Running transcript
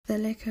The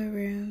Liquor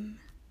Room.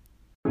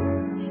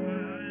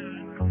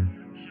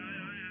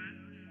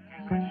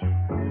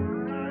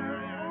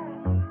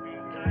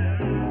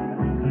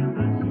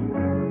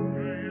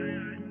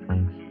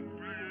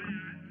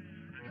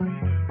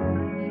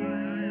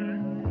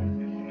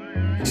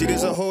 See,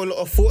 there's a whole lot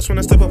of thoughts when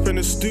I step up in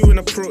the stew and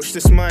approach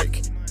this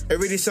mic. It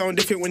really sound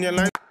different when you're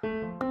lying.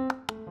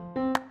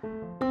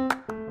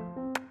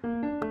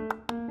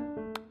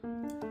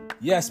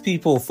 Yes,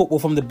 people, Football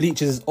from the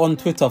Bleachers is on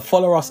Twitter.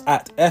 Follow us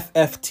at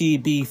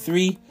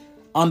FFTB3_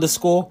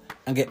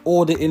 and get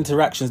all the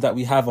interactions that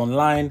we have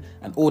online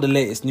and all the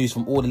latest news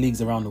from all the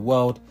leagues around the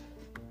world.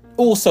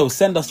 Also,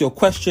 send us your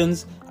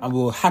questions and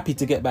we're happy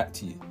to get back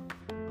to you.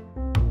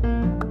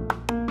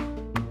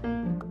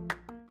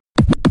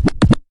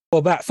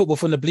 We're back, Football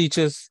from the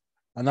Bleachers.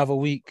 Another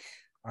week,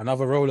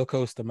 another roller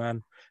coaster,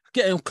 man.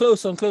 Getting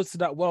closer and closer to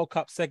that World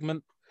Cup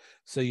segment.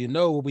 So you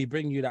know we'll be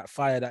bringing you that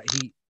fire, that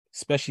heat,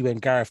 especially when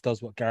Gareth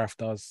does what Gareth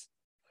does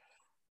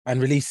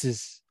and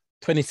releases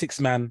 26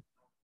 man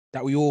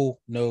that we all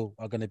know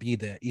are going to be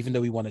there, even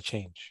though we want to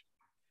change.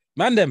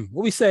 Man, them,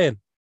 what we saying?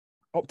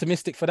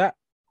 Optimistic for that?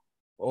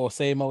 Or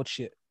same old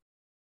shit?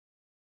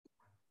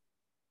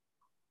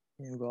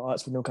 You ain't got to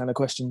ask me no kind of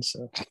questions,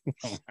 so.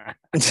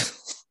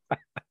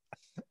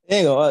 You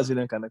ain't got to ask me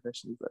no kind of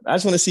questions. But I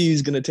just want to see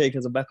who's going to take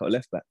as a backup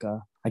left back.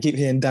 I keep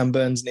hearing Dan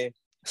Burns' name.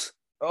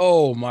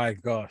 Oh my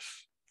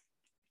gosh.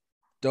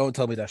 Don't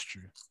tell me that's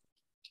true.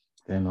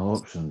 There are no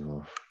options,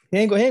 bro. He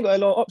ain't got a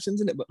lot of options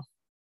in it, but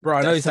bro,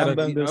 I know he's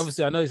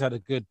had a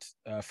good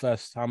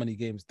first, how many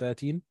games?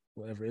 13,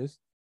 whatever it is,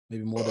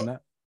 maybe more than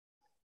that.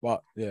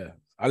 But yeah,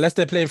 unless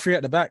they're playing three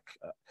at the back,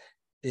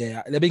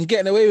 yeah, they've been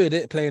getting away with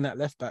it playing at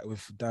left back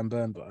with Dan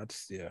Burn. But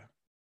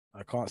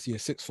I can't see a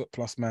 6 foot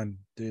plus man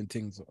doing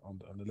things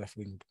on the left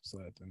wing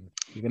side, and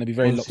you're going to be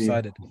very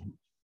lopsided.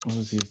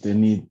 Obviously, if they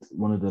need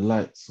one of the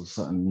lights or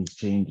something needs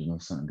changing or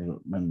something, they got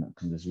men that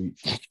can just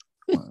reach it.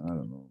 I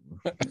don't know.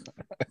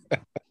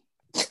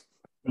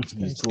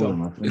 He's tall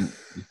enough. He's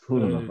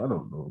tall enough. I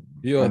don't know.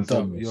 You're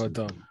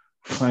dumb.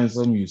 Find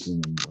some use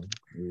in him,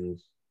 bro.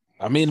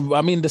 I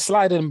mean, the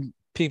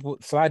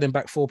sliding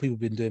back four people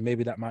been doing.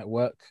 Maybe that might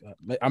work.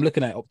 I'm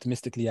looking at it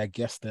optimistically. I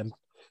guess then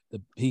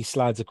he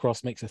slides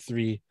across, makes a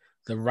 3.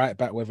 The right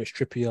back, whether it's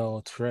Trippier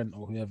or Trent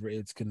or whoever it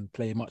is, can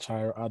play much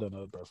higher. I don't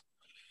know, bro.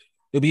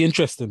 It'll be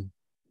interesting.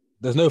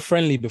 There's no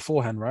friendly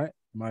beforehand, right?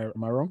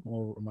 Am I wrong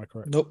or am I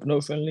correct? Nope, no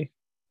friendly.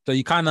 So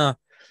you kind of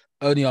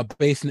only are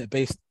based,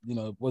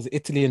 was it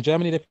Italy and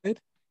Germany they played?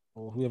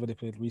 Or whoever they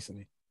played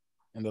recently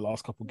in the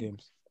last couple of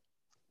games?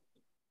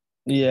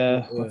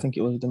 Yeah, I think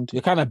it was them too.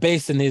 You're kind of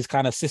basing his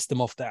kind of system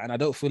off that, and I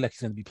don't feel like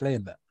he's going to be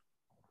playing that.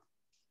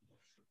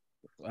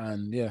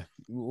 And yeah,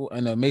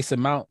 I know Mason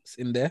Mount's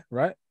in there,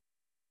 right?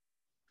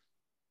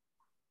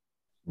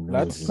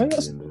 Lads? Might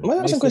ask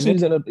some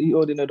questions you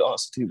already know the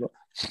answer to, but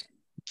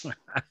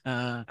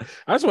I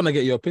just want to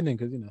get your opinion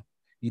because,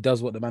 he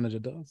does what the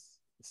manager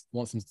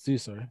wants him to do,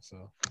 sorry.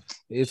 So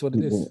it is what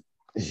it is.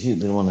 He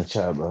didn't want to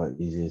chat about it.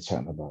 He's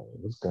chatting about it.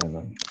 What's going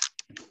on?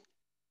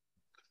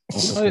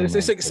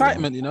 It's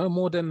excitement,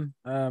 more than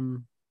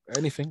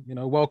anything.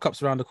 World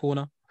Cup's around the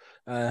corner.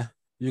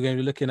 You're going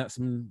to be looking at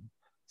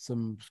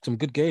some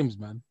good games,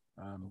 man.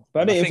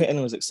 But I don't even think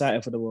anyone's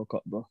excited for the World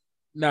Cup, bro.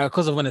 No,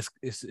 because of when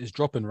it's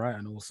dropping, right?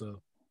 And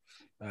also,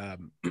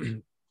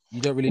 you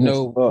don't really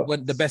know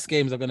when the best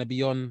games are going to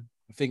be on.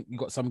 I think you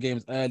got some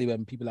games early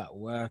when people are at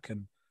work,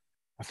 and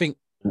I think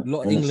a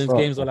lot of England's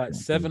games are like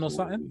 7 or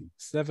something,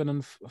 7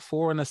 and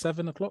 4 and a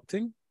 7 o'clock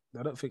thing.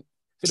 I think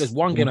there's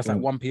one game that's like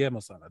 1 p.m.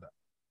 or something like that.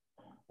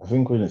 I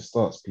think when it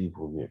starts,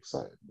 people will be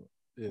excited.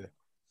 Yeah.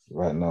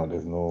 Right now,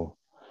 there's no,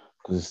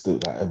 because it's still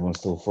like everyone's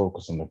still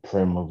focused on the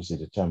Prem. Obviously,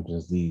 the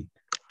Champions League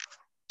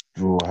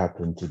draw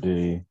happened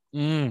today.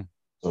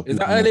 So is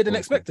that earlier than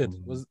expected?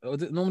 Was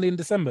it normally in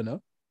December?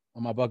 No,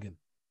 am I bugging?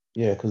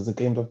 Yeah, because the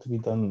games have to be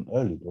done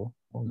early, bro.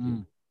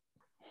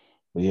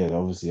 But yeah,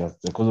 obviously,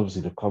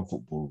 because the club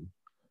football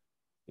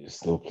is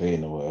still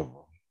playing or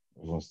whatever,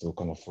 everyone's still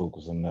kind of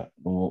focused on that.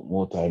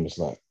 More time, it's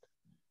like,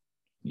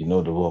 the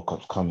World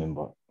Cup's coming,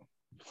 but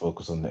you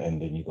focus on the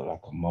end, and you got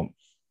like a month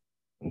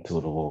until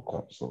the World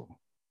Cup. So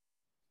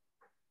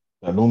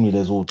normally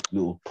there's all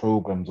little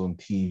programs on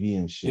TV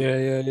and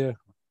shit. Yeah.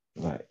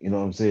 Like, you know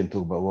what I'm saying?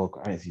 Talk about World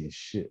Cup, I ain't seeing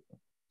shit.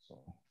 So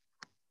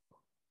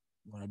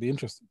it'll be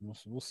interesting.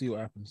 We'll see what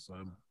happens.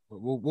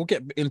 We'll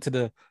get into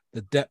the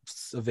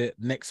depths of it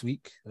next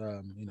week.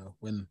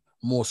 When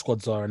more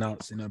squads are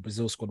announced.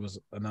 Brazil squad was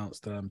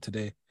announced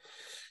today.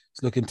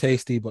 It's looking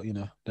tasty, but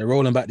they're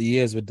rolling back the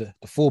years with the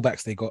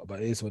fullbacks they got.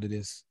 But it is what it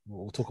is.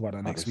 We'll talk about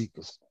that next week.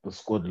 The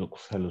squad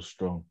looks hella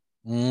strong.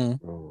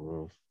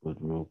 Real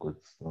good.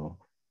 So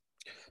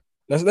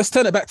let's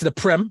turn it back to the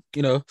Prem.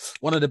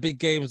 One of the big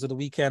games of the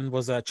weekend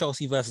was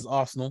Chelsea versus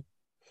Arsenal.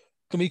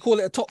 Can we call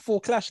it a top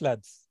 4 clash,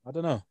 lads? I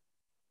don't know.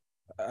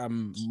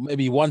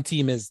 Maybe one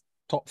team is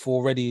top 4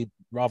 already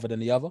rather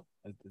than the other.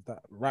 Is that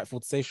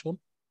rightful to say, Sean?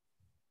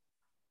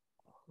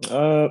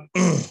 Well,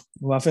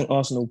 I think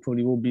Arsenal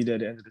probably will be there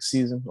at the end of the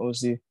season.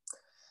 Obviously,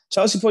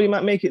 Chelsea probably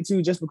might make it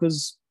too, just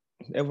because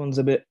everyone's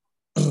a bit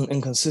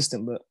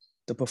inconsistent, but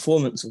the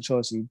performance of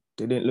Chelsea,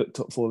 they didn't look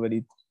top four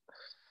already.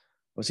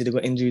 Obviously, they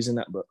got injuries in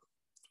that, but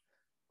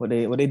what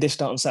they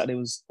dished out on Sunday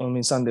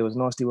was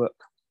nasty work.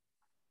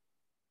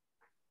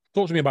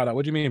 Talk to me about that.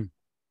 What do you mean?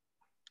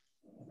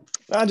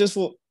 I just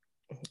thought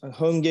a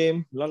home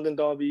game, London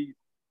derby,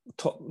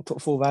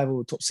 top four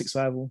rival, top six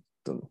rival,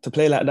 to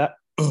play like that.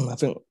 I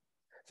think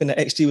the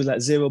XG was like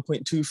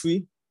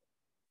 0.23.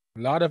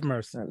 Lord of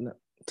mercy.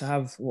 To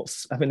have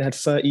I think they had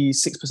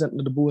 36%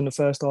 of the ball in the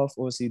first half.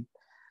 Obviously,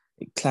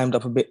 it climbed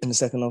up a bit in the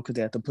second half because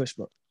they had to push,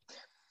 but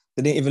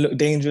they didn't even look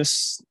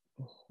dangerous.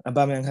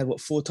 Aubameyang had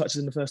 4 touches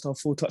in the first half,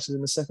 4 touches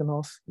in the second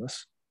half. That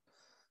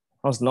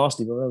was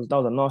nasty, bro. That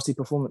was a nasty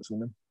performance from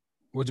them.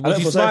 Was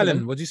you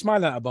smiling? Was you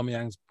smiling at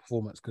Aubameyang's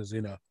performance? Because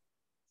a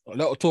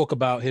lot of talk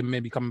about him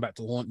maybe coming back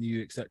to haunt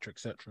you, etc.,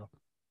 etc.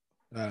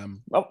 I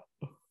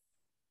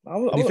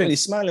wasn't really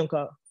smiling.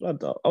 I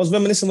was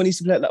reminiscing when he used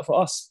to play like that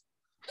for us.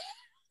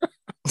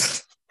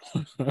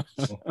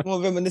 I'm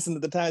more reminiscent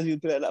of the times he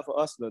would play like that for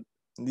us, but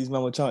these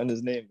men were chanting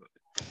his name. But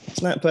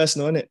it's not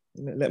personal, innit?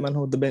 Let man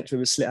hold the bench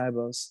with his slit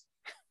eyebrows.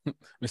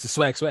 Mr.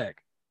 Swag.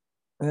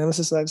 Yeah,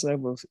 Mr.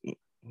 Swag, bro.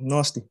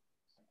 Nasty.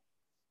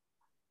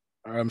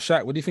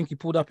 Shaq, what do you think he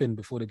pulled up in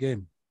before the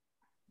game?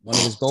 One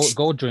of his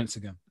gold joints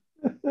again.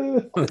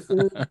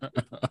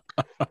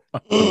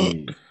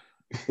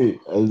 He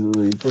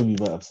probably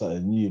might have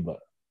something new, but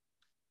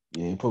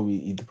yeah, he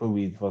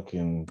probably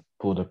fucking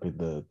pulled up in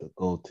the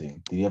gold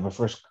thing. Did he have a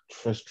fresh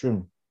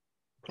trim?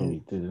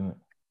 Probably did, didn't it?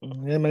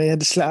 Yeah, man, he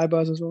had the slit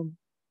eyebrows as well.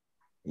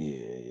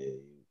 Yeah,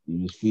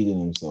 he was feeling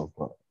himself,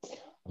 but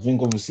I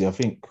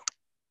think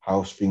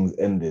how things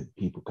ended,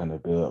 people kind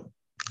of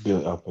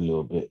built up a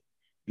little bit.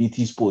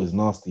 BT Sport is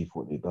nasty for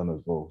what they've done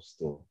as well,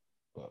 still.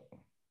 But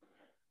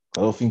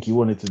I don't think he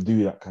wanted to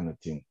do that kind of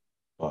thing.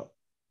 But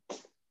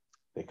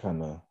they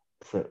kind of,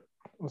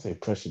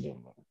 pressured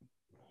him.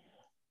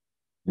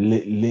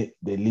 They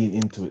lean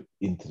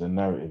into the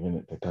narrative, in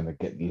it, to kind of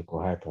get the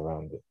little hype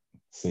around it.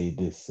 Say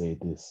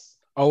this.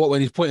 Oh, what,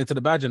 when he's pointing to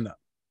the badge and that?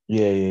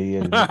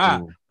 Yeah.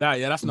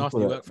 That's nasty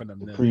work for them.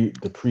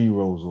 The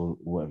pre-rolls or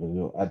whatever, the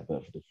little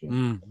advert for the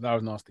thing. That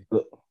was nasty.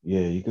 But,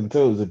 yeah, you can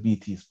tell it was a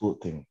BT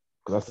Sport thing.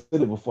 Because I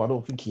said it before, I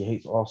don't think he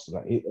hates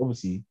Arsenal.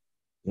 Obviously,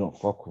 you don't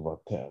fuck with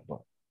Arteta, but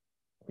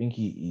I think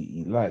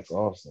he likes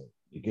Arsenal.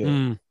 You get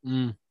it?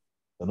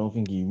 I don't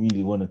think he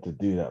really wanted to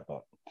do that,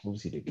 but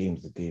obviously the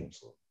game's the game,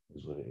 so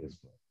it's what it is.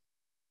 But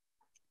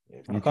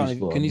yeah,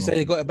 can you say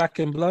he got it back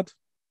in blood?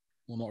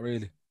 Well, not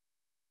really.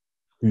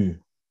 Who?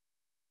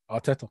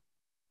 Arteta.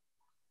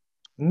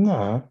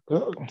 Nah,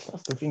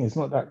 that's the thing. It's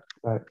not that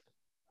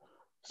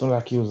it's not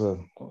like he was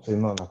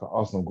not like an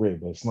Arsenal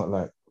great, but it's not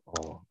like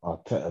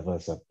Arteta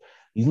versus.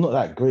 He's not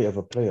that great of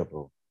a player,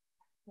 bro,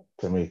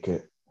 to make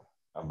it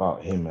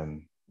about him.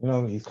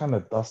 And he's kind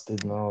of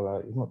dusted now.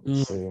 Like, he's not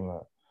the same.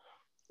 Like,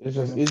 it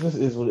just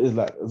is what it is.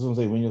 Like, as I'm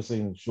saying, when you're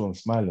saying Sean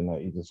smiling,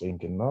 like, you're just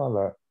thinking, no,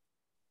 like,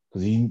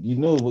 because you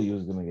know what you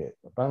was gonna get.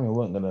 Aubameyang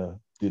weren't gonna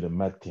do the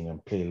mad thing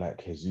and play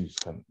like Jesus.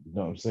 You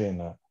know what I'm saying?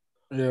 Like,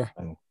 yeah.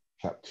 And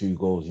clap 2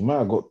 goals. He might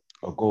have got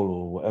a goal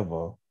or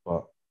whatever,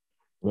 but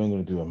we ain't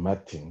gonna do a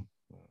mad thing.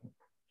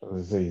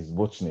 As I say, he's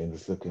watching it and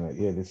just looking at,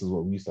 this is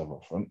what we used to have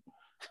up front.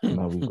 And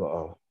now we've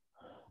got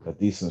a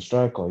decent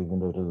striker, even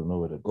though he doesn't know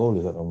where the goal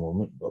is at the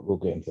moment. But we'll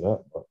get into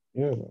that. But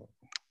yeah.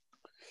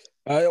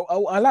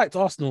 I liked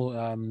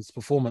Arsenal's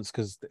performance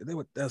because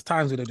there's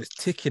times where they were just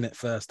ticking it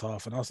first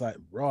half, and I was like,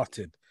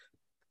 rotted.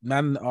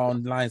 Man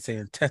online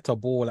saying Teta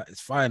ball at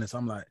its finest.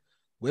 I'm like,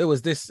 where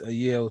was this a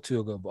year or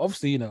 2 ago? But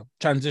obviously,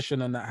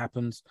 transition and that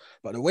happens.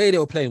 But the way they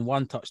were playing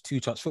 1-touch,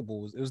 2-touch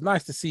football, it was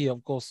nice to see.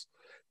 Of course,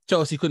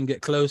 Chelsea couldn't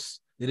get close.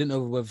 They didn't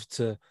know whether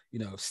to,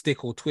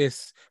 stick or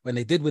twist. When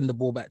they did win the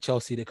ball back,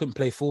 Chelsea, they couldn't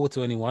play forward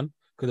to anyone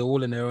because they're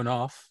all in their own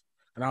half.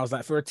 And I was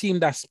like, for a team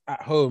that's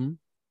at home,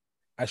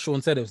 as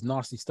Sean said, it was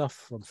nasty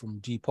stuff from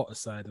G Potter's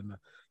side. And,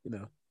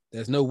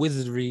 there's no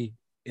wizardry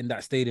in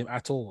that stadium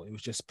at all. It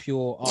was just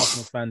pure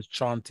Arsenal fans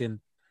chanting.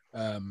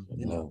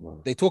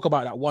 They talk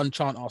about that one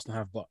chant Arsenal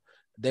have, but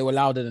they were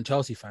louder than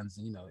Chelsea fans.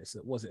 And,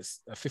 was it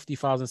a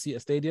 50,000 seater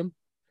stadium?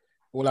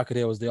 All I could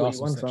hear was the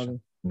Arsenal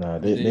section. No,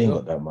 they ain't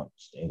got that much.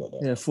 They ain't got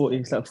that. Yeah, 40.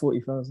 It's like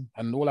 40,000.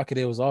 And all I could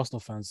hear was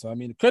Arsenal fans. So I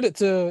mean, credit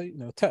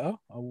to Teta,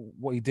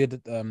 what he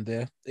did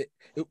there. It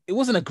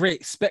wasn't a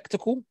great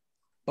spectacle,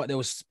 but there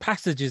was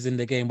passages in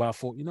the game where I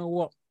thought, you know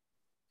what,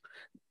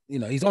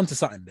 he's onto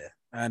something there.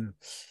 And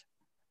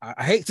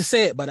I hate to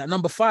say it, but that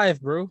number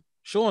 5, bro,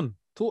 Sean,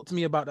 talk to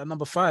me about that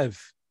number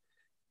 5.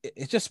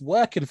 It's just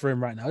working for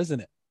him right now, isn't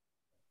it?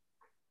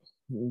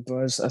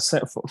 But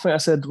I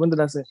said, when did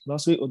I say?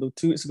 Last week or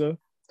 2 weeks ago?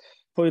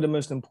 Probably the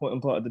most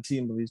important part of the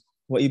team. But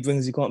what he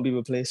brings, he can't be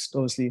replaced.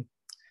 Obviously,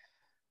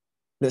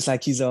 looks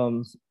like he's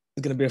going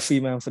to be a free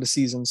man for the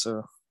season.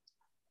 So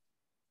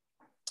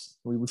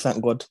we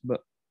thank God. But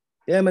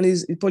yeah, man,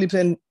 he's probably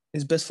playing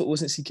his best football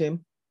since he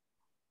came.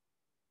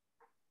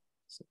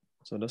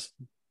 So that's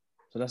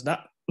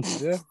that.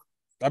 Yeah,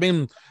 I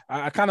mean,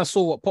 I kind of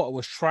saw what Potter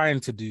was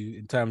trying to do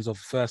in terms of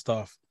first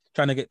half,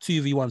 trying to get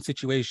 2v1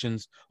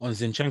 situations on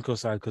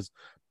Zinchenko's side, because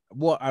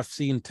what I've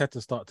seen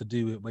Teta start to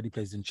do when he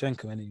plays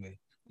Zinchenko anyway,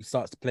 he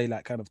starts to play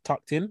like kind of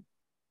tucked in,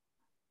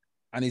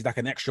 and he's like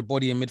an extra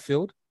body in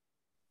midfield.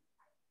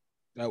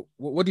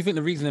 What do you think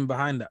the reasoning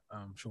behind that,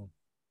 Sean?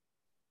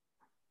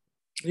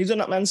 He's on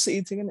that Man City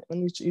thing, innit?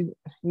 When you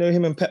know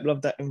him and Pep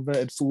love that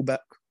inverted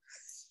fullback.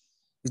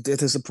 He's there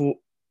to support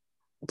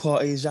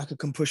parties. Xhaka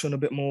can push on a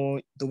bit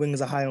more. The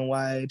wings are high and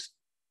wide.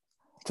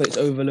 Plays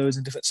overloads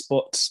in different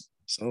spots.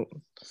 So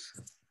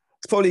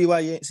it's probably why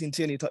you ain't seen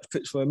Tierney touch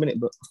pitch for a minute,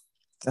 but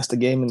that's the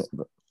game, innit?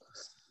 But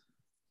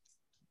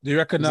do you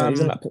reckon?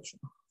 He's on that pitch.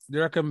 Do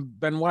you reckon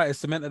Ben White has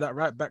cemented that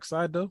right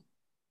backside though?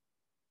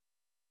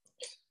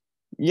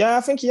 Yeah,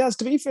 I think he has.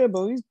 To be fair,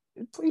 bro, he's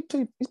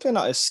playing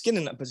out his skin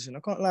in that position.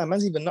 I can't lie,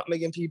 man's even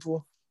nutmegging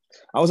people.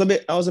 I was a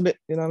bit, you know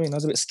what I mean? I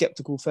was a bit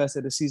skeptical first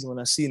of the season when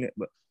I seen it,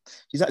 but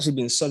he's actually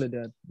been solid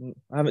there.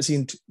 I haven't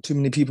seen too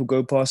many people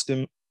go past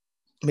him,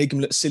 make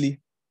him look silly.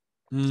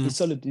 He's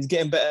solid. He's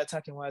getting better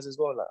attacking wise as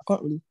well. Like, I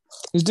can't really.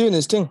 He's doing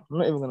his thing. I'm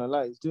not even gonna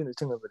lie. He's doing his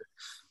thing over there.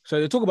 So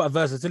you talk about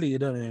versatility,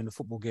 don't you, in the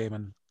football game,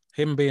 and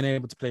him being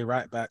able to play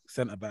right back,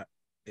 centre back,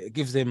 it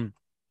gives him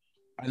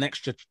an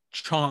extra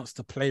chance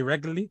to play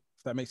regularly.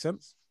 If that makes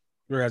sense.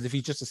 Whereas if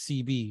he's just a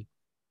CB,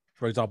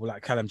 for example,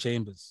 like Callum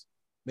Chambers,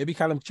 maybe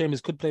Callum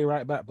Chambers could play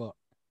right back, but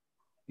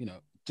you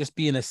know, just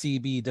being a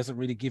CB doesn't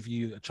really give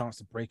you a chance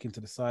to break into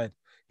the side.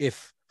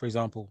 If, for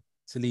example,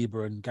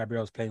 Saliba and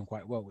Gabriel's playing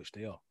quite well, which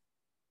they are.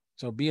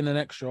 So being an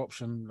extra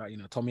option, like, you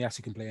know,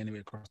 Tomiyasu can play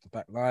anywhere across the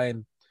back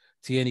line.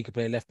 Tierney can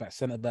play left back,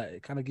 centre back.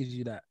 It kind of gives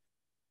you that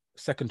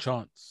second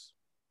chance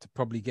to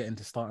probably get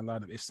into starting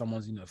lineup if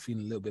someone's, you know,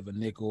 feeling a little bit of a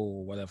niggle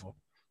or whatever.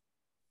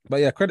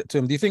 But yeah, credit to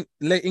him. Do you think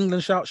late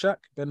England shout Shaq,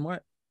 Ben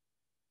White?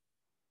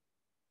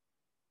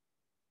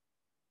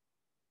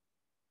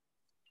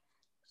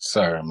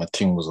 Sorry, my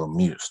team was on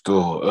mute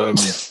still. I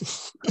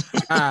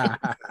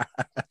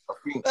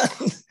think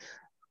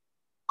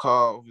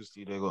Carl,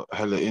 obviously they got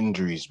hella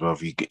injuries,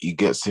 bruv. He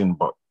gets in,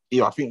 but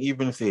yeah, I think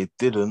even if they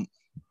didn't,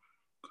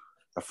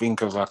 I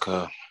think as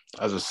a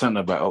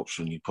centre back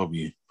option, he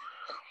probably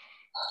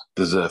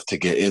deserve to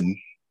get in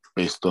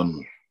based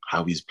on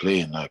how he's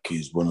playing. Like,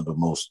 he's one of the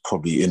most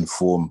probably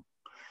in-form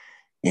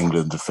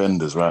England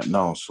defenders right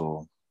now.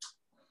 So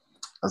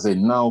I say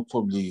now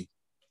probably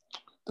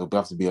there'll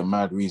have to be a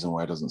mad reason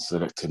why he doesn't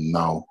select him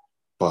now.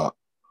 But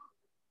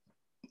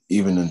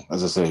even in,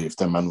 as I say, if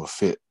the man were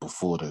fit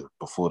before the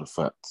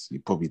fact, he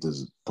probably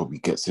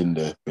gets in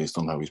there based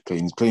on how he's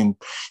playing. He's playing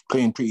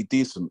pretty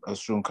decent, as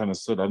Sean kind of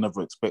said. I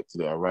never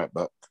expected it at right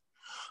back.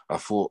 I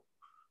think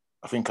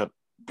at the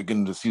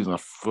beginning of the season, I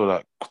feel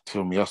like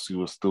Tomiyasu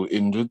was still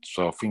injured,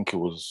 so I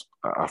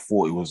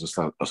thought it was just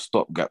like a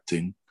stopgap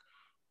thing.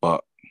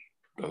 But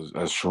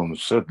as Sean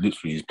said,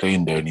 literally he's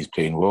playing there and he's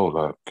playing well,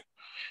 like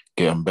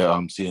getting better.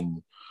 I'm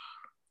seeing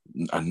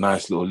a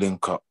nice little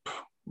link up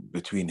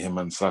between him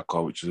and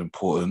Saka, which is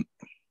important.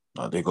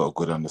 They got a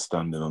good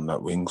understanding on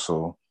that wing,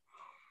 so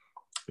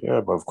yeah,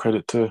 but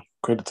credit to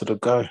the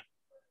guy.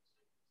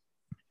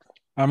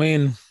 I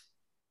mean,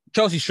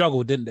 Chelsea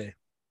struggled, didn't they?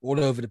 All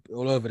over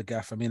the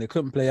gaff. I mean, they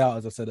couldn't play out,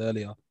 as I said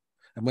earlier.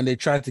 And when they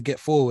tried to get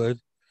forward,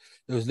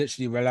 it was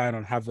literally relying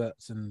on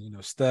Havertz and, you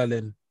know,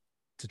 Sterling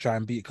to try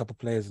and beat a couple of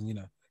players and, you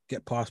know,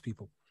 get past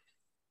people.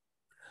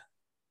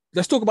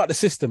 Let's talk about the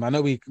system. I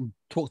know we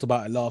talked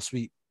about it last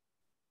week,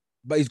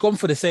 but he's gone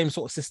for the same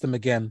sort of system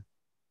again.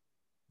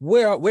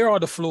 Where are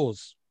the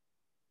flaws?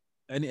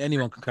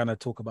 Anyone can kind of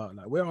talk about,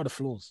 like, where are the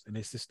flaws in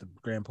his system,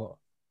 Graham Potter?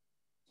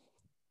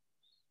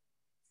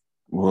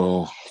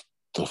 Well,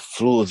 the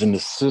flaws in the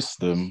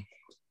system.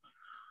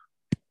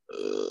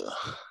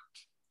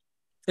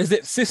 Is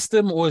it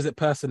system or is it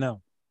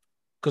personnel?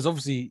 Because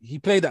obviously he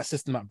played that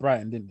system at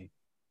Brighton, didn't he?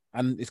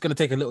 And it's going to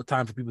take a little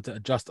time for people to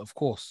adjust, of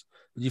course.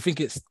 But do you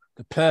think it's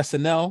the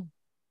personnel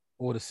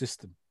or the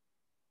system?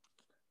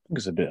 I think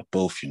it's a bit of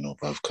both, you know,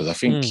 bruv. Because I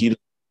think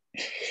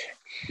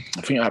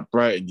at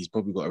Brighton he's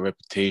probably got a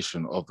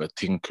reputation of a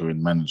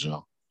tinkering manager,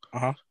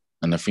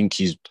 and I think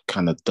he's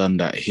kind of done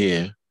that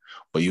here.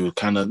 But you would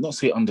kind of not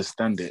say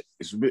understand it.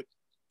 It's a bit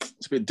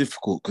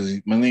difficult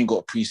because man ain't got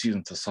a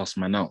pre-season to suss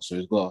man out. So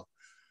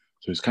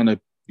he's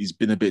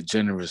been a bit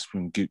generous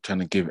from trying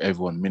to give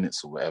everyone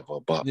minutes or whatever.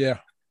 But yeah,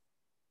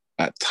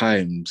 at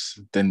times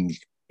then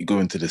you go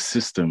into the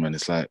system and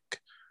it's like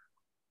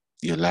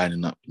you're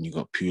lining up and you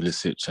got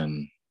Pulisic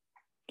and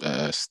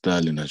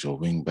Sterling as your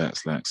wing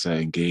backs, like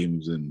certain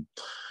games. And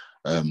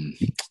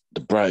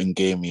the Brighton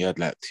game, he had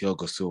like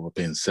Thiago Silva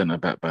playing centre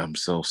back by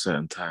himself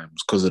certain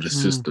times because of the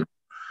system.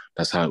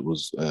 That's how it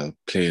was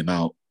playing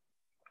out.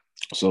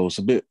 So it's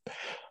a bit, I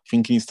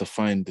think he needs to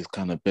find this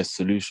kind of best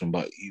solution,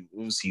 but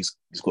he's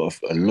got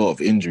a lot of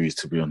injuries,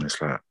 to be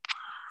honest. Like,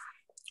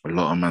 a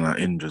lot of men are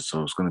injured,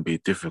 so it's going to be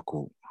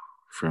difficult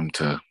for him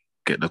to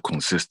get the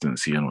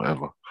consistency and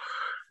whatever.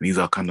 And these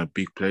are kind of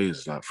big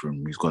players, like, for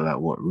him. He's got like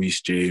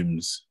Reece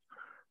James,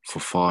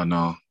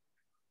 Fofana,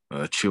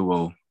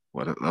 Chilwell.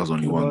 Well, that was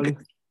only one game.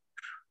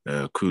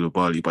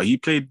 Koulibaly, but he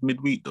played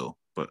midweek though.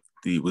 But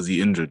was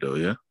he injured though?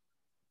 Yeah.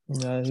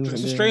 Yeah,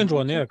 it's a strange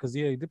one, yeah, because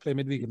he did play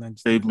midweek and then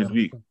played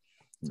midweek.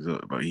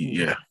 But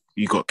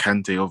you got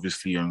Kante,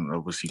 obviously, and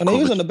obviously. And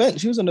he was on the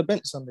bench. He was on the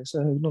bench Sunday,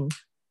 so no.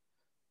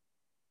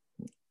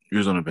 He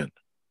was on the bench.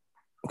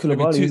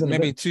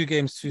 Maybe 2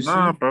 games too soon.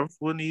 Nah, bro.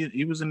 When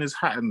he was in his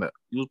hat and that,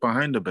 he was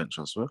behind the bench,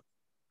 I swear.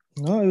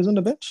 No, he was on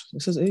the bench.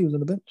 It says he was on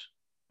the bench.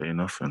 Say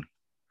nothing.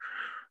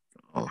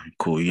 Oh,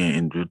 cool. He ain't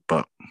injured,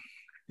 but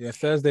yeah,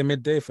 Thursday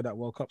midday for that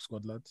World Cup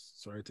squad, lads.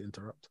 Sorry to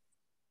interrupt.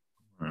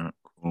 All right,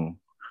 cool.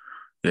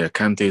 Yeah,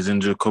 Kante's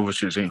injured.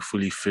 Kovacic ain't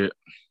fully fit.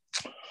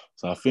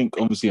 So I think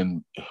obviously,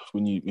 and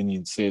when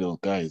you say those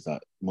guys,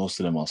 that most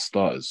of them are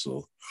starters,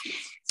 so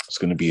it's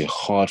going to be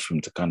hard for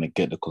him to kind of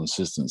get the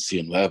consistency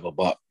and whatever.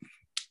 But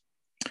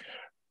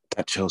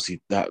that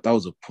Chelsea, that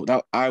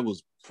I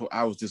was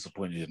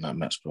disappointed in that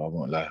match, bro. I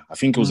won't lie. I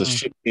think it was a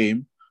shit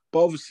game,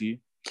 but obviously,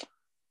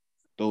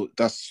 though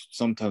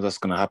sometimes that's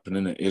going to happen,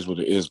 and it is what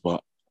it is.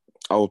 But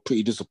I was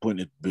pretty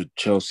disappointed with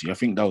Chelsea. I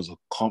think that was a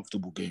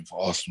comfortable game for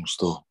Arsenal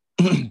still.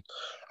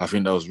 I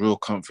think that was real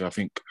comfy. I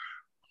think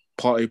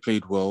Partey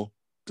played well,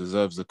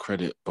 deserves the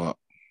credit, but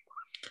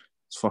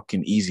it's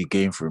fucking easy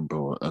game for him,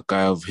 bro. A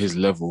guy of his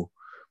level,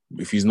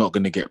 if he's not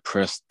going to get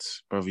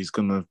pressed, bro, he's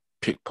going to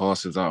pick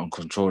passes out and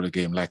control the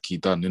game like he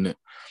done, innit?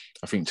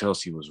 I think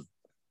Chelsea was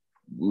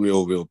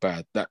real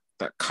bad. That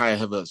Kai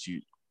Havertz,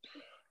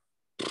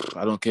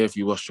 I don't care if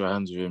you wash your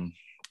hands with him,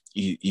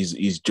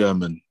 he's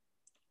German.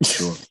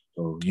 Sure.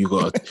 So you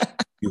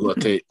gotta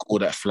take all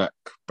that flack,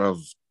 bro.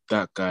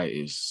 That guy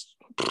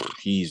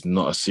he's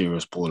not a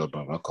serious baller,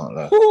 bro. I can't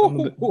lie.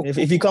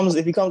 If he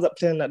comes up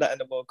playing like that in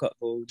the World Cup,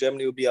 bro,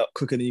 Germany will be out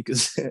quicker than you can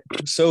say.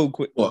 So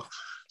quick. What?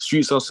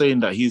 Streets are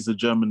saying that he's the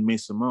German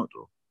Mason Mount,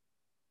 though.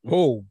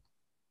 Oh,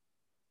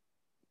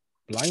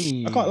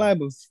 blimey! I can't lie,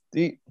 but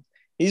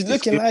he's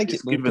looking like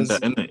it, bro. Given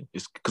that, isn't it?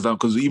 It's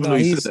because even though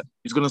he said that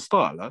he's gonna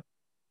start, like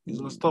he's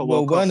gonna start.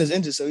 Well, Werner's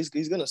injured, so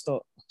he's gonna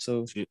start.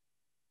 So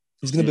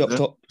he's gonna be up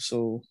top.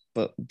 So,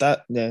 but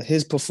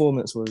his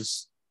performance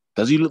was.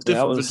 Does he look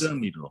different for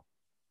Germany though?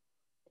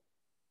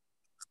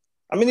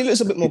 I mean, he looks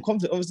a bit more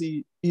confident.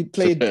 Obviously, he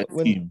played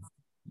when. Team.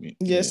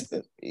 Yes,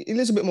 he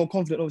looks a bit more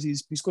confident.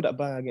 Obviously, he scored that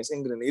bang against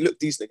England. He looked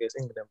decent against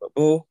England, but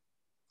bro,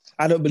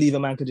 I don't believe a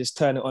man could just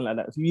turn it on like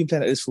that. If you've been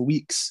playing like this for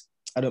weeks,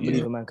 I don't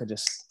believe a man could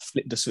just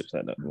flip the switch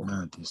like that, bro.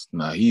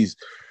 Nah, he's.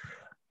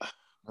 I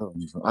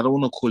don't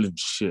want to call him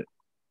shit,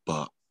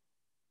 but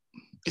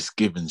it's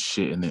given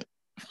shit, innit?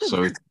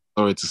 Sorry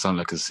to sound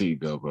like a city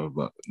girl, bro,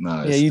 but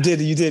nah. Yeah, you did.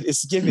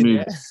 It's given,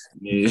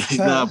 yeah.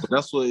 Nah, but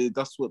that's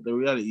what the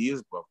reality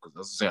is, bro. Because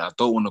as I say, I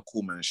don't want to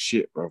call man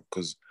shit, bro,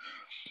 because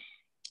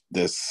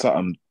there's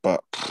something,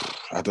 but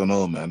I don't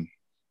know, man.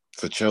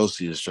 For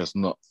Chelsea, it's just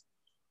not.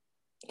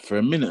 For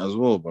a minute as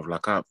well, bro.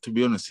 Like, to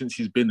be honest, since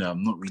he's been there, I've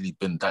not really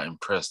been that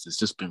impressed. It's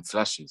just been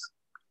flashes.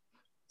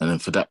 And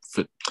then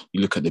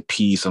you look at the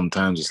P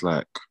sometimes, it's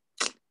like,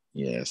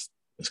 yes,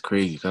 it's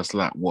crazy. That's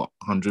like, what,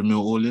 100 mil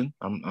all in?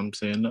 I'm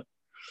saying that.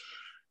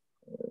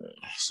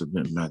 It's a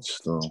bit mad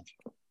still.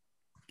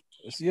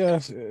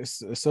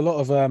 It's a lot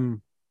of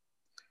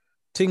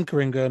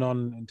tinkering going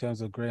on in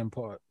terms of Graham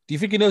Potter. Do you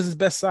think he knows his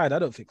best side? I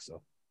don't think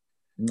so.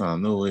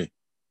 No way.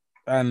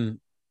 And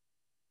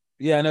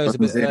yeah, I know it's a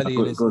bit early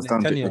in his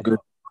tenure.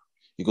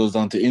 He goes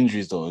down to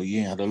injuries though. He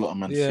ain't had a lot of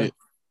man fit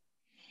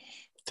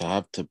to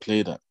have to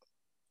play that.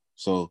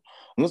 So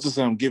I'm not to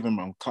say I'm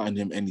cutting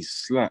him any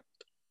slack,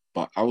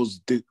 but I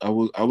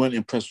weren't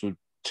impressed with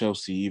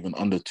Chelsea even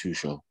under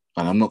Tuchel.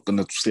 And I'm not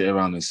gonna sit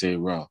around and say,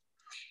 "Wow,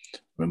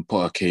 when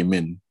Potter came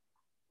in,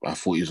 I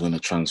thought he was gonna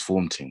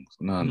transform things."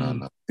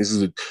 No. This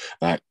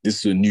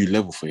is a new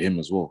level for him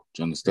as well.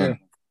 Do you understand?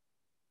 Yeah.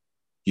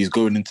 He's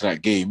going into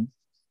that game,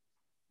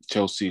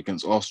 Chelsea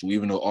against Arsenal,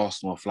 even though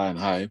Arsenal are flying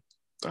high,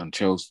 and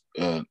Chelsea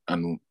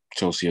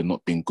are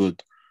not being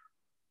good.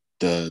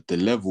 The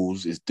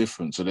levels is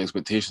different, so the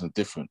expectations are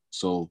different.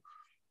 So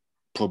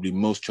probably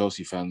most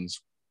Chelsea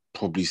fans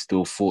probably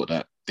still thought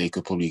that they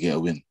could probably get a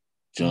win.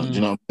 Do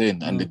you know what I'm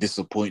saying? And they're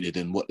disappointed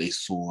in what they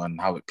saw and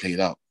how it played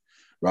out.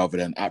 Rather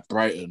than at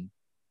Brighton,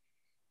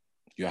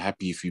 you're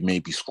happy if you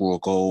maybe score a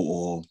goal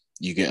or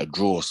you get a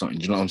draw or something.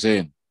 Do you know what I'm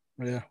saying?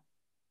 Yeah.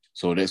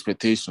 So the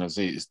expectation, I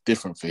say, is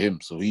different for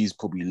him. So he's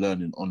probably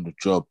learning on the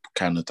job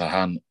kind of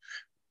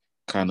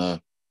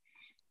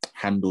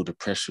handle the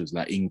pressures,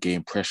 like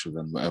in-game pressures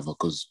and whatever.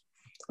 Because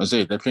I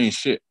say they're playing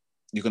shit.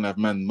 You're gonna have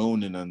man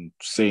moaning and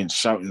shouting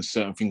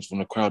certain things from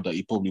the crowd that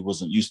he probably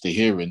wasn't used to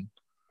hearing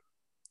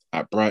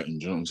at Brighton.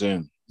 Do you know what I'm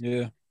saying?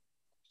 Yeah.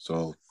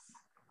 So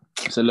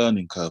it's a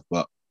learning curve,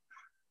 but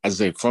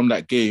as I say, from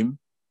that game,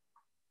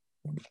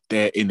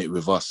 they're in it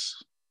with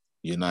us,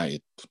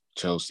 United,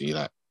 Chelsea.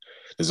 Like,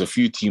 there's a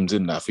few teams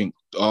in there. I think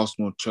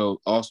Arsenal,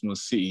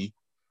 City,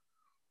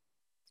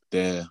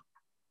 they're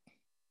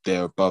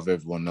above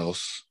everyone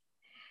else.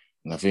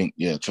 And I think,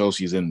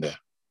 Chelsea's in there.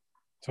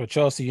 So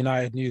Chelsea,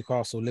 United,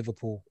 Newcastle,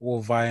 Liverpool,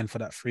 all vying for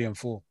that 3 and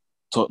 4.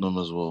 Tottenham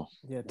as well.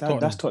 Yeah,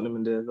 that's Tottenham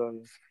in there as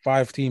well.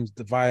 5 teams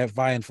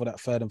vying for that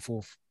 3rd and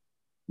 4th.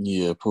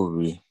 Yeah,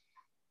 probably.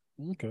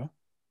 Okay.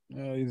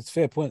 It's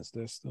fair points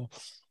there still.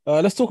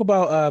 Let's talk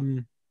about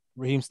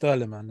Raheem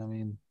Sterling, man. I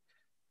mean,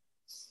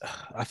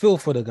 I feel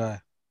for the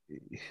guy.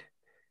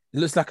 It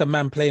looks like a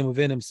man playing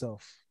within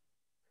himself.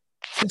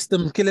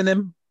 System killing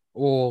him,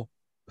 or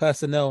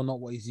personnel not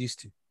what he's used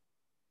to.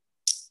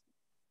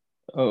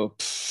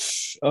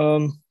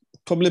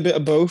 Probably a bit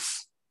of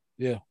both.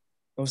 Yeah.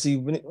 Obviously,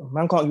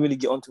 man can't really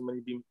get onto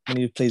when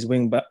he plays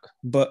wing back.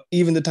 But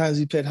even the times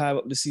he played higher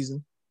up this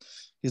season,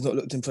 he's not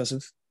looked impressive.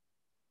 Do you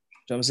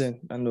know what I'm saying?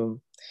 And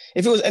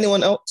if it was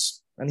anyone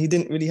else and he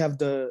didn't really have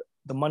the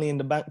money in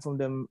the bank from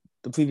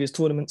the previous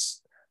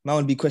tournaments, man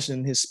would be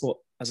questioning his spot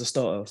as a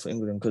starter for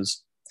England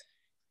because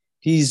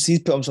he's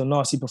put on some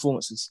nasty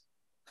performances.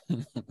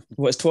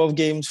 It's 12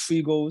 games,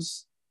 3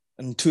 goals,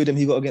 and 2 of them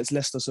he got against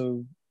Leicester.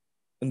 So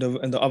in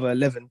the other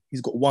 11, he's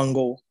got 1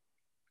 goal.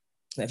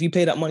 Now, if you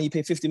pay that money, you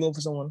pay 50 mil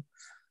for someone,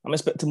 I'm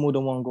expecting more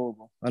than 1 goal,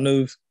 bro. I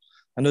know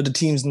the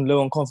team's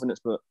low on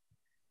confidence, but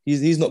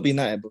he's not been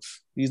at it, bro.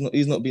 He's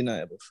not been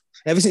at it, bro.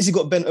 Ever since he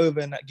got bent over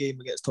in that game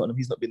against Tottenham,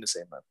 he's not been the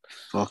same, man.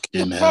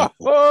 Fucking hell.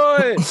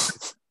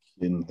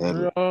 Fucking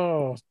hell.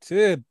 Bro,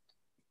 dude.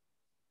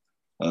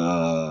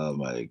 Oh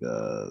my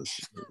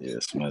gosh.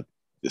 Yes, man.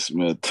 It's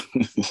mad.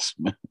 It's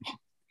mad.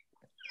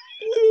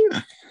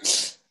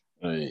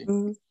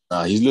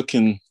 Right. He's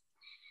looking.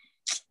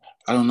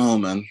 I don't know,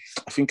 man.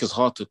 I think it's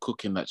hard to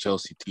cook in that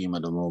Chelsea team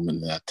at the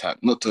moment. The attack,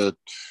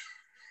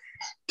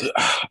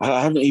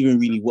 I haven't even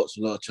really watched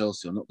a lot of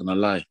Chelsea. I'm not gonna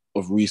lie,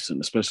 of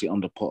recent, especially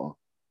under Potter.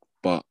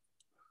 But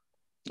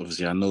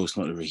obviously, I know it's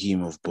not the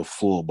Raheem of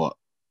before, but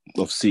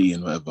of City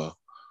and whatever.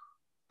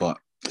 But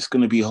it's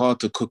gonna be hard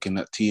to cook in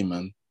that team,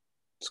 man.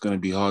 It's gonna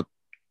be hard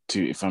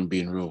to, if I'm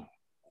being real.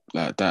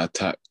 Like that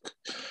attack,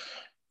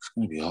 it's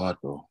gonna be hard,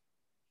 bro.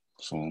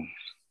 So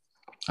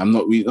I'm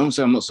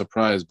not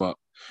surprised, but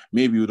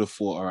maybe you would have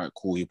thought, all right,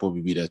 cool, he'll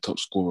probably be their top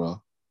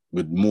scorer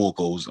with more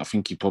goals. I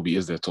think he probably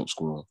is their top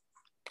scorer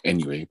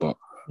anyway, but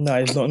nah,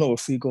 he's not with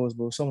 3 goals,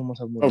 bro. Someone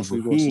must have more than 3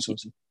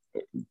 goals.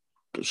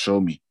 Show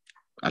me.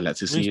 I'd like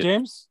to see it.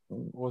 James?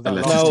 Go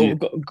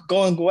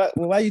on.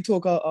 Why you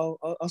talk?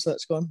 I'll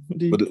search. Go on.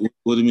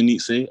 What do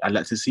Monique say? I'd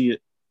like to see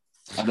it.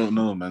 I don't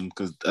know, man,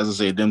 because as I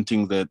say, them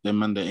things that them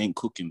man, they ain't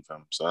cooking,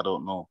 fam. So I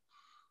don't know.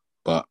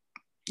 But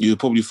you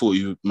probably thought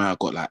you might have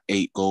got like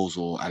 8 goals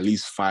or at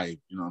least 5, you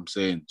know what I'm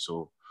saying?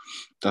 So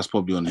that's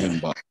probably on him.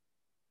 But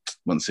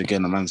once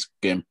again, the man's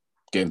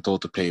getting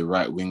told to play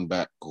right wing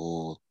back,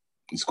 or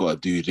he's got to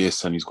do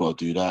this and he's got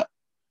to do that.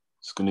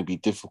 It's going to be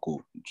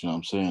difficult. Do you know what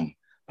I'm saying?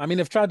 I mean,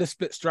 they've tried the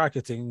split striker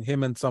thing,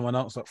 him and someone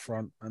else up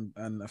front,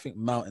 and I think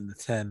Mount in the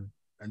 10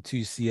 and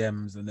 2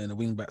 CMs, and then the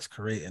wing backs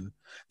creating.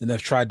 Then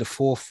they've tried the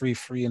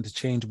 4-3-3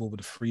 interchangeable with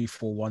the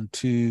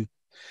 3-4-1-2.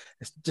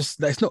 It's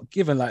just, it's not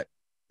given. Like,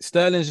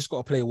 Sterling's just got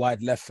to play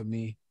wide left for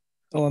me.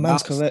 Oh, a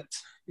man's correct.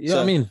 You know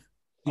what I mean?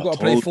 You got to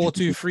play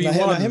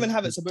 4-2-3-1. Him and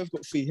Havertz have both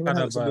got 3. Him and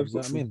Havertz have both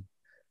got 3. I mean,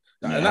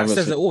 and that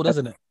says it all,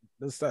 doesn't it?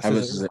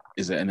 Havertz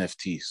is an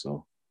NFT,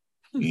 so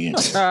yeah.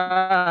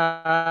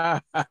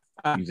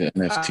 He's an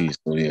NFT,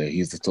 so yeah,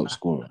 he's the top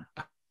scorer.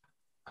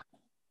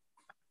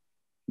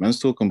 Man's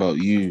talking about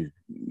you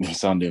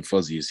sounding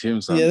fuzzy. It's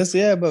him sounding.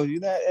 Yeah, bro. You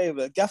know, hey,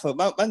 but Gaffer,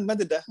 man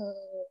did that.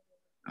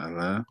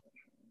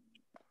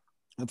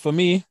 And for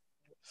me,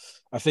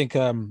 I think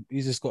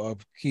he's just got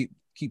to keep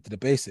to the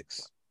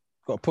basics.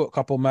 Got to put a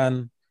couple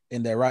man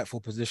in their rightful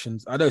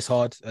positions. I know it's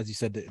hard, as you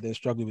said, they're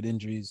struggling with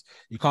injuries.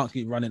 You can't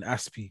keep running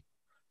Aspie,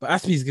 but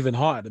Aspie's giving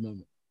heart at the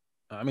moment.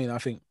 I mean, I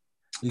think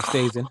he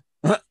stays in.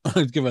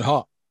 He's giving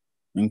heart.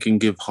 Man can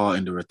give heart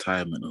in the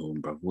retirement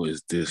home, bro. What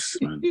is this,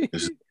 man?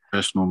 This is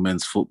professional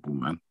men's football,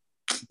 man.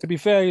 To be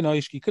fair, you know,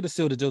 he could have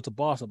sealed the deal to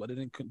Barca, but they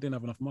didn't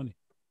have enough money.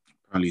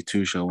 Apparently,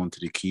 Tuchel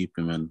wanted to keep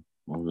him and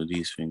all of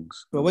these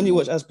things. But when you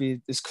watch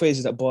Aspie, it's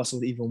crazy that Barca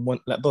would even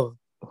want, like, bro,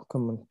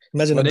 come on.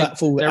 Imagine a back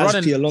four with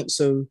Aspie,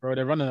 Alonso. Bro,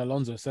 they're running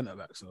Alonso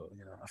centre-back, so,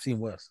 you know, I've seen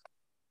worse.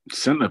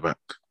 Centre-back?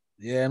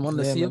 Yeah, and one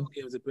of the CL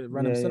games, a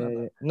random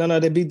centre-back. No,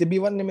 they be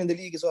running him in the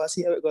league as well. I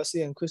see Eric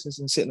Garcia and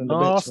Christensen sitting on the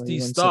bench. Nasty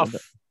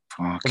stuff.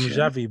 From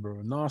Xavi,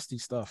 bro. Nasty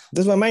stuff.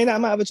 Does my man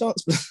might have a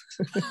chance,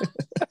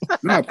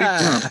 bro?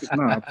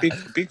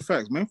 Big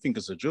facts. Man think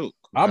it's a joke.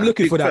 I'm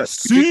looking for that.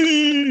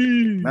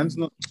 Man's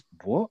not...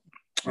 What?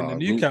 In the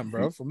new camp,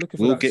 bro. I'm looking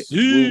for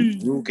that.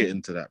 We'll get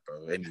into that,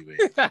 bro. Anyway.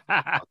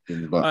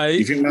 But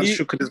you think man's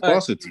shook at his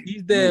Barca team?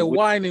 He's there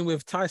whining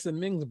with Tyson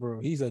Mings, bro.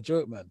 He's a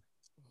joke, man.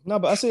 No,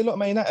 but I see a lot of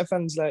Man United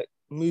fans like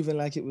moving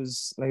like it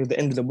was like the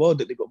end of the world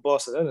that they got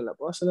Barcelona. Like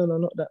Barcelona,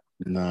 not that.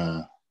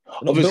 Nah.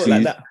 Not built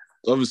like that.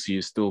 Obviously,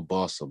 it's still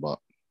Barca, but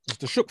it's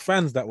the shook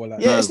fans that were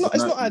like, yeah, it's not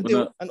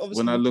ideal. And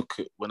obviously,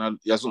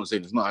 that's what I'm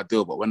saying. It's not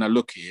ideal, but when I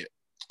look at it,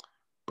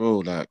 bro,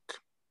 like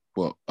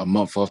a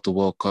month after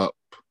World Cup,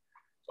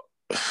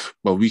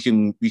 but we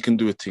can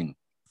do a thing.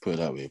 Put it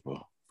that way,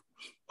 bro.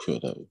 Put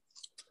it that way.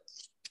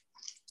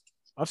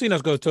 I've seen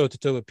us go toe to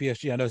toe with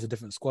PSG. I know it's a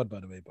different squad, by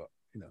the way, but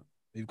you know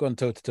we've gone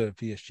toe to toe with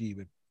PSG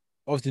with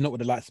obviously not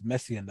with the likes of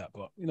Messi and that,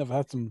 but you know, I've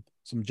had some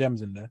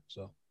gems in there.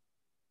 So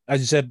as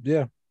you said,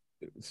 yeah.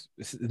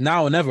 It's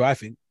now or never, I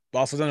think.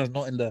 Barcelona's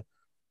not in the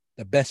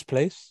best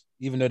place,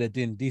 even though they're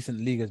doing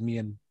decent league, as me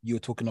and you were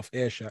talking off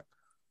air, Shaq.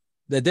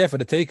 They're there for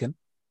the taking.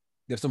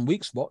 They have some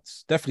weak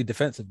spots, definitely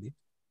defensively.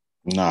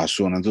 Nah,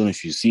 Sean, I don't know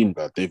if you've seen,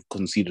 but they've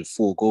conceded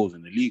 4 goals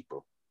in the league,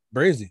 bro.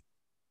 Brazy.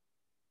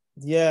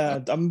 Yeah,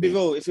 I'm gonna be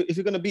real. If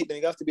you're gonna beat them,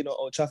 you have to be on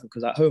Old Trafford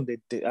because at home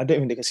I don't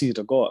think they conceded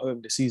a goal at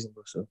home this season,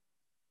 bro. So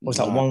what's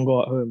that one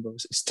goal at home, bro?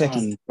 It's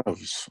techie.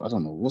 I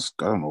don't know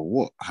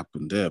what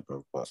happened there,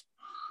 bro. But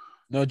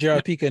no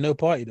Gerard Piqué, no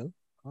party though.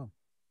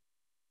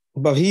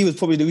 But he was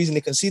probably the reason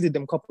they conceded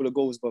them couple of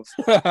goals, bro.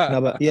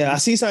 No, but yeah, I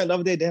see something the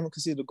other day. They haven't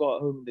conceded a goal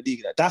at home in the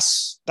league.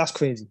 That's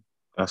crazy.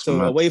 That's so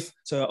mad.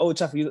 So Old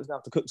Trafford, you don't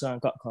have to cook something,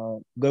 cut car,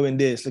 go in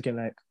there. It's looking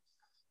like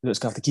you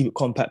just have to keep it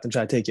compact and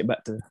try to take it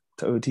back to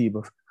OT,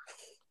 bro.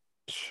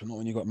 Not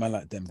when you got man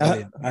like them.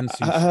 I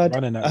heard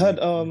running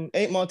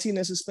ain't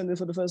Martinez suspended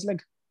for the first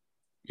leg?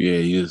 Yeah,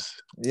 he is.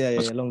 Yeah,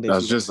 long day. I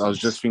was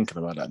just thinking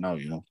about that now,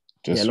 you know.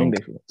 Long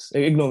day for us.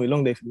 Ignore me,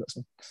 long day for us.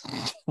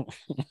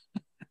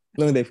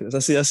 Long day for us.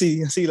 I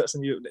see lots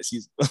in Europe next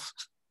season.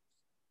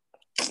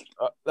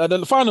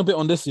 The final bit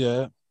on this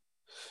year,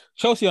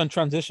 Chelsea on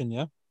transition,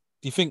 yeah?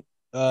 Do you think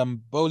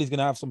Bowley's going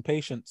to have some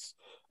patience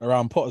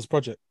around Potter's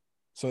project?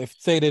 So if,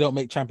 say, they don't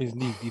make Champions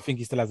League, do you think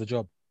he still has a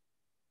job?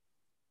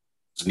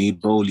 I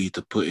need Bowley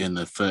to put in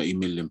a £30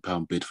 million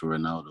bid for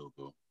Ronaldo,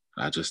 bro.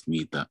 I just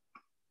need that.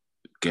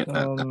 Get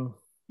that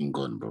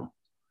gone, bro.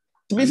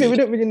 To be fair, we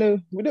don't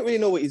really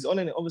know what he's on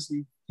in it.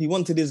 Obviously, he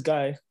wanted his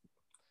guy.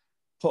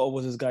 Potter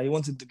was his guy. He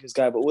wanted his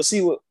guy, but we'll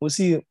see. We'll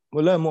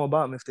learn more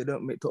about him if they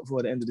don't make top 4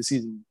 at the end of the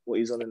season. What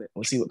he's on in it.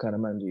 We'll see what kind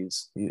of man he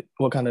is.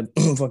 What kind of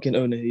fucking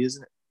owner he is,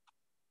 isn't it?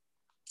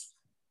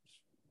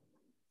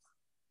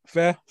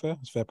 Fair.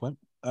 That's a fair point.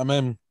 I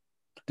mean,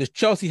 does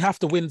Chelsea have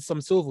to win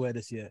some silverware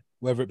this year,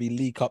 whether it be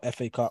League Cup,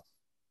 FA Cup,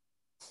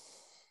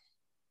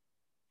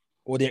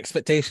 or the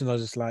expectations are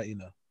just like, you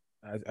know,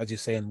 as you're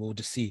saying, we'll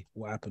just see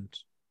what happened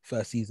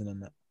first season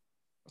and that.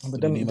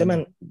 But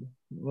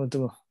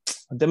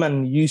the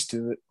man used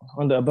to it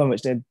under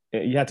Abramovich.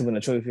 You had to win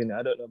a trophy, and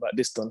I don't know about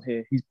this done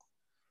here.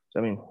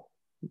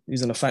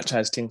 He's on a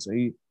franchise thing, so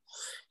he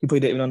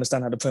probably don't even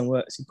understand how the Prem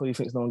works. He probably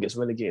thinks no one gets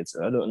relegated.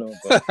 So I don't know.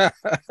 But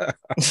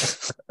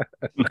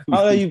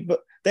I'll tell you,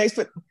 but the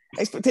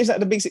expectation at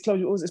the big six clubs,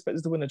 you always expect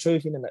us to win a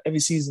trophy, and every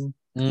season.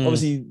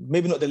 Obviously,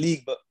 maybe not the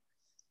league, but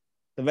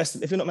the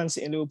rest. If you're not Man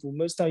City and Liverpool,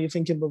 most time you're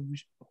thinking, but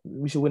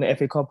we should win an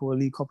FA Cup or a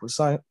League Cup or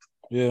something.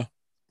 Yeah.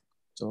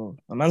 So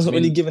a man's not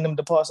really giving them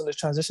the pass on this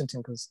transition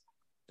team because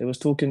they was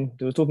talking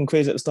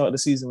crazy at the start of the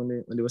season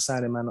when they were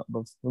signing man up.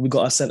 But when we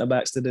got our centre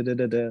backs,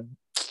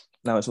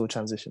 now it's all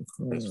transition.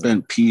 They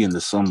spent P in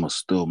the summer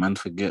still, man.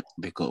 Forget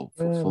they got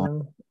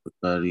for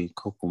 30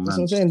 couple man. That's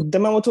what I'm saying. The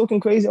man were talking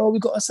crazy. Oh, we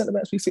got our centre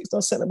backs. We fixed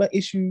our centre back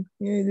issue.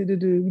 Yeah,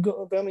 we got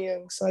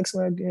Aubameyang,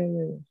 swag.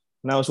 Yeah.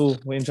 Now it's all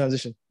we're in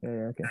transition.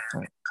 Yeah. Okay. All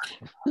right.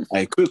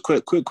 Hey,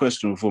 quick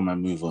question before I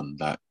move on.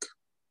 Like,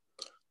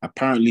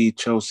 apparently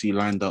Chelsea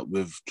lined up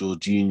with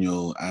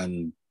Jorginho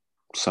and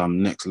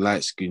some next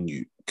light skin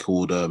you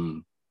called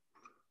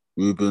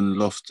Ruben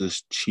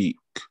Loftus-Cheek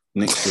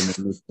next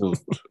to the midfield.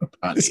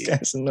 Apparently,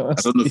 I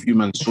don't know if you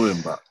man saw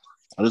him, but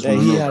I just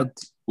want to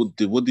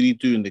know what did he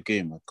do in the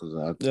game?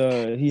 Because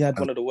he had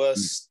one of the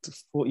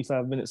worst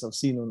 45 minutes I've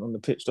seen on the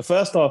pitch. The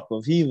first half,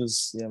 bro, he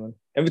was man.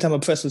 Every time a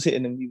press was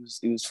hitting him,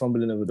 he was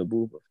fumbling over the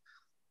ball, bro.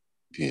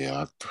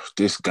 Yeah,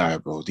 this guy,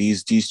 bro.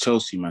 These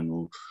Chelsea man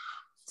will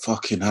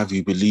fucking have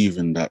you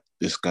believing that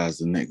this guy's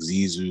the next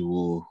Zizou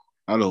or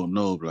I don't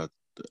know, bro.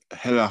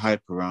 Hella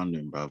hype around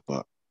him, bro,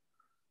 but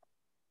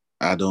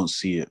I don't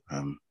see it,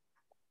 man.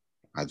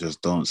 I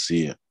just don't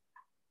see it.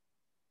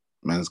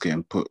 Man's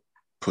getting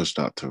pushed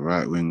out to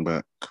right wing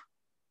back.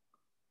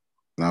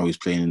 Now he's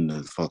playing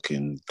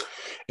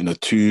in a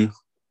 2.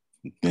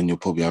 Then you'll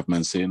probably have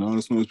men saying, "Oh,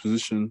 that's not his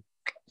position."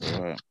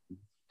 All right.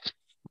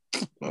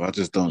 But I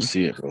just don't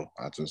see it, bro.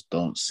 I just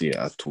don't see it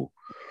at all.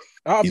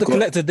 Out of the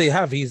collective they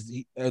have,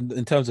 he's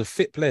in terms of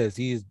fit players,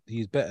 he's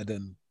better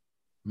than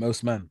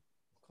most men.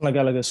 Like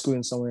Gallagher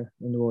screwing somewhere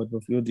in the world,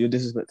 but you're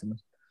disrespecting him.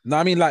 No,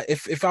 I mean, like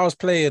if I was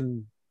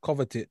playing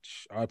Kovacic,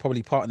 I'd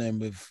probably partner him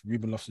with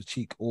Ruben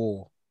Loftus-Cheek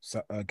or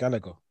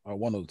Gallagher at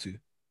 1 or 2.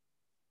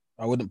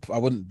 I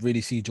wouldn't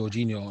really see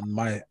Jorginho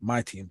on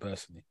my team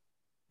personally,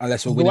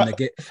 unless we're winning the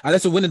game.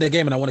 Unless we're winning the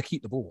game and I want to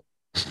keep the ball.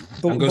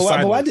 But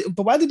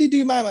why did he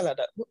do my man like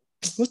that?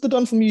 What's the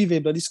done from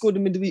Juve, blood? He scored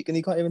in midweek and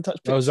he can't even touch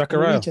pitch. Oh,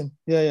 Zachariah.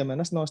 Yeah, man,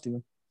 that's nasty,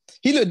 man.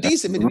 He looked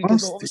decent midweek,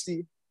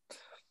 obviously.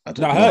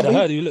 I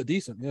heard he looked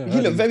decent. Yeah, he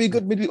looked very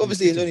good midweek.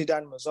 Obviously, it's only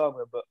Dynamo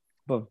Zagreb, but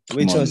the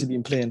way Chelsea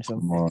been playing, fam.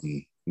 Come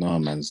on. No,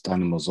 man, it's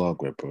Dynamo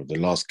Zagreb, bro. The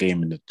last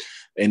game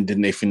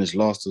didn't they finish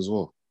last as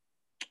well?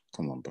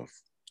 Come on, bro.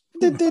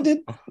 They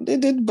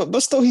did, but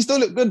still, he still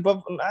looked good,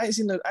 bro. I ain't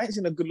seen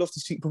a good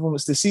Loftus-Cheek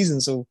performance this season,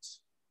 so.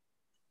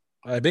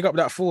 Big up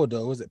that forward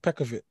though. Was it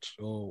Pekovic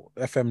or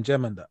FM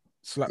Gem and that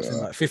slaps in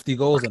like 50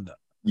 goals and that?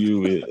 But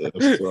you know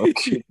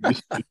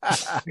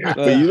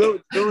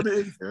what it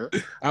is,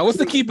 yeah? What's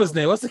the keeper's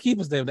name? What's the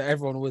keeper's name that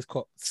everyone always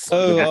calls? He's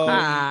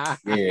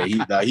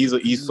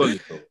solid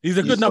though. He's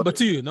a good number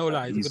 2. No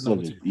lie, he's a good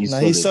number 2.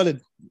 He's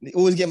solid. He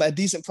always get him at a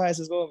decent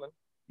price as well, man.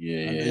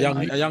 Yeah.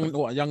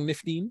 A young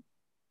Nifteen.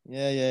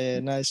 Yeah.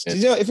 Nice. Do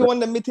you know if you're one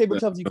of the mid-table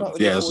clubs, you can't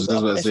really afford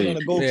that's what I say. echelon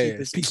of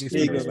goalkeepers. Yeah.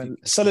 There you go, man.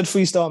 Solid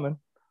 3-star, man.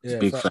 Yeah,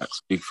 Big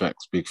facts.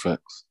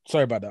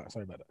 Sorry about that.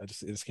 It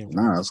just came.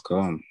 Nah, that's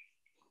calm.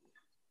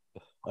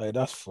 Hey,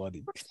 that's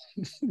funny.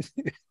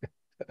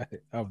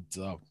 I'm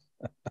dumb.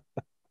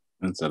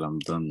 Until I'm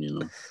done, you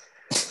know.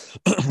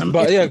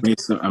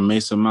 And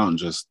Mason Mount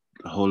just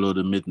a whole load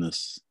of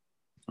midness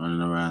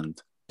running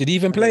around. Did he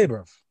even play,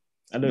 bro?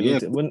 I don't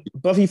know.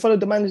 But he followed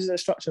the manager's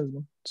instructions,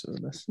 man. So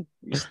that's.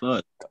 He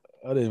started.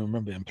 I didn't even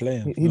remember him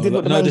playing. He did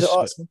what the manager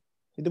asked, man.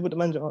 He did what the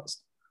manager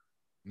asked.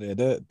 Yeah,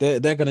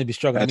 they're going to be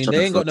struggling. I mean,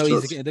 they ain't got no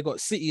easy game. They got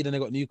City, then they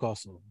got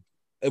Newcastle.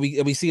 Are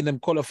we seeing them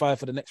qualify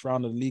for the next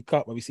round of the League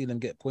Cup? Are we seeing them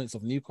get points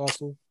of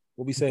Newcastle?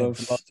 What are we saying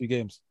for the last 2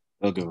 games?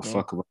 Don't give a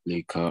fuck about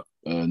League Cup.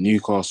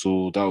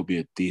 Newcastle, that would be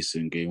a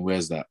decent game.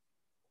 Where's that?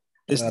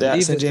 It's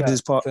at St.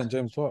 James's Park. St.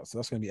 James Park. So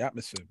that's going to be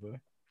atmosphere, bro.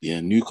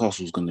 Yeah,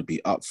 Newcastle's going to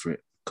be up for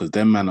it because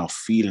them men are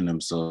feeling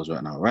themselves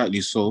right now.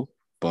 Rightly so,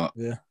 but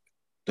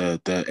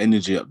the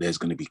energy up there is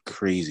going to be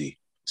crazy,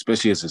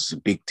 especially as it's a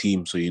big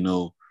team. So you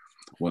know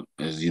what,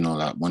 as you know,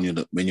 like when you're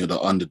the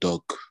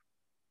underdog,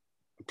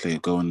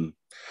 playing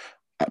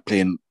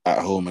at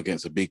home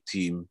against a big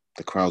team,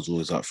 the crowd's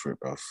always up for it,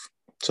 bruv.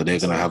 So they're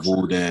gonna have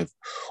all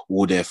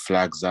their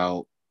flags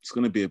out. It's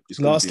gonna be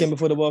last game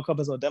before the World Cup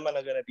as well. Them men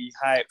are gonna be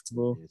hyped,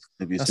 bro.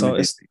 That's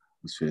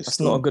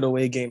not a good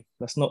away game.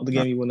 That's not the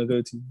game you want to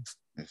go to.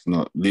 It's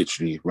not,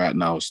 literally right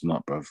now. It's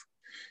not, bruv.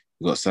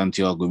 You got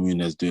Santiago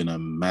Munez doing a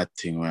mad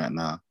thing right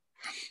now.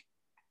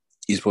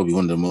 He's probably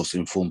one of the most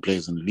informed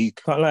players in the league.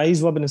 Can't lie,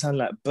 he's rubbing his hand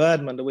like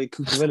Birdman the way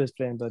Cucurella's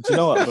playing, but do you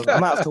know what, bro? I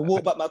might have to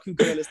walk back my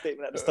Cucurella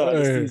statement at the start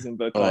of the season,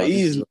 bro.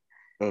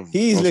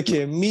 He's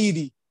looking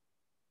meaty.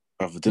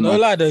 No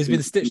lie though, he's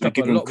been stitched up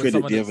a lot with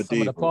some of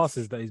the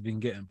passes that he's been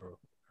getting, bro.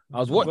 I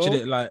was watching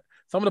it, like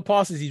some of the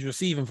passes he's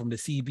receiving from the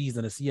CBs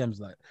and the CMs,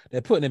 like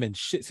they're putting him in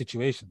shit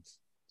situations.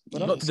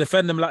 Not to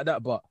defend them like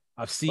that, but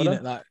I've seen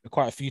it like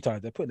quite a few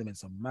times. They're putting him in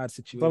some mad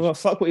situations. But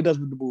fuck what he does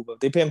with the ball, bro.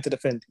 They pay him to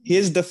defend.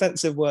 His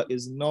defensive work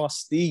is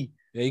nasty.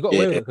 Yeah, he got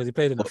away with it because he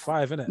played in the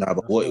 5, innit? Nah,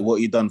 but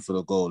what he done for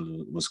the goal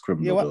was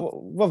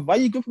criminal. Yeah, why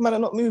you gripping man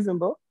and not moving,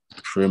 bro?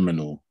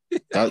 Criminal.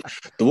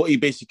 What he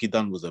basically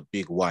done was a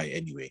big Y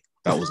anyway.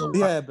 That was a Y.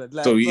 Yeah, but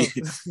like, so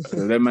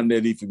them man, they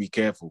need to be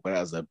careful. But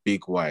that was a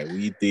big Y.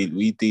 We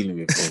dealing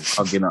with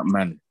hugging up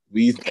man.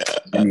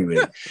 Anyway.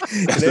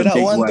 That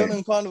one done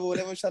in Carnival when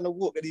everyone's trying to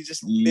walk and he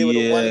just there with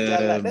the one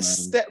guy like, let's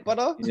step,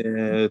 brother.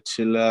 Yeah,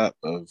 chill out.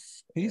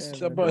 His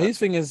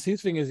thing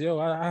is, yo,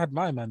 I had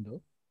my man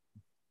though.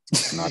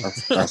 Nah,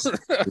 that's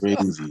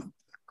crazy.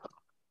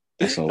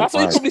 That's what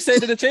he probably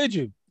said in the change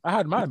room. I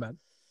had my man.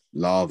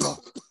 Lava.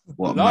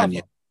 What man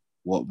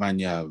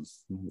you have?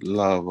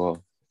 Lava.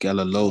 Get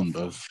alone,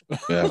 bro.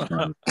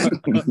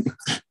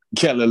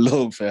 Get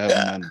alone for having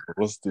man.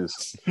 What's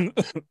this?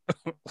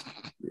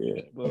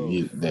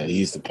 Yeah, he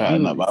used to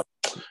pattern up. But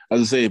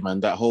as I say,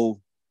 man, that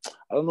whole,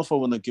 I don't know if I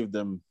want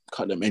to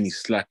cut them any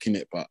slack in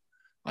it, but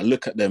I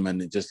look at them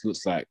and it just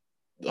looks like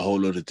the whole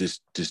lot of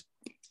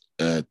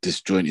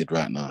disjointed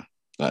right now.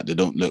 Like they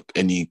don't look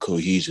any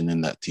cohesion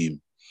in that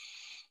team.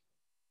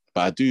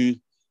 But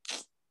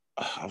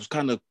I was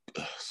kind of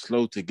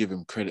slow to give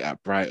him credit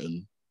at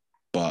Brighton,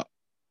 but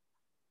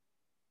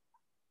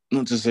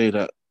not to say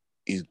that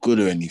he's good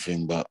or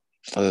anything, but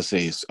as I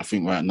say, I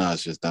think right now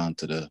it's just down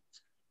to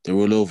they're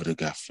all over the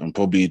gaff, and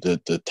probably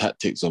the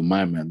tactics of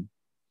my men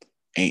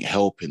ain't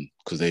helping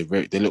because they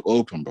look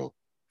open, bro.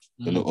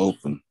 They look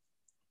open,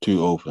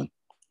 too open.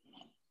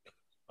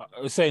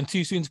 I was saying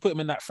too soon to put him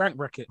in that Frank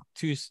bracket.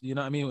 You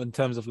know what I mean, in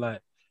terms of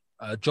like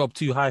a job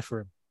too high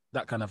for him,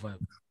 that kind of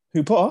vibe.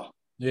 Who, Potter?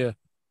 Yeah.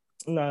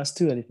 No, it's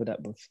too early for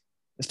that, bro.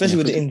 Especially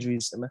with the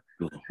injuries, man.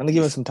 I'm gonna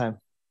give him some time.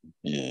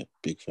 Yeah,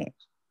 big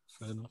facts.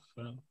 Fair enough.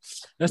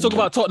 Let's talk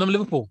about Tottenham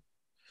Liverpool.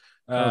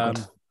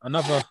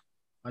 Another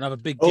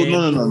big game.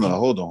 Oh no!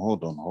 Hold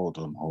on.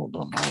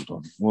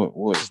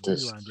 What is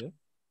this?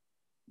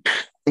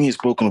 He's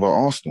spoken about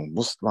Arsenal.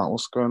 What's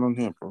going on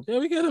here, bro? Yeah,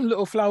 we gave them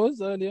little flowers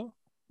earlier.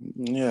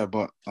 Yeah,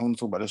 but I want to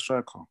talk about the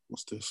striker.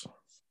 What's this?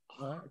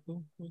 All right,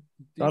 cool.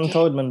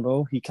 Untold man,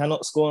 bro. He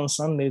cannot score on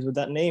Sundays with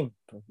that name.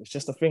 Bro. It's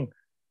just a thing.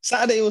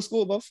 Saturday he will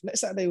score, bro.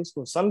 Next Saturday he will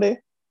score. Sunday,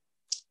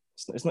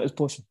 it's not his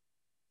portion.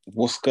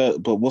 What's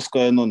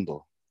going on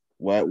though?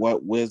 Why?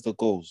 Where's the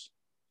goals?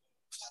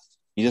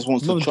 He just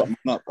wants to chop him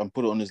up and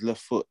put it on his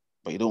left foot,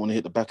 but he don't want to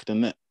hit the back of the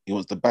net. He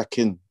wants the back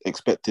in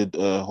expected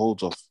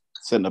holds off,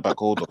 centre back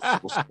hold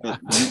off.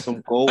 Need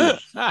some goals.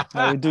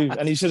 No, we do,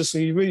 and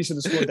he really should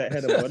have scored that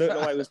header. Bro. I don't know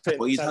why he was playing.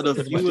 But he's had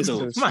a few of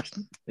those.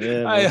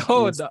 Yeah, I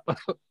hold up.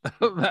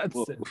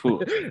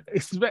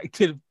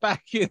 Expected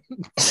back in.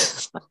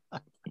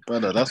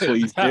 Brother, that's what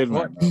he's doing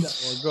right now.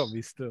 That one got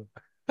me still.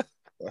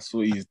 That's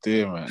what he's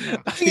doing right now.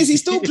 The thing is, he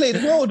still played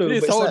well though.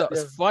 His hold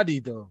up's funny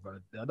though, bro.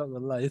 I'm not gonna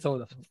lie, his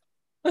hold up.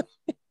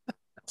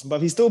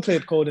 But he still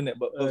played cold in it.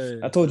 But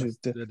I told you,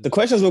 the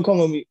questions will come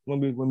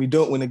when we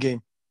don't win a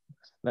game.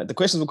 Like the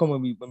questions will come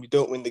when we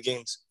don't win the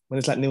games. When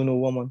it's like 0-0,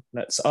 1-1.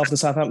 Like after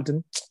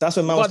Southampton, that's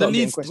when man will start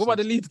getting questions. What about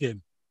the Leeds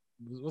game?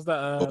 Was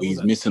that? But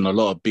he's missing a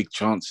lot of big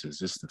chances.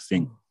 This is the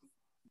thing.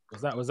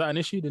 Was that an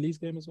issue? The Leeds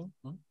game as well?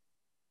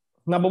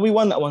 No, but we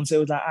won that one, so it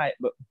was like, alright.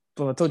 But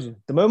I told you,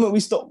 the moment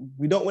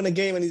we don't win a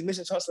game and he's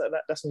missing chances like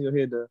that. That's when you'll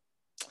hear the.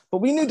 But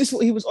we knew this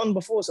what he was on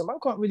before, so man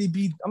can't really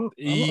be. I'm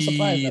not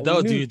surprised. Like,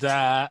 don't do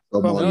that.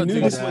 But we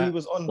knew this that. what he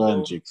was on.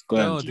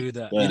 Don't do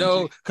that. You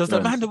know, because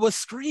the man was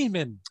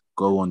screaming.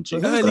 Go on,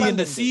 Jake. Early in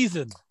the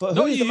season. But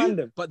not who's you, the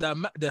man? but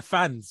the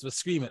fans were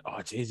screaming,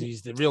 "Oh, Jesus,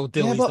 he's the real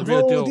deal. Yeah, he's but the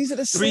real deal." these are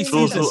the same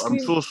I'm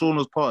sure Sean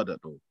was part of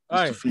that though.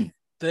 Right.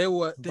 They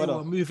were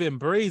moving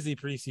brazy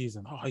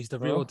preseason. Oh, he's the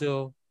real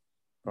deal.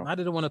 I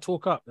didn't want to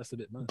talk up. That's a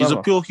bit mad. He's a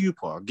pure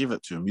hooper. I'll give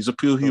it to him. He's a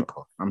pure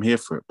hooper. I'm here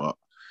for it. But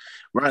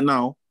right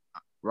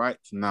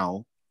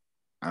now,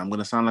 I'm going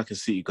to sound like a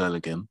City girl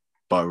again,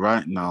 but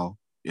right now,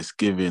 it's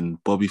giving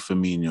Bobby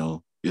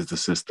Firmino is the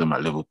system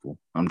at Liverpool.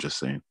 I'm just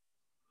saying.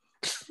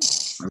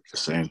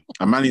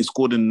 A man ain't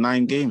scored in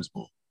 9 games,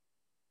 bro.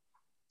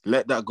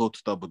 Let that go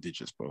to double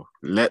digits, bro.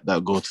 Let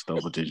that go to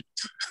double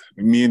digits.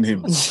 Me and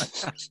him. What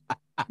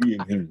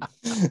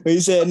you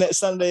say next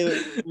Sunday,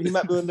 he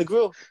might be on the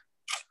grill?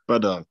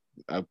 Brother,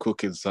 I'm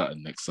cooking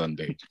something next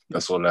Sunday.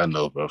 That's all I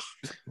know, bro.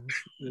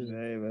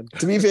 Yeah, man.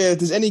 To be fair, if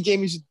there's any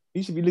game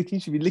you should be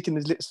licking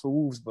his lips for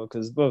Wolves, bro,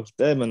 because bro,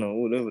 their man are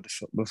all over the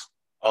shop, bro.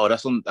 Oh,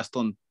 that's on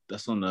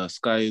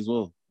Sky as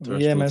well.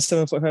 Yeah, man,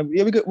 7.5.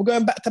 Yeah, we're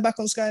going back to back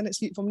on Sky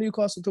next week from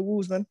Newcastle to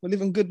Wolves, man. We're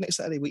living good next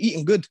Saturday. We're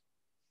eating good.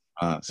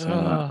 Gosh.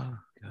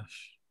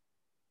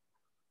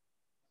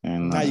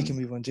 And now you can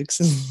move on,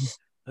 Jigs.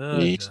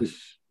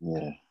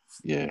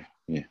 Yeah.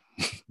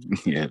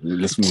 Yeah,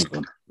 let's move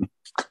on.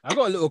 I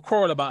got a little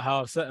quarrel about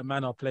how certain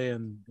men are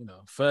playing,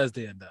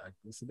 Thursday and that.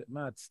 It's a bit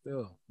mad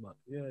still, but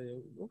yeah,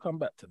 we'll come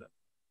back to that.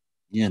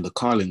 Yeah, the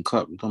Carling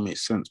Cup, it don't make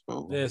sense,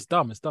 bro. Yeah, it's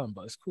dumb,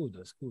 but it's cool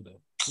though.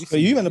 But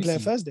you men are playing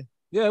Thursday.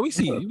 Yeah, we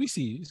see you.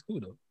 It's cool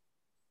though.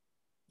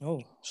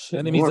 Oh shit!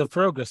 Enemies of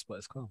progress, but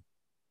it's calm.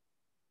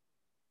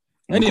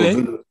 Anyway,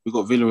 we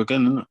got Villa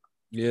again, isn't it?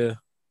 Yeah.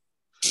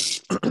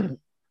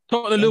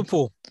 Tottenham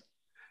Liverpool.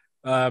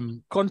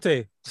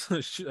 Conte,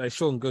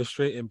 Sean, go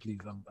straight in, please.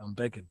 I'm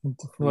begging.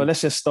 Well,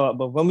 let's just start.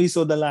 But when we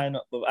saw the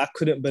lineup, I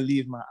couldn't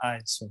believe my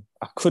eyes. So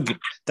I couldn't.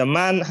 The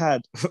man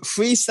had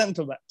 3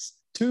 centre backs,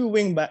 2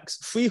 wing backs,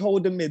 3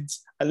 holding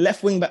mids, a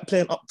left wing back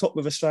playing up top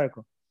with a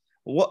striker.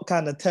 What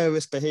kind of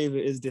terrorist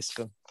behavior is this,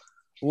 fam?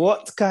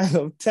 What kind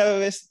of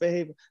terrorist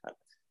behavior?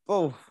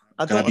 Bro,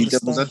 I don't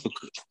understand.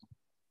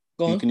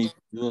 Go on. Can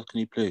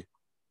he play?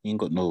 He ain't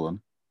got no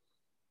one.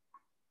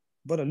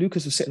 Brother,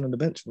 Lucas was sitting on the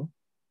bench, bro.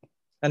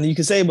 And you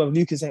can say, bro,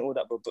 Lucas ain't all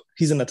that, bro, but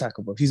he's an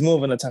attacker, bro. He's more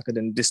of an attacker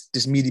than this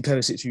meaty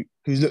Perisic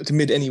who's looked to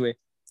mid anyway.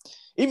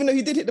 Even though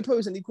he did hit the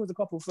post and he caused a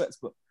couple of threats,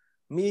 but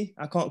me,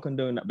 I can't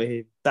condone that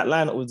behavior. That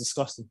lineup was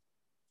disgusting.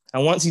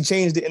 And once he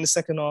changed it in the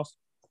second half,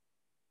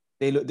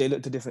 they looked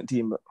a different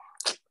team. But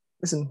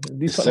listen,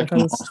 these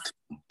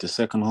the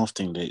second half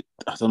thing,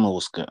 I don't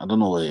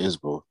know what it is,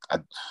 bro.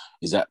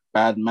 Is that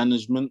bad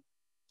management?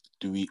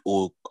 Do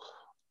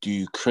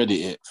you credit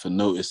it for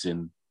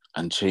noticing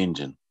and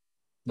changing?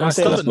 No,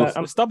 stubbornness.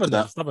 I'm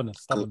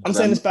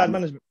saying it's bad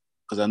management.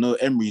 Because I know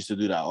Emery used to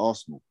do that at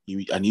Arsenal.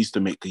 He used to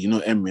make,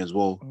 Emery as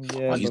well.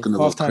 Yeah, he's gonna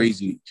go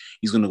crazy.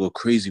 He's gonna go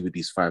crazy with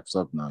these 5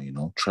 subs now.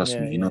 Trust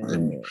me.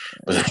 Emery.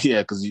 But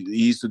yeah, because he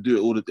used to do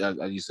it all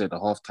as you said, the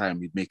half time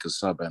he'd make a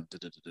sub and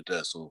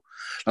da. So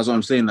that's what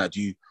I'm saying. Like,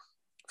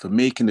 for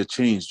making the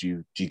change,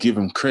 do you give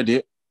him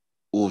credit,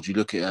 or do you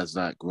look at it as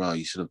like, wow,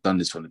 you should have done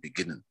this from the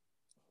beginning?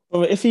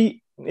 Well, if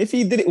he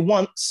did it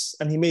once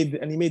and he made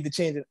the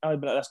change, I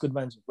would be like, that's good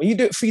management. When you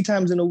do it 3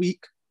 times in a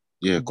week,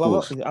 yeah, of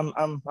course. I'm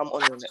on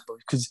your neck, bro.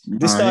 Because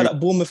this started at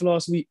Bournemouth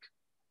last week.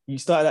 You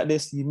started at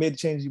this, you made the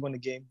change, you won the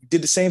game. You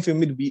did the same thing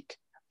midweek.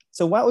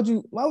 So why would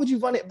you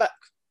run it back?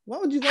 Why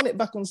would you run it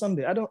back on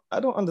Sunday? I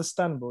don't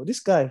understand, bro. This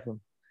guy,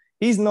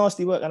 he's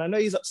nasty work, and I know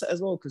he's upset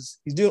as well because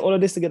he's doing all of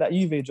this to get that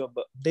Juve job,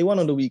 but they won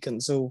on the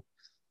weekend, so.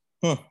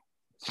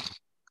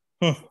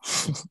 You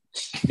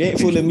ain't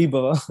fooling me,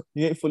 brother.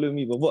 You ain't fooling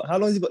me, bro. What? How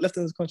long has he got left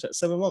in his contract?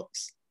 7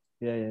 months.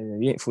 Yeah.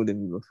 You ain't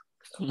fooling me, bro.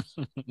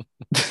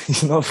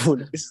 He's not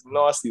fooling. This is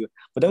nasty.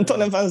 But them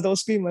Tottenham fans don't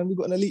scream, man. We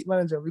got an elite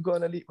manager.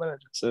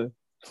 So.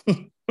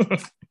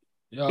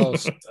 Yo,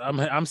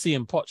 I'm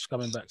seeing Poch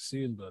coming back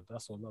soon, bro.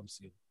 That's all I'm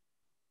seeing.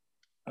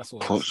 That's all.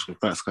 Poch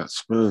back at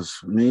Spurs,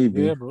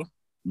 maybe. Yeah, bro.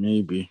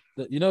 Maybe.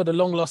 The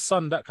long lost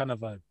son, that kind of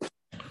vibe.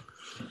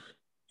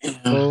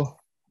 Oh.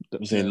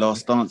 I'm saying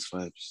last dance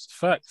vibes.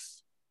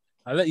 Facts.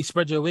 I let you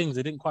spread your wings.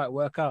 It didn't quite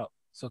work out.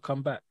 So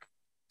come back.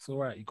 It's all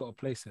right. You got a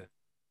place here.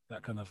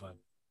 That kind of vibe.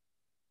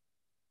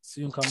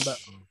 Soon come back,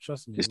 bro.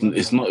 Trust me.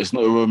 It's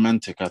not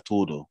romantic at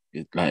all, though.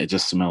 It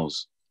just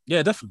smells.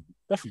 Yeah, definitely.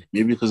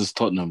 Maybe because it's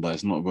Tottenham, but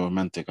it's not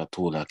romantic at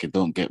all. Like, it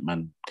don't get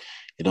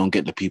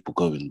the people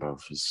going, bro.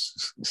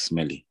 It's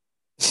smelly.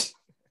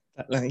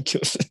 That line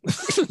kills.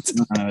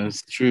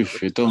 It's true.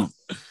 It don't.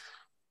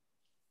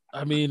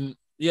 I mean,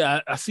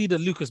 yeah, I see the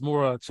Lucas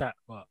Moura chat,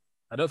 but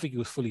I don't think he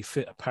was fully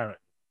fit, apparently.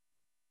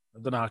 I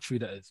don't know how true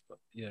that is, but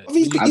yeah.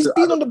 He's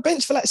been on the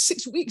bench for like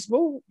 6 weeks,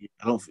 bro.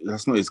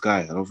 That's not his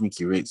guy. I don't think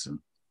he rates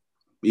him.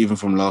 even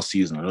from last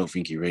season, I don't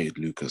think he rated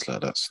Lucas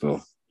like that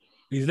still.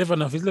 He's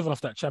living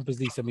off that Champions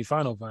League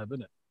semi-final vibe,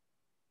 isn't it?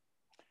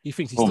 He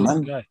thinks he's Oh, still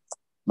man. the guy.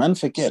 Man,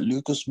 forget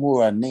Lucas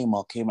Moura and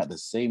Neymar came at the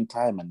same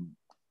time, and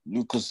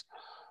Lucas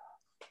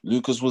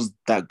was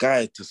that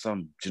guy to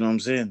some. Do you know what I'm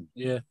saying?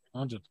 Yeah,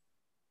 100.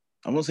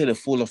 I won't say the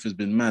fall off has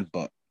been mad,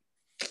 but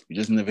he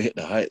just never hit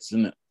the heights,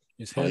 isn't it?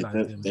 His But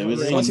hairline's been there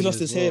is Once he some- lost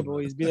his hair, bro,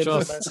 he's been able to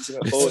Just- fancy him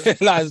at His bold.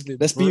 hairline's been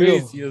Let's be real.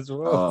 crazy as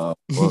well.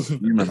 Bro,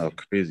 you man are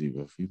crazy,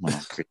 bro. You man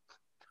are crazy.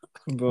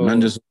 Bro.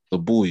 Man just the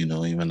ball, you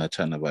know, even not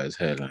chatting about his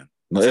hairline.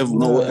 Not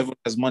everyone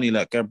has money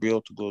like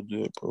Gabriel to go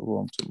do it,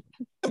 bro.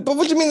 But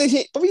what do you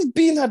mean? But he's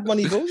been had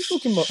money, bro. What are you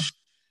talking about?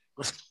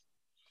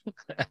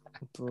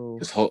 Bro.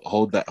 Just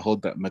hold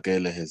that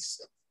Magala his.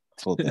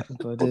 Hold that.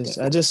 But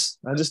I just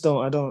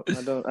don't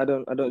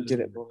get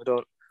it, bro. I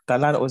don't.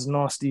 That lineup was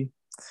nasty.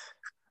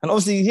 And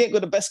obviously he ain't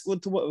got the best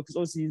squad to work with because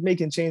obviously he's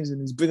making changes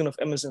and he's bringing off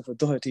Emerson for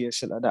Doherty and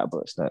shit like that.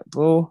 But it's like,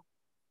 bro.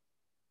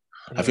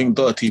 I think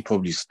Doherty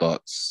probably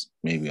starts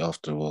maybe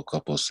after World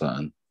Cup or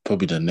something.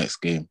 Probably the next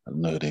game. I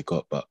don't know who they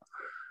got, but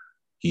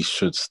he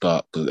should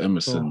start because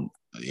Emerson,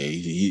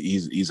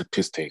 he's a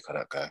piss taker,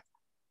 that guy.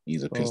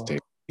 He's a piss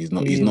taker. He's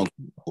not. And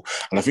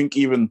I think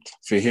even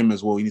for him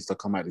as well, he needs to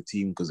come out of the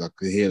team because I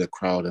could hear the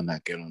crowd and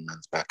that getting on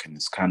man's back, and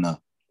it's kind of.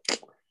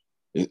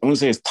 I wouldn't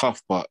say it's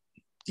tough, but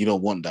you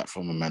don't want that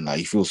from a man. Like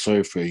you feel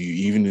sorry for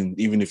you,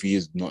 even if he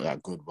is not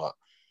that good. But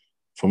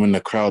from in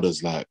the crowd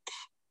is like,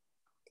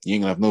 you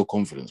ain't gonna have no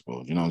confidence,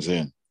 bro. You know what I'm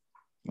saying?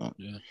 Like,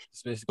 Yeah,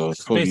 it's basically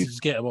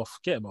just get him off.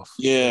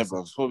 Yeah,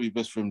 bro. It's probably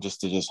best for him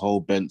just to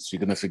hold bench. You're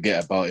gonna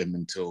forget about him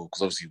until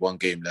because obviously one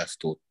game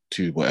left or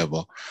two,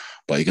 whatever.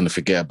 But you're gonna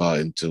forget about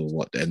it until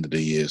the end of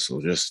the year. So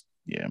just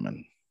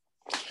man,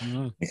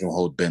 make him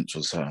hold bench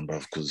or something, bro.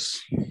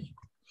 Because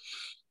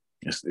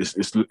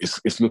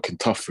it's looking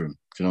tough for him.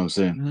 Do you know what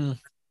I'm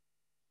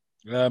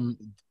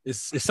saying?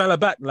 Is Salah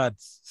back,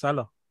 lads?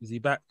 Salah, is he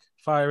back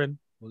firing?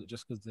 Or was it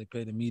just because they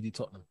played a meaty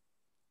Tottenham?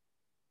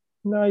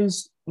 No,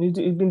 he's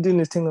been doing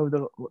his thing over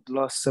the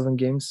last 7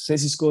 games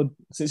since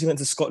he went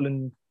to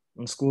Scotland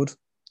and scored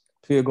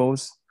 3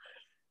 goals.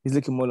 He's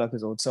looking more like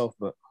his old self,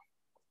 but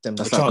the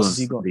That's chances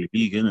like he got. The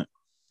league, innit?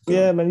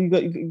 Yeah, man, you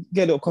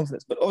get a little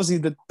confidence, but obviously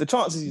the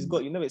chances he's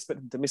got, you never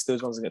expect him to miss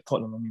those ones against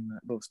Tottenham. I mean,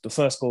 the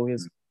first goal, he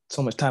has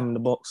so much time in the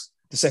box.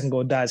 The second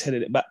goal, Diaz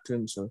headed it back to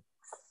him. So,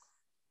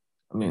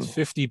 I mean, It's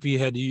 50p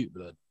head you,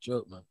 blood.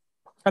 Joke, man.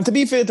 And to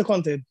be fair to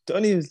Conte, the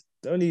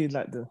only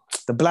like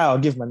the blow I'll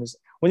give, man, is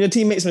when your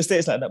team makes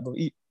mistakes like that, but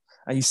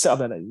and you set up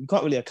like that, you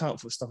can't really account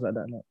for stuff like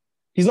that. Like,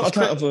 he's not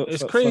accounting for.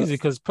 It's crazy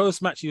because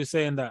post match he was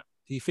saying that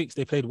he thinks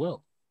they played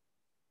well.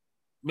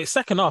 I mean,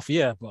 second half,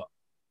 yeah, but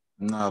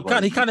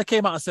he kind of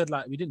came out and said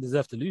like we didn't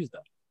deserve to lose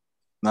that.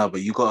 No,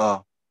 but you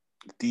gotta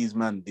these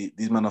men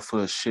are full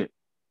of shit.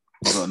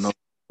 You gotta know,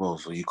 well,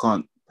 so you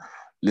can't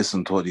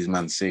listen to what these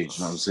men say. You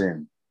know what I'm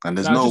saying? And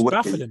there's no way.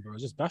 Baffling, bro.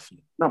 It's just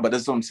baffling. No, but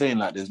that's what I'm saying.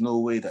 Like, there's no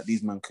way that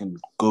these men can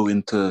go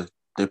into.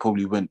 They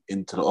probably went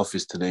into the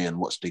office today and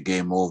watched the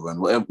game over, and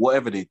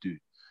whatever they do,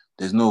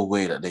 there's no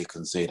way that they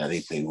can say that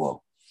they played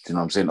well. Do you know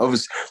what I'm saying?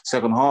 Obviously,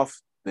 second half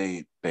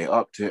they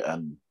upped it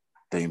and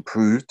they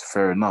improved.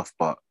 Fair enough,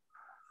 but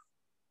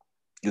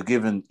you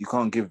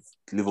can't give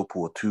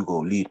Liverpool a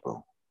 2-goal lead,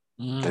 bro.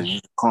 You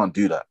can't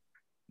do that.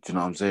 Do you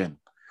know what I'm saying?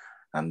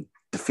 And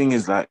the thing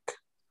is, like,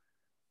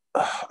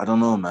 I don't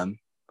know, man.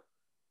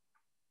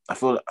 I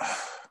feel like,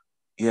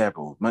 yeah,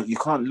 bro. Man, you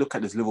can't look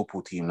at this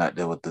Liverpool team like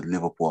they were the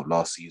Liverpool of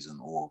last season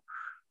or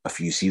a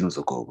few seasons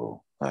ago,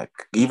 bro. Like,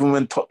 even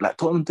when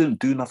Tottenham didn't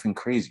do nothing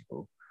crazy,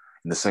 bro,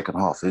 in the second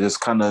half. They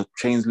just kind of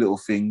changed little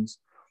things.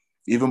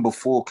 Even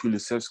before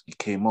Kulusevski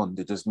came on,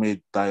 they just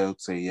made Diop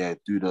say, yeah,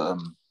 do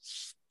the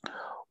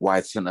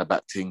wide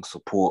centre-back thing,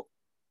 support.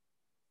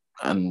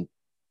 And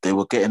they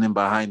were getting in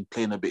behind,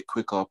 playing a bit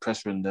quicker,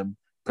 pressuring them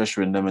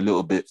a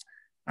little bit.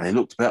 And they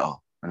looked better.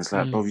 And it's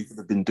like, bro, you could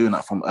have been doing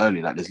that from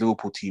early. Like, this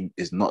Liverpool team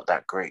is not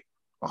that great,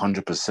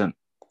 100%. Do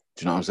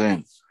you know what I'm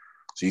saying?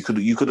 So you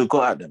could have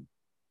got at them,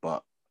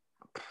 but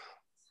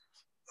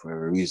for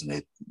every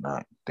reason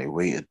they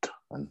waited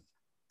and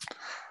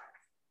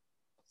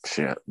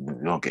shit.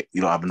 You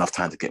don't have enough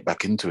time to get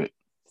back into it.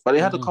 But they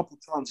had a couple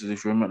chances,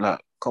 if you remember, like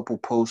a couple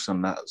posts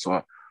and that.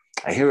 So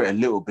I hear it a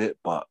little bit,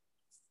 but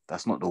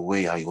that's not the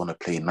way how you want to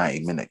play a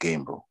 90-minute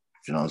game, bro. Do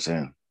you know what I'm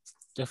saying?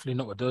 Definitely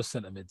not with those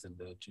centre mids in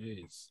there.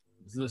 Jeez.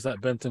 It looks like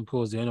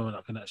Bentancur's the only one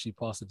that can actually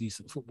pass a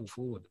decent football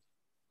forward.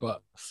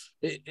 But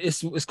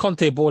it's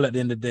Conte ball at the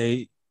end of the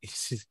day.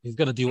 He's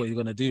going to do what he's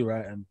going to do,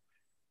 right? And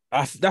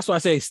that's why I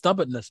say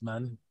stubbornness,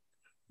 man.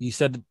 You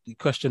said the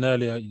question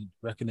earlier, you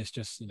reckon it's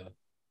just,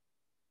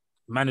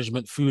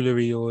 management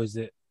foolery, or is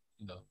it,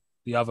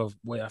 the other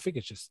way? I think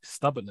it's just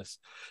stubbornness.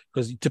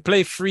 Because to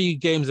play 3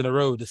 games in a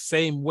row the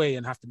same way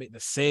and have to make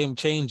the same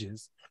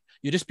changes,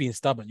 you're just being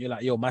stubborn. You're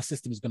like, yo, my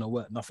system is going to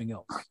work, nothing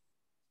else.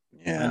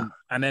 Yeah.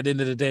 And at the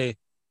end of the day,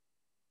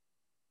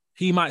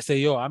 he might say,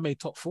 yo, I made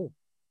top 4.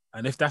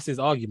 And if that's his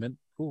argument,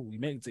 cool, he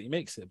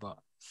makes it. But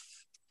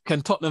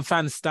can Tottenham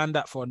fans stand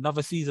that for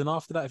another season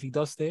after that if he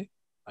does stay?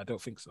 I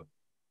don't think so.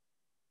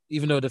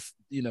 even though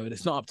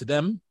it's not up to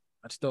them,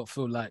 I just don't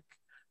feel like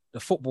the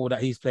football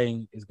that he's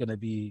playing is going to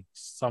be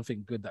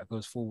something good that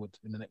goes forward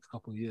in the next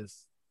couple of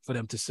years for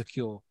them to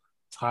secure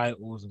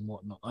titles and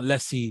whatnot,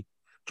 unless he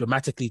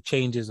dramatically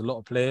changes a lot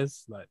of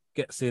players, like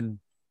gets in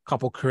a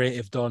couple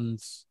creative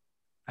dons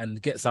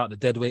and gets out the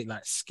dead weight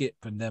like Skip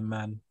and them,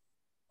 man.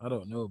 I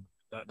don't know.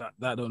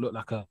 That don't look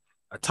like a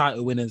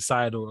title winning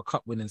side or a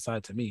cup winning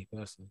side to me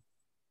personally.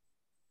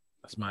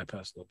 That's my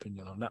personal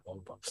opinion on that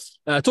one.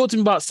 But talk to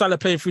me about Salah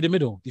playing through the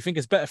middle. Do you think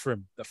it's better for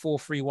him, the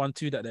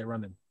 4-3-1-2 that they're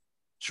running?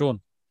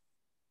 Sean?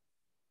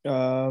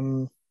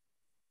 Not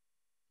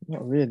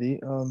really.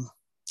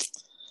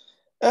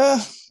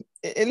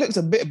 It looks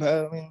a bit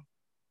better. I mean,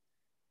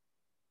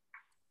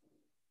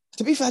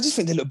 to be fair, I just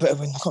think they look better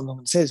when, I can't remember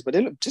what it says, but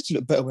they look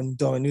better when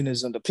Darwin Núñez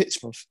is on the pitch,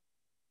 bro.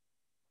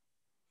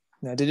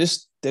 Yeah, they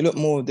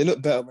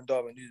look better when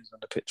Darwin Núñez is on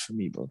the pitch for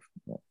me, bro.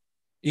 Yeah.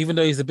 Even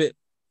though he's a bit,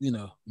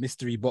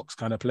 mystery box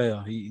kind of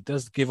player, he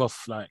does give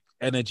off like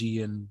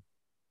energy and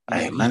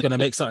he's going to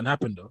make something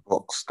happen, though.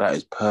 Box, that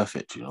is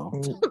perfect,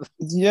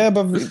 Yeah,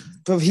 but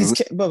he's...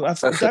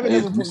 Gary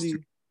Neville probably...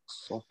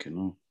 Fucking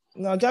hell.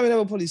 No, Gary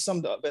Neville probably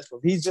summed it up best,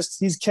 bro.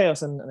 He's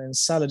chaos and then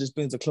Salah just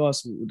brings the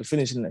class with the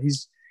finishing.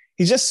 He's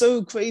just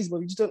so crazy, but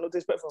you just don't know what to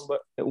expect from him,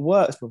 but it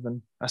works, bro.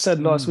 And I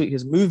said last week,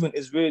 his movement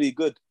is really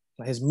good.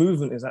 Like, his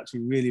movement is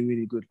actually really,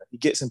 really good. Like, he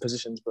gets in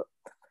positions, but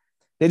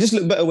they just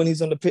look better when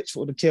he's on the pitch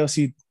for the chaos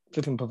he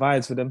flipping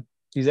provides for them.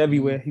 He's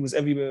everywhere. He was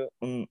everywhere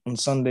on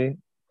Sunday.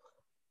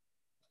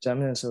 Do you know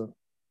what I mean? So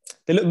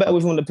they look better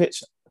with him on the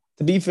pitch.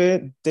 To be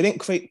fair, they didn't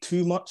create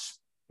too much.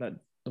 Like,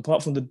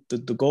 apart from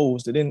the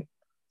goals, they didn't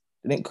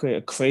create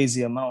a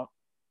crazy amount.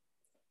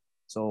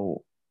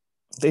 So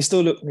they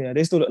still look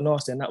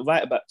nasty. And that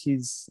right back,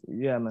 his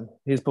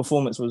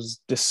performance was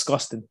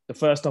disgusting. The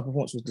first half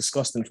performance was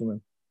disgusting from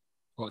him.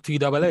 What,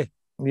 TAA?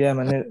 Yeah,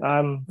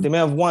 man. They may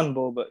have won,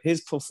 bro, but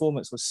his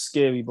performance was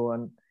scary, bro.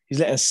 And he's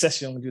letting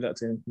Session do that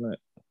to him. Like,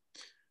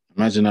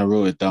 imagine I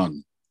wrote it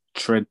down.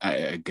 Tread at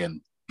it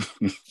again.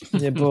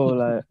 Yeah, bro.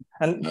 Like,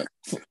 and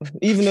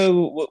even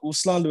though we're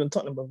slandering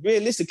Tottenham, but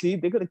realistically,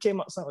 they could have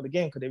came out with the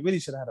game because they really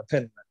should have had a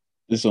pen. Man.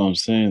 That's what I'm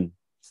saying.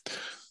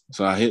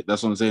 So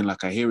that's what I'm saying.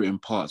 Like, I hear it in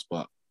parts,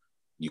 but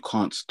you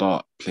can't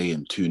start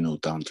playing 2-0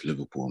 down to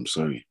Liverpool. I'm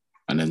sorry.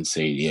 And then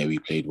say, yeah, we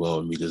played well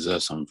and we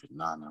deserve something.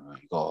 No.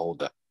 You got to hold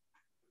that.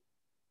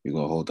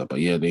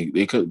 But yeah,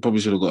 they probably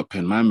should have got a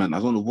pen. My man, I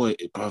don't know what,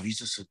 bro. He's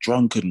just a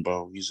drunken,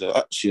 bro. He's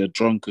actually a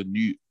drunken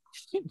newt.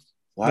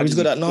 He's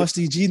got that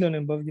nasty gene on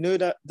him, bro. You know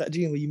that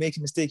gene where you make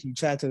a mistake, you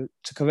try to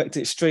correct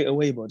it straight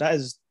away, bro.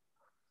 That's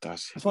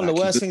one of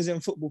the worst things in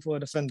football for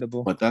a defender,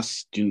 bro. But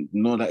that's in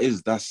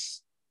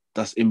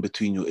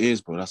between your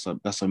ears, bro. That's a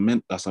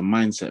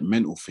mindset,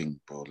 mental thing,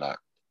 bro. Like,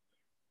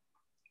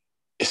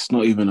 it's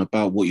not even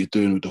about what you're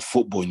doing with the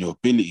football and your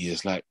ability.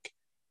 It's like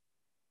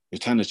you're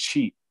trying to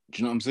cheat. Do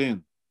you know what I'm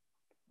saying?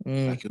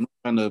 Like, you're not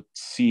trying to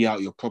see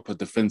out your proper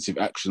defensive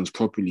actions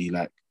properly.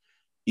 Like,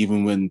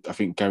 even when I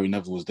think Gary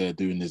Neville was there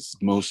doing his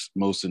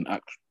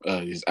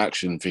his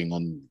action thing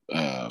on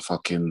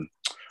fucking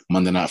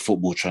Monday Night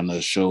Football, trying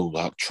to show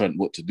like Trent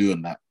what to do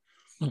and that.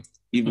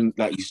 Even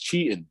like he's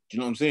cheating. Do you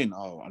know what I'm saying?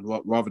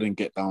 Rather than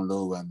get down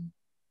low and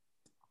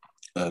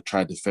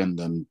try to defend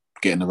and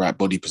get in the right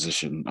body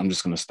position, I'm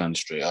just gonna stand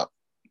straight up.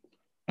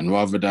 And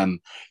rather than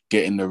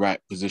get in the right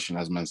position,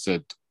 as man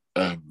said,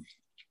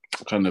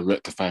 trying to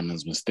rectify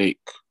man's mistake.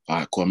 All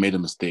right, cool, I made a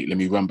mistake. Let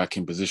me run back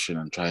in position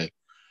and try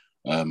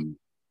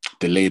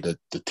delay the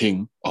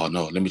thing. Oh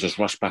no, let me just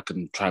rush back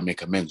and try and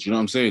make amends. You know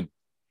what I'm saying?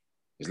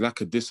 It's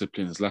lack of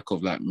discipline. It's lack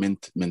of like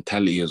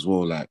mentality as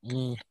well. Like,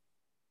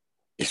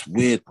 it's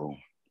weird, bro.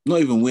 Not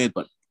even weird,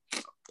 but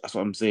that's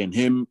what I'm saying.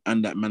 Him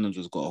and that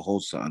manager's got to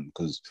hold something,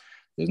 because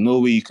there's no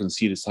way you can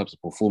see these types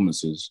of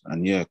performances.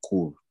 And yeah,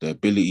 cool. The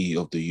ability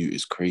of the youth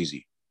is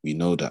crazy. We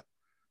know that.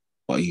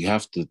 But you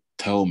have to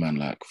tell, man,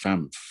 like,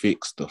 fam,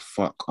 fix the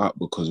fuck up,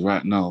 because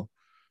right now,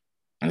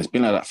 and it's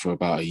been like that for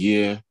about a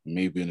year,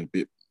 maybe in a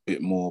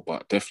bit more,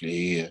 but definitely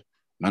a year,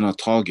 man are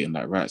targeting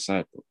that right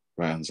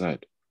hand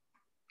side.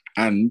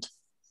 And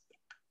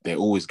they're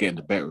always getting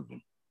the better of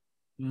him.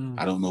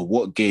 I don't know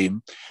what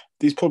game.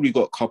 He's probably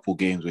got a couple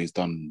games where he's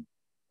done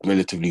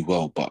relatively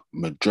well, but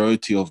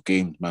majority of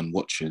games, man,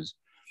 watches,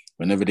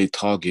 whenever they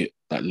target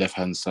that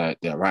left-hand side,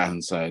 their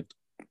right-hand side,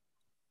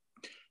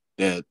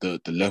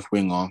 the left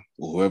winger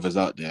or whoever's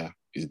out there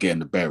is getting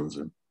the better of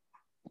him.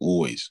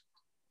 Always.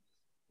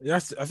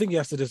 Yes, I think he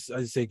has to just,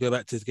 as you say, go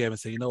back to his game and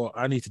say, you know what,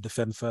 I need to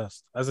defend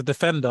first. As a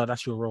defender,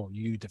 that's your role.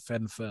 You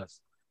defend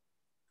first.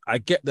 I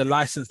get the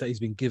license that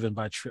he's been given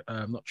by,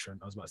 not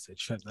Trent, I was about to say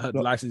Trent,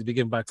 the license he's been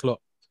given by Klopp.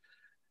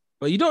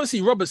 But you don't see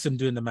Robertson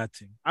doing the mad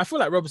thing. I feel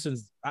like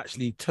Robertson's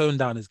actually toned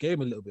down his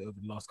game a little bit over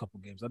the last couple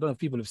of games. I don't know if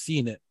people have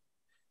seen it,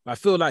 but I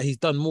feel like he's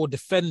done more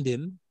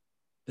defending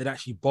than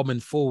actually bombing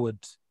forward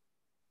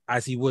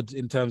as he would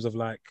in terms of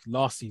like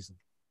last season.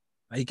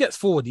 Now, he gets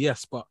forward,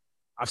 yes, but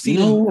I've seen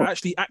him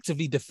actually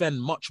actively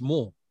defend much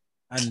more.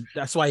 And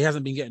that's why he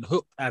hasn't been getting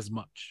hooked as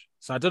much.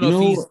 So I don't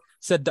know if he's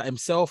said that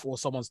himself or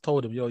someone's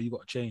told him, yo, you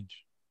got to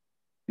change.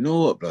 You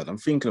know what, blood? I'm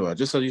thinking about it,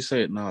 just as you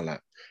say it now.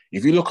 Like,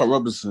 if you look at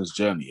Robertson's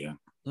journey,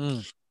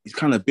 he's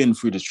kind of been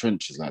through the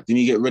trenches. Like, didn't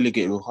he get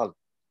relegated with Hull?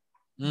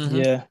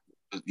 Yeah.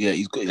 Yeah,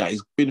 he's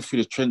been through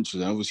the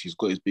trenches, and obviously he's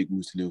got his big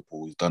moves to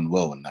Liverpool. He's done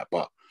well in that,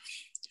 but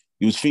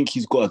you would think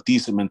he's got a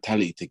decent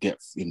mentality to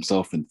get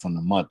himself in from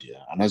the mud.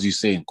 Yeah, and as you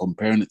say,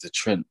 comparing it to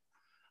Trent,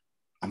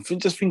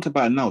 just think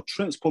about it now.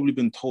 Trent's probably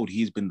been told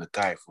he's been the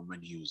guy from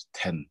when he was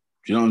 10. Do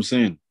you know what I'm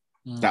saying?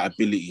 That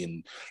ability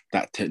and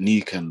that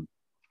technique and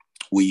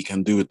what you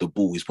can do with the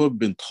ball. He's probably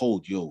been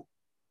told, yo,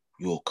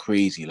 you're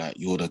crazy, like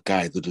you're the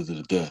guy.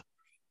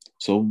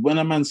 So when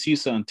a man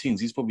sees certain things,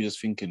 he's probably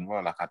just thinking,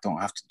 well, like I don't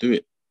have to do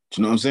it.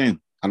 Do you know what I'm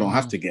saying? I don't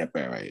have to get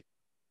better at it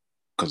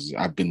because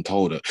I've been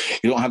told it.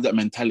 You don't have that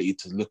mentality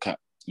to look at,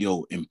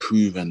 yo,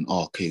 improve and,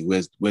 okay,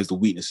 where's the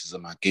weaknesses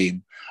of my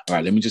game? All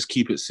right, let me just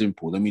keep it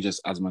simple. Let me just,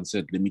 as man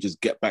said, let me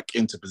just get back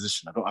into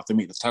position. I don't have to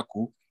make the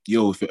tackle.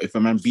 Yo, if a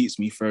man beats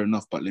me, fair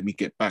enough, but let me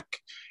get back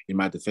in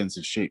my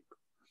defensive shape.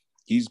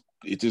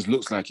 It just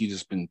looks like he's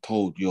just been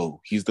told,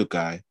 yo, he's the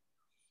guy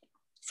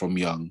from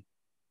young,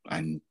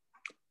 and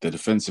the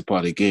defensive part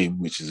of the game,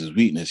 which is his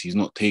weakness, he's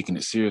not taking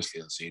it seriously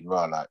and saying,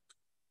 right, like,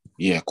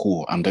 yeah,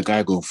 cool, I'm the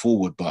guy going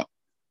forward, but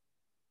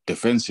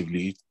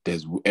defensively,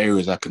 there's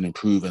areas I can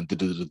improve and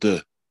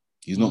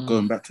He's not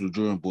going back to the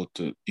drawing board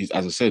as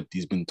I said,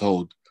 he's been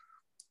told,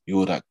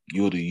 you're the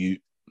you,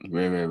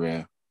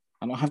 rare.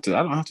 I don't have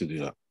to do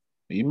that.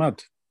 Are you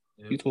mad?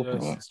 What are you talking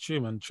about? It's true,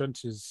 man.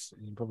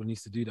 He probably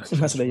needs to do that.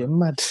 That's like, you're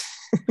mad.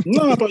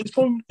 No, but it's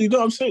probably, you know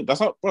what I'm saying? That's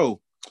not, bro.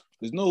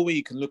 There's no way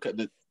you can look at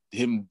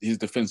his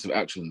defensive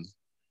actions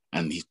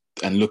and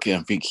look at it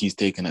and think he's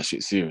taking that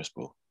shit serious,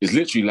 bro. It's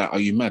literally like, are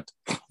you mad?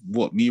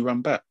 What, me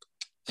run back?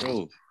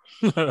 Bro.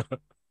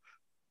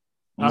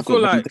 I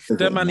feel like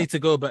that man need to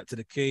go back to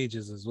the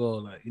cages as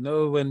well. Like, you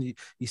know, when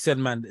you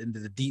send man into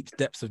the deep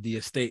depths of the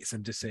estates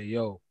and just say,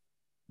 yo,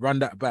 run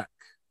that back.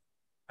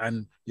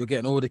 And you're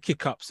getting all the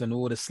kick-ups and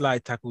all the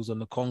slide tackles on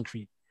the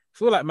concrete. I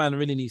feel like man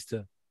really needs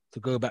to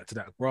go back to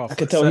that graph. I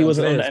could tell he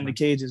wasn't on that in the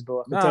cages, bro.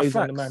 I could tell he's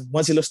on the man.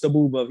 Once he lost the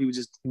ball, bro, he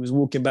was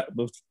walking back,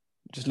 bro.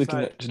 Just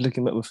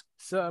looking back with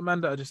certain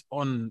man that are just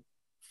on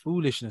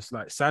foolishness,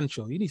 like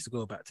Sancho. He needs to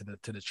go back to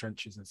the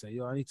trenches and say,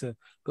 yo, I need to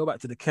go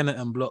back to the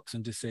Kenneton blocks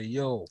and just say,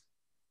 yo,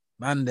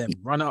 man, them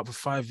run out for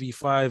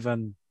 5v5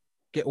 and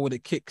get all the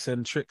kicks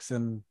and tricks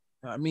and, you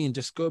know what I mean,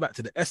 just go back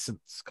to the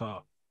essence,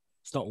 car.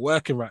 It's not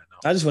working right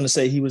now. I just want to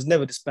say he was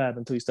never this bad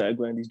until he started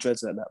wearing these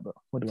dreads like that, but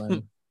what do I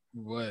mean?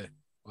 Boy,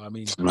 well, I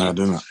mean, mad,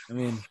 isn't it? I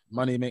mean,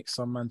 money makes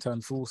some man turn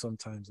fool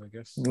sometimes, I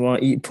guess. You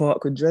want to eat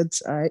pork with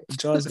dreads? All right,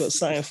 Jar's got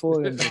something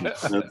for him.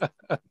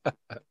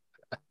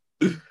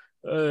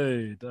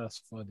 Hey,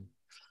 that's funny.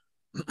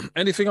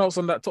 Anything else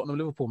on that Tottenham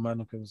Liverpool, man?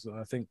 Because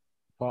I think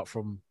apart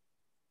from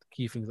the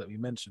key things that we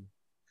mentioned,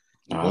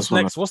 what's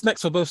next? What's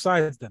next for both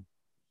sides then?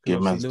 Give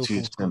man 2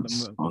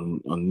 cents on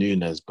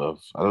Nunes,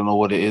 bruv. I don't know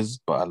what it is,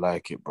 but I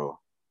like it, bro.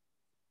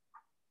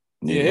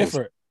 Nunes. Yeah, here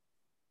for it.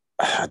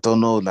 I don't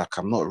know, like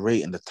I'm not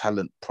rating the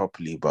talent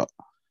properly, but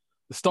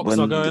the stocks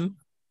are going.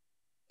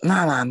 No.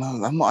 I'm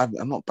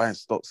not buying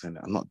stocks in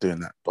it. I'm not doing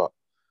that. But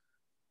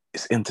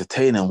it's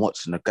entertaining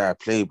watching the guy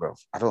play, bro.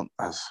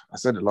 I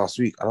said it last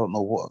week. I don't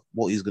know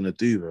what he's gonna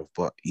do, bro,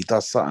 but he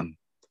does something.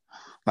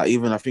 Like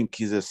even I think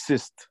his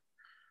assist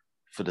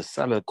for the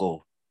Salah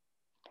goal.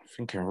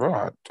 Thinking,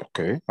 right,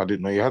 okay. I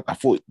didn't know you had. I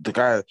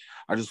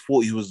just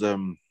thought he was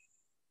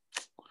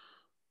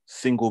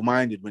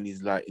single-minded when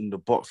he's like in the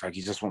box, like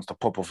he just wants to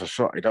pop off a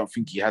shot. I don't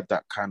think he had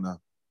that kind of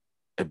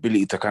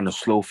ability to kind of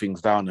slow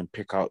things down and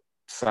pick out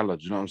Salah.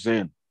 Do you know what I'm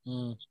saying?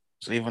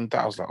 So even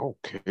that, I was like,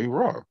 okay,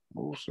 right,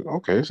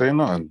 okay, say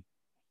nothing.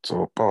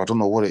 So, bro, I don't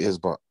know what it is,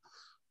 but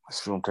I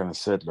feel kind of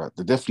said like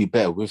they're definitely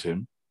better with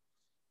him,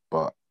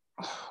 but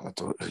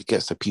it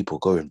gets the people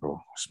going,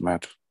 bro. It's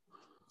mad.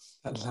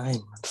 That line,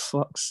 man,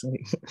 fuck's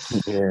sake.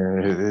 Yeah,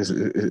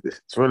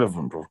 it's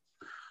relevant, bro.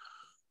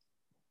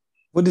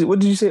 What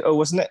did you say? Oh,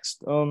 what's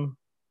next?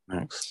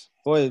 Next.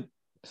 Boy,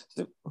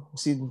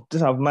 see,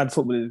 just how mad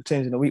football is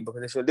changing a week,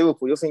 because if you're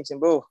Liverpool, you're thinking,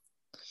 bro,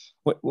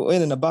 we're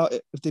in and about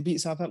it. If they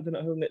beat Southampton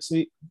at home next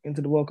week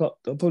into the World Cup,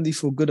 they'll probably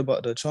feel good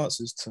about their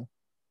chances to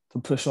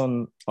push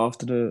on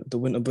after the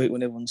winter break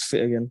when everyone's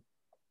fit again.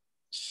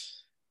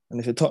 And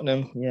if you're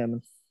Tottenham, yeah,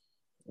 man.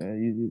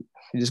 You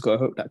just gotta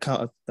hope that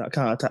counter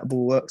attack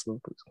ball works,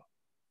 bro.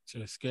 It's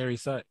a scary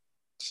sight.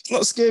 It's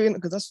not scary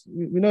because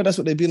we know that's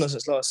what they've been on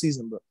since last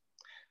season. But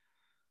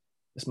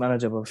this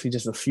manager, bro, he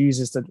just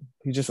refuses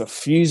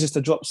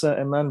to drop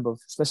certain man, bro.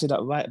 Especially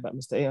that right back,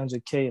 Mr.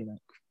 800K, like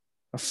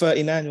a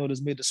 39-year-old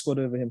has made the squad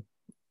over him.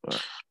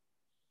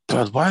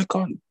 God, why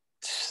can't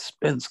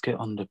Spence get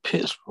on the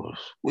pitch, bro?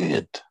 It's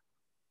weird.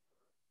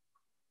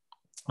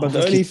 But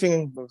the only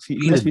thing, bro,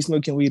 he must be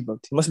smoking weed, bro.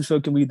 He must be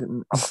smoking weed.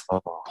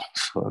 Oh,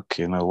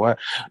 okay, now why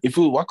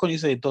can't you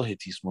say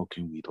Doherty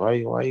smoking weed?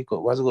 Why's it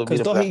got to be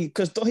the black?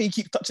 Because Doherty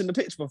keeps touching the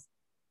pitch, bro.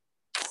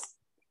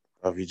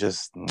 He's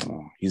just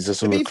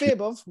to be fair,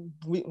 bro,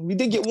 we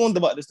did get warned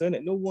about this, don't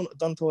it? No one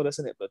done told us,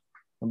 innit, but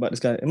about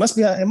this guy. It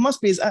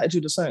must be his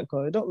attitude or something,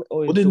 because I don't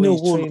always. What did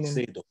Neil Warnock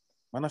say though?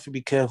 Man, I have to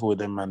be careful with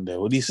them, man. There,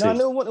 what do you No, I say?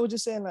 know what they were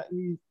just saying. Like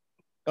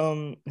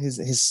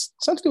his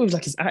something to do with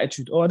like his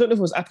attitude, or I don't know if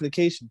it was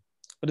application,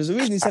 but there's a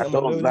reason he sent him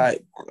on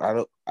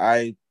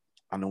loan.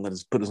 And I'm going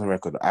to put this on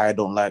record. I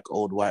don't like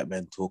old white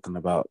men talking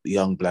about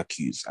young black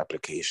youths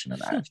application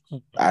and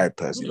attitude. I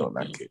personally don't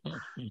like it.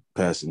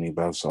 Personally,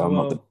 bruv. So I'm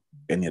not going to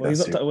any of that.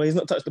 He's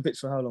not touched the pitch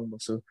for how long,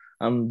 but so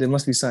there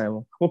must be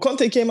something. Well,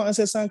 Conte came out and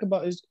said something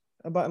about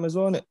him as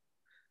well, innit?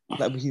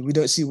 Like we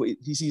don't see what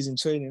he sees in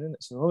training,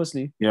 innit? So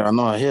obviously, yeah, I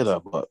know, I hear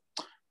that, but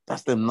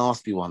that's them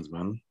nasty ones,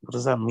 man. What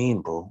does that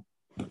mean, bro?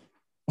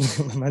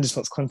 man just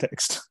wants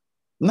context.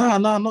 Nah,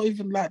 not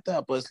even like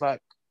that. But it's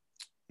like,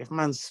 if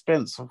man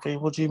spent something,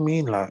 what do you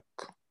mean? Like,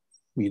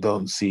 we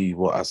don't see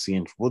what I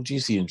see what do you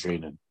see in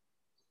training?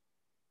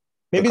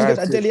 Maybe he's got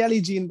that Dele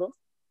Alli gene, bro.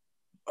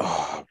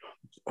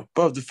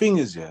 But the thing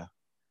is, yeah,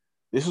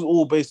 this is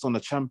all based on a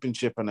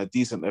championship and a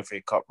decent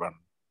FA Cup run.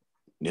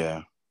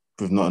 Yeah,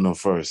 with Nottingham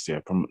Forest, yeah,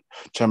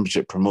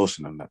 championship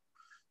promotion and that.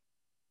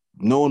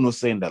 No one was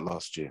saying that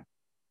last year.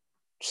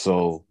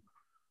 So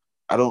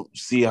I don't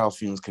see how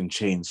things can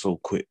change so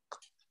quick.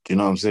 Do you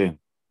know what I'm saying?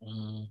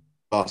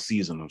 Last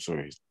season, I'm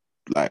sorry.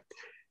 Like,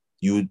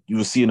 you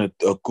were seeing a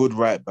good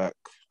right back,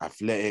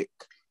 athletic.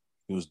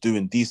 He was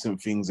doing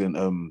decent things in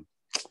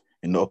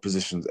the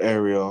opposition's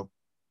area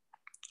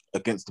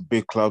against the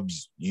big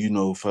clubs. You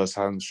know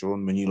firsthand,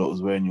 Sean, when you lot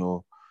was wearing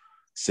your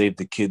Save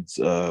the Kids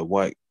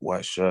white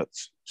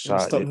shirts.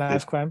 Stop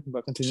knife crime,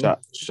 but continue. Shout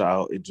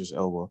out Idris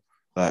Elba.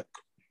 Like,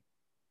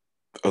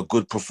 a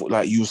good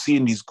like you're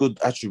seeing these good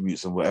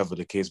attributes and whatever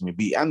the case may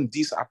be, and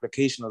decent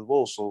application as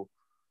well. So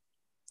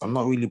I'm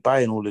not really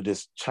buying all of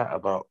this chat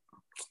about.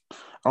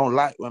 I don't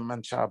like when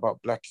man chat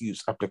about black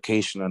youth's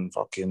application and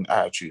fucking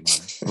attitude, man.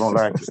 I don't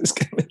like it. This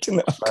guy making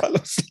that colour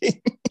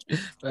thing.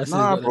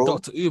 Nah, bro.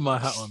 Dr. Umar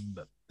hat on.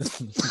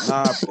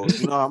 Nah, bro.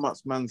 You know how much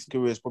man's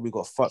career has probably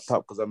got fucked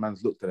up because that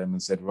man's looked at them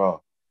and said, "Rah,"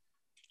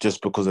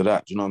 just because of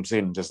that. Do you know what I'm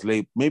saying? Just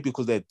maybe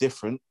because they're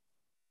different,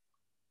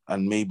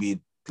 and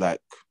maybe like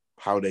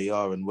how they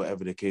are and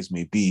whatever the case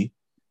may be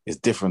is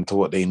different to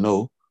what they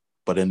know.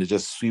 But then they're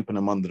just sweeping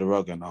them under the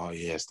rug and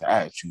it's the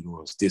attitude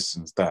or it's this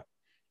and it's that.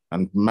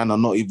 And man are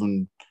not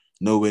even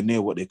nowhere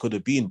near what they could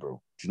have been,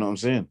 bro. Do you know what I'm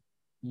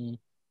saying?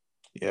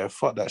 Yeah,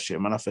 fuck that shit,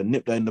 man. I have to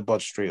nip that in the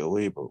bud straight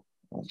away, bro.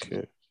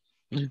 Okay.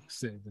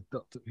 So the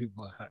Dr.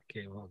 Umar hat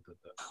came on to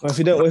that.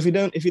 Well,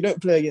 if you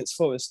don't play against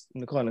Forest in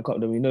the Carling Cup,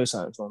 then we know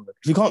something's wrong.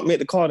 If you can't make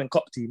the Carling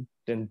Cup team,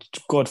 then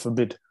God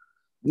forbid.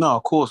 No,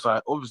 of course,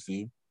 I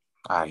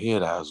hear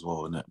that as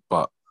well, innit?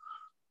 But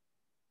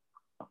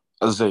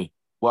as I say,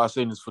 what I'm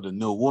saying is for the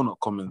Neil Warnock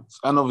comments,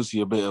 and obviously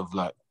a bit of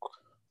like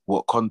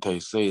what Conte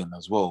is saying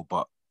as well,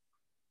 but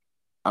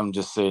I'm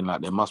just saying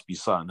like there must be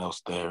something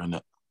else there,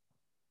 innit?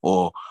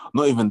 Or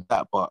not even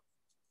that, but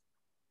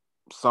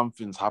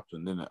something's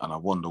happened, innit? And I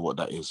wonder what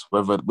that is.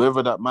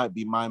 Whether that might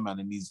be my man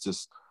and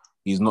he's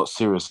not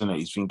serious, innit?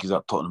 He thinks he's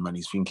at Tottenham and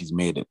he thinks he's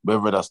made it.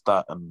 Whether that's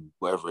that and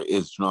whatever it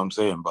is, you know what I'm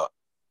saying? But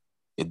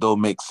it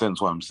don't make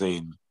sense what I'm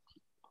saying,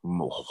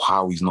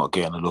 how he's not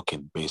getting a look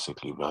in,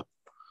 basically, bro.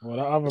 Well,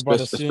 that other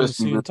brother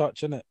soon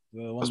touch, innit?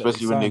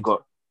 Especially when they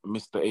got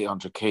Mr.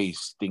 800K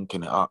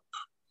stinking it up.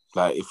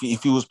 Like,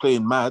 if he was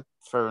playing mad,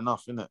 fair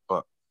enough, innit?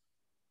 But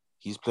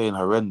he's playing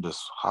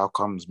horrendous. How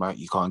comes, mate,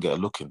 you can't get a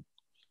look in?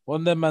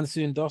 One of them man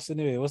soon does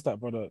anyway. What's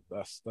that brother?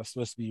 That's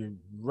supposed to be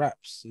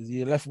Raps. Is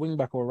he a left wing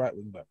back or a right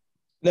wing back?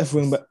 Left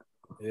wing back.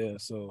 Yeah,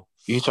 so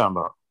Who you talking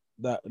about?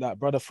 That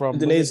brother from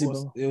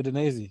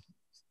Udinese.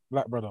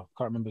 Black brother.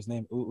 Can't remember his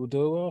name.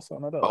 Udo or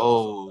something like that.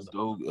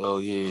 Oh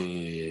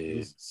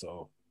yeah.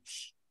 So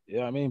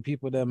yeah, I mean,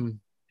 people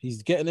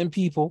he's getting in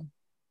people.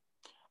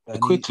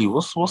 Quickly,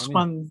 what's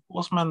man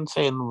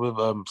saying with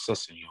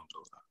Sessegnon?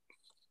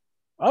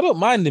 I don't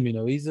mind him, you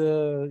know.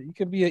 He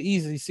could be an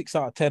easy 6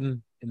 out of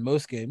 10 in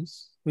most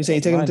games. We say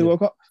you take him to World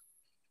Cup?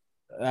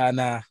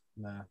 Nah.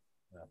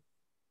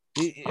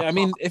 I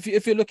mean,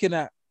 if you're looking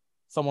at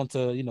someone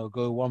to, you know,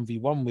 go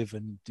 1v1 with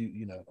and do,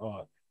 you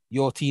know,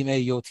 your team A,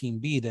 your team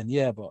B, then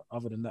yeah, but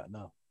other than that,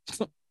 no.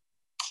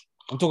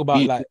 I'm talking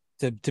about like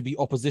to be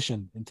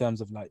opposition in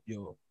terms of like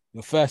your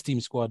first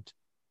team squad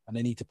and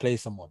they need to play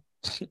someone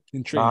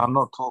in training. Nah, I'm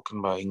not talking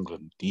about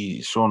England.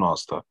 Sean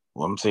asked that.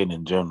 What I'm saying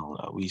in general,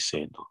 like we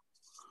saying though.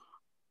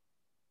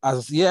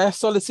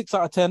 Solid 6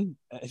 out of 10.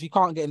 If you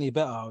can't get any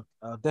better,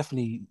 I'll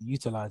definitely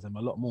utilize him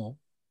a lot more.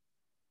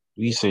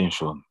 What are you saying,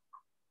 Sean?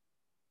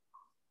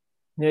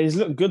 Yeah, he's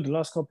looked good the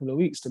last couple of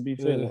weeks, to be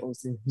fair.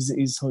 Obviously,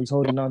 he's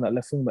holding down that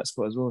left wing back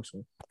spot as well.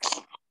 So.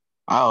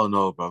 I don't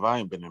know, bro. I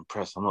ain't been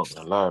impressed. I'm not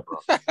going to lie, bro.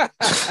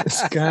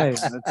 This guy.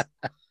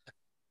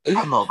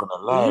 I'm not going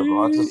to lie,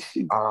 bro. I just...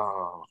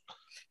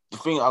 the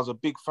thing, I was a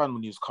big fan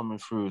when he was coming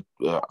through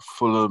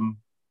Fulham,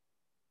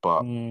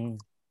 but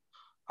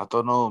I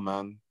don't know,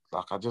 man.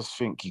 Like, I just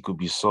think he could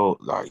be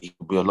he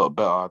could be a lot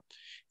better.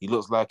 He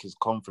looks like his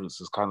confidence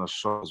is kind of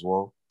shot as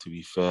well, to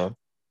be fair.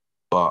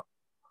 But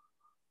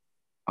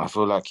I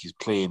feel like he's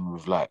playing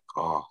with like,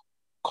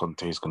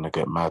 Conte's going to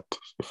get mad. Do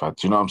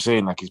you know what I'm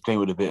saying? Like, he's playing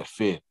with a bit of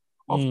fear.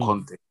 of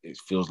Conte. It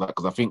feels like,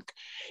 because I think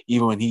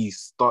even when he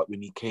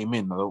came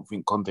in, I don't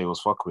think Conte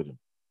was fuck with him.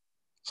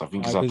 So I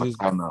think he's had to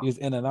kind of... He was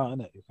in and out,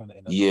 innit?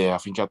 Yeah, I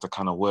think he had to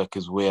kind of work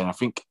his way. And I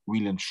think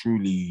really and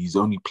truly, he's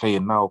only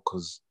playing now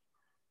because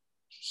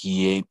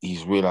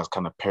he's realised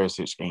kind of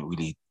Perisic ain't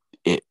really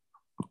it.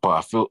 But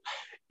I feel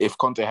if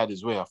Conte had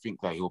his way, I think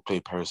that he'll play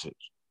Perisic.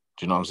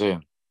 Do you know what I'm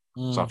saying?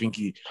 So I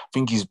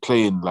think he's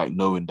playing like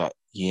knowing that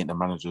he ain't the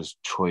manager's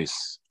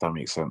choice, if that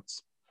makes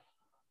sense.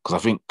 Because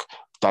I think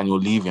Daniel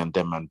Levy and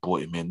them man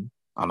brought him in,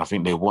 and I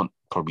think they want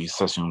probably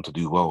Session to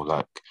do well,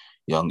 like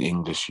young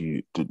English.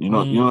 You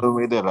know the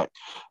way they're like.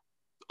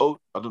 Oh,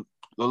 a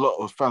lot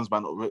of fans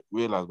might not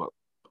realize, but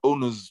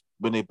owners,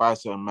 when they buy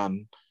certain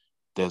man,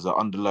 there's an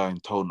underlying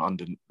tone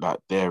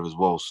there as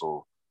well.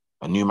 So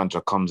a new manager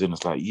comes in,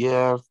 it's like,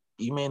 yeah,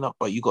 he may not,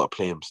 but you got to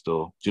play him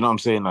still. Do you know what I'm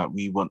saying? Like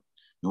we want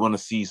to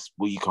see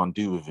what you can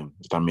do with him.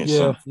 If that makes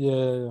sense.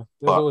 Yeah.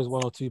 There's always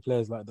one or two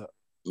players like that.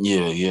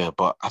 Yeah.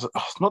 But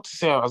not to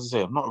say, as I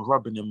say, I'm not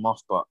rubbing him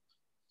off, but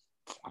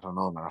I don't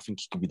know, man. I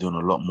think he could be doing a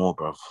lot more,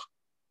 bruv.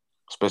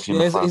 Especially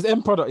in his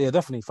end product,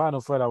 definitely.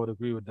 Final third, I would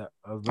agree with that.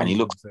 And he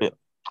looks a bit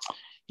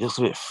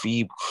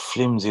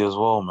flimsy as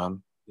well,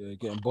 man. Yeah,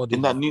 getting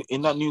bodied.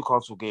 In that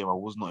Newcastle game, I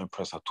was not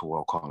impressed at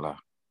all. I can't lie.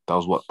 That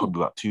was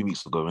probably like 2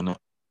 weeks ago,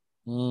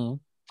 innit?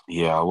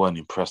 Yeah, I wasn't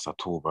impressed at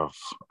all, bruv.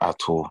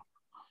 At all.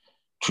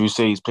 True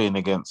say he's playing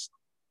against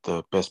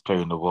the best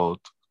player in the world,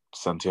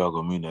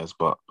 Santiago Munez,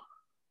 but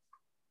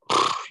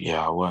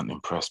yeah, I wasn't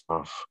impressed,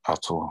 bruv,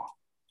 at all.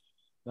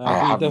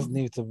 He does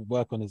need to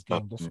work on his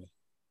game, definitely.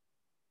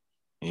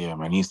 Yeah,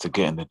 man, he needs to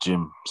get in the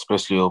gym,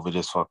 especially over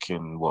this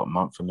fucking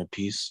month and a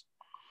piece.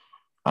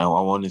 I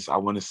want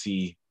to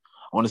see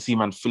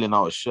man filling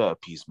out a shirt a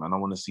piece, man. I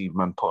want to see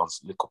man put on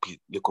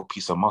little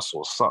piece of muscle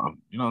or something.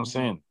 You know what I'm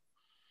saying?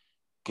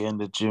 Get in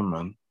the gym,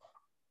 man.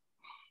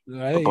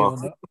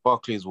 The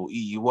Barclays will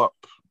eat you up,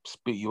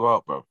 spit you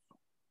out, bro.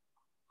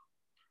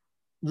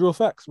 Real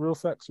facts. Do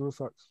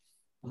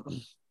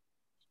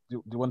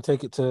you want to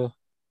take it to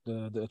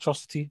the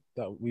atrocity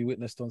that we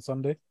witnessed on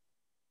Sunday?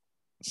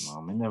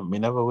 No, me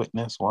never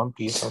witnessed one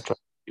piece. I try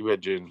to be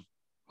reading.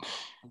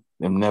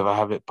 Them never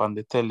have it on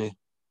the telly.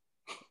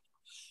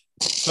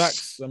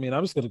 Facts. I mean,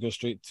 I'm just going to go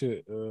straight to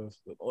it. An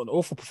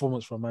awful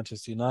performance from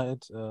Manchester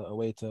United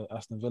away to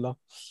Aston Villa.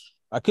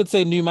 I could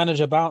say new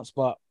manager bounce,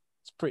 but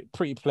it's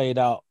pretty played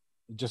out.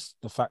 Just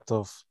the fact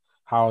of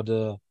how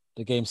the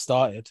game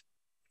started,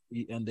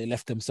 and they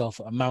left themselves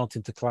a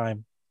mountain to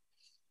climb.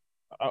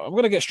 I'm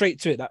going to get straight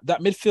to it.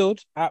 That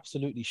midfield,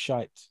 absolutely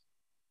shite.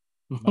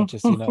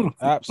 Manchester United,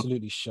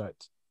 absolutely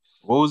shite.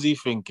 What was he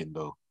thinking,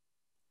 though?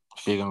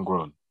 Big and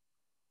grown.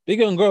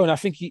 I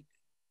think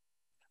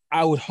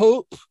I would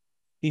hope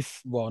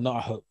not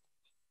I hope.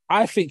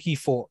 I think he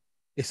thought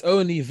it's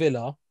only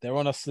Villa. They're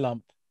on a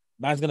slump.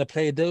 Man's going to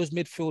play those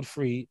midfield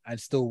three and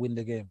still win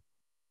the game.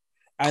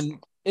 And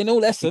in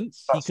all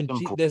essence,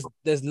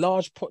 there's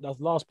large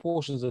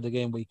portions of the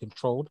game where he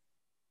controlled,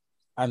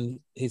 and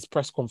his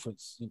press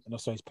conference,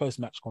 his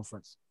post-match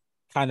conference,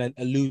 kind of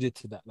alluded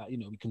to that. Like,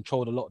 we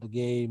controlled a lot of the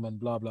game and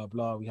blah blah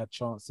blah. We had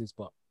chances,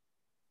 but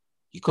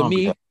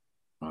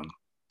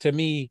to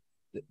me,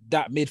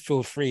 that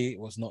midfield three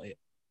was not it.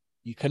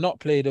 You cannot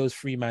play those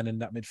three man in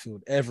that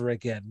midfield ever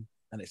again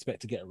and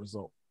expect to get a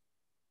result.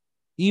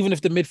 Even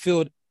if the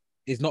midfield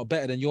is not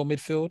better than your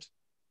midfield,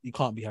 you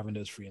can't be having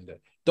those three in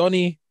there.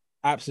 Donny,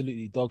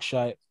 absolutely dog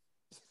shite.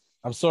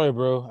 I'm sorry,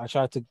 bro. I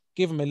tried to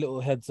give him a little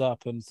heads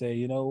up and say,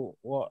 you know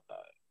what?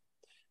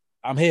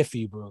 I'm here for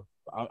you, bro.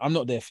 I'm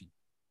not there for you.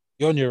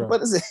 You're on your own.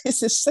 What is it?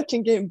 It's his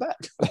second game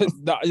back.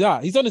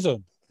 Yeah, he's on his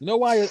own. You know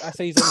why I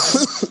say he's on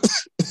his own?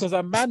 Because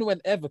a man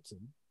went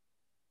Everton,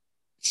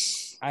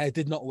 it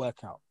did not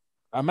work out.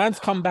 A man's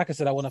come back and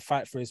said, I want to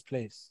fight for his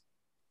place.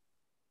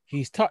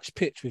 He's touched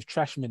pitch with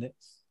trash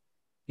minutes.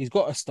 He's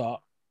got a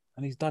start,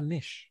 and he's done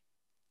niche.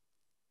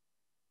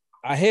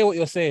 I hear what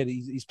you're saying.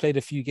 He's played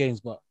a few games,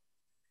 but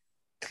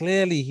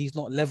clearly he's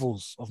not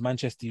levels of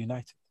Manchester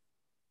United.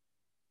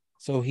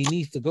 So he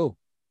needs to go.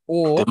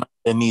 Or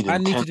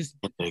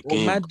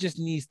man just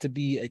needs to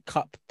be a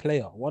cup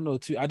player, one or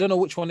two. I don't know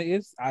which one it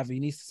is. Either he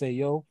needs to say,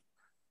 yo,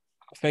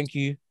 thank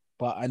you,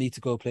 but I need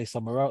to go play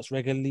somewhere else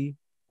regularly.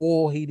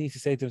 Or he needs to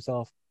say to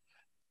himself,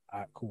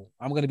 all right, cool.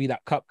 I'm going to be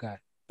that cup guy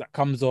that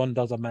comes on,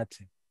 does a mad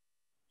thing.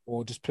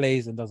 Or just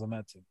plays and does a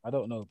mad thing. I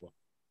don't know, bro.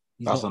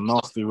 That's a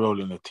nasty role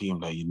in a team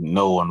that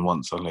no one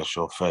wants unless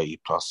you're 30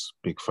 plus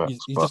big facts.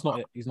 He's just not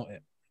it. He's not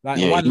it. Like,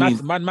 yeah,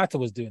 Man Matter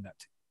was doing that.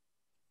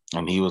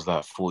 And he was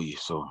like 40,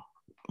 so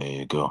there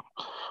you go.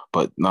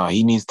 But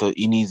he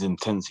needs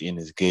intensity in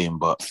his game.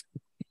 But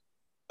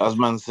as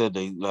man said,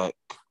 these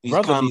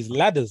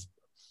ladders.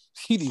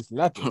 See these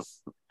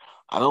ladders.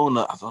 I don't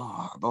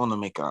wanna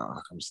make it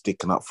like I'm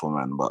sticking up for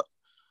man, but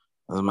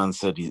as man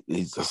said,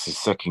 that's his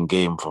second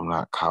game from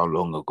like how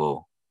long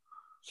ago?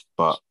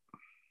 But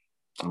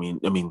I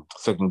mean,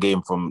 second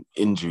game from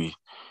injury,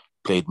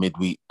 played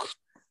midweek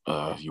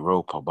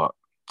Europa, but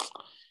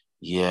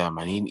yeah,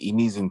 man, he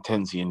needs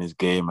intensity in his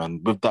game,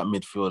 and with that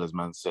midfield, as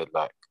man said,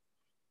 like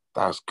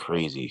that's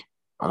crazy.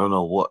 I don't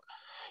know what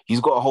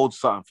he's got to hold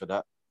something for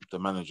that, the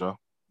manager.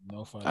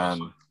 No fun.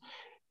 And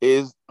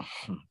it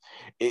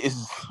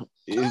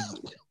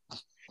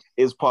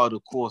is part of the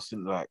course.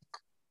 And like,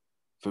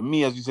 for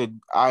me, as you said,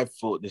 I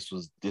thought this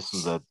was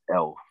a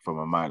L from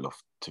a mile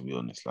off, to be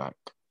honest. Like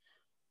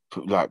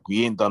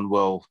we ain't done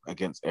well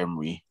against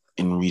Emery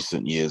in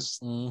recent years.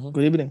 Mm-hmm.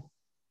 Good evening.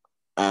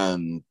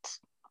 And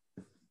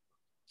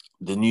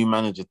the new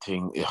manager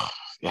thing, it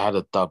had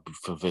a dub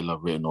for Villa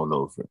written all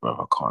over it, bro.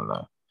 I can't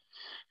lie.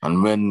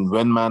 And when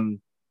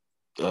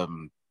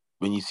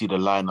you see the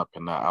lineup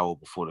in that hour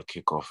before the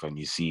kickoff, and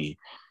you see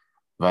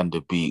Van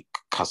der Beek,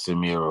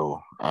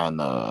 Casemiro,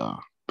 and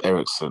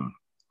Ericsson,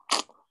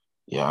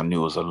 yeah, I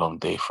knew it was a long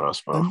day for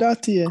us, bro. And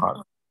that here.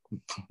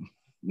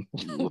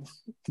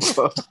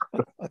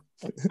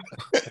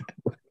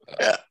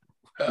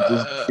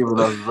 Just giving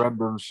us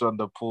random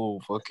Shonda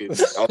Paul fucking.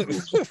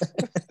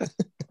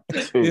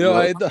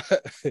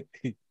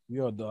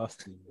 You're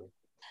nasty, bro.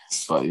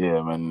 But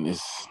yeah, man,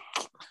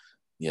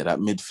 that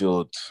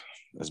midfield,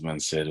 as man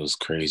said, was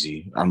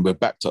crazy. And we're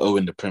back to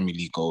owing the Premier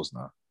League goals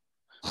now.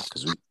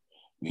 Because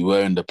we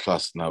were in the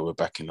plus, now we're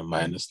back in the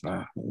minus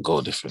now.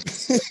 Goal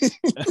difference.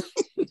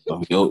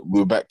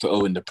 We're back to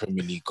owing the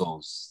Premier League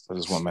goals. I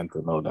just want men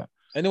to know that.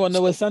 Anyone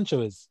know where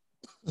Sancho is?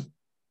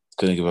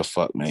 Couldn't give a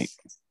fuck, mate.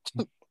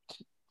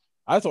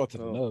 I thought to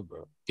know,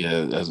 bro.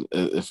 Yeah,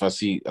 if I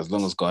see, as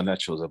long as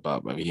Garnacho's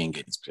about, but he ain't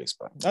getting his place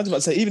back. I was about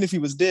to say, even if he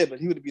was there, but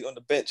he would have been on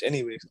the bench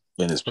anyway.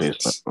 Getting his place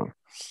back, bro.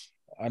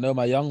 I know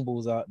my young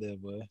bulls out there,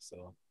 boy.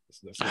 So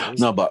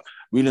no, but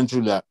really and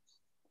truly, like,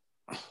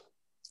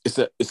 it's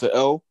a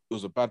L. It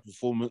was a bad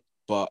performance,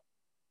 but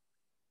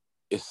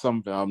it's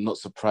something I'm not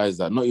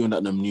surprised at. Not even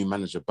at the new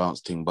manager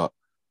bounce thing, but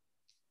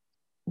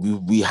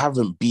we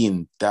haven't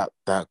been that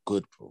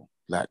good, bro.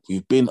 Like,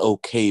 we've been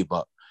okay,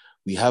 but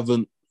we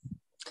haven't.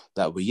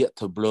 That we're yet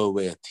to blow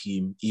away a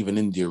team, even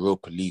in the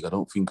Europa League. I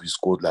don't think we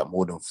scored like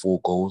more than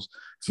 4 goals.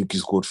 I think we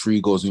scored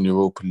 3 goals in the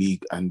Europa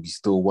League, and we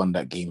still won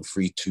that game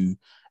 3-2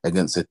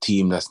 against a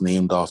team that's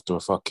named after a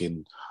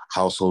fucking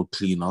household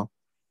cleaner.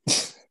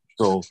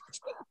 So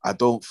I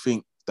don't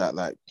think that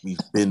like we've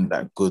been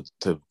that good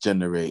to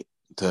generate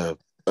to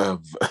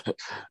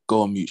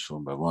go on mutual,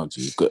 but won't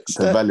you?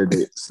 To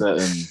validate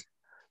certain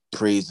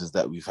praises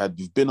that we've had.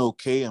 We've been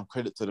okay, and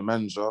credit to the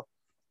manager.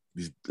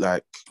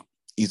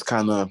 He's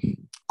kind of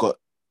got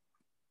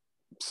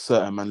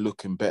certain men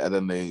looking better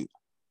than they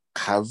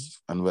have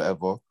and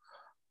whatever.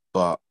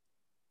 But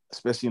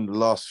especially in the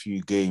last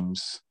few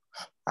games,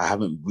 I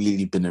haven't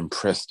really been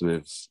impressed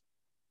with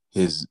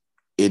his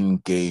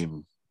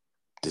in-game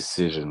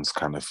decisions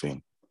kind of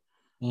thing.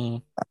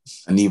 Mm.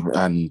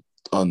 And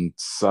on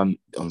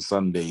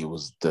Sunday, it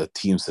was the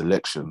team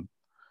selection.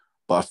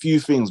 But a few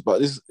things,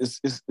 but this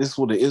is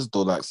what it is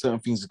though. Like,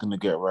 certain things are going to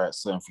get right,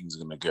 certain things are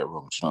going to get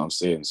wrong. Do you know what I'm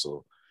saying?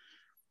 So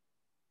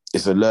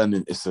it's a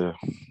learning. I'm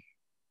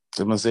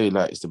gonna say,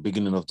 like, it's the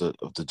beginning of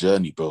the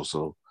journey, bro.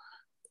 So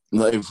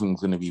not everything's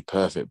gonna be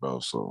perfect,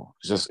 bro. So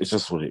it's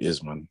just what it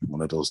is, man.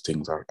 One of those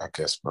things, I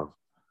guess, bro.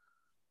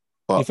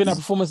 But you think that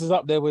performance is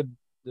up there with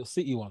the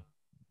City one?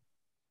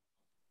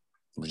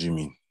 What do you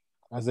mean?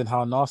 As in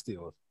how nasty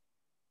it was?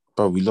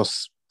 Bro, we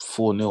lost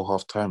 4-0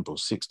 half time, bro.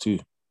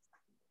 6-2.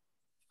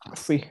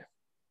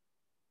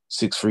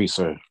 6-3,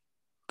 sorry.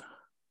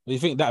 Do you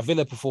think that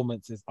Villa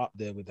performance is up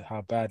there with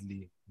how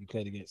badly we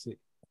played against City?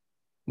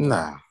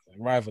 Nah. Like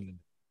rivaling.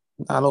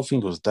 I don't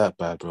think it was that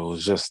bad, bro. It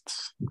was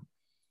just...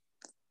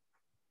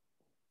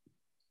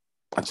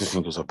 I just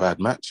think it was a bad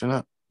match,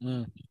 innit?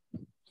 Mm.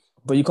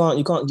 But you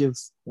can't give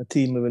a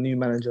team with a new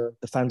manager,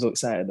 the fans are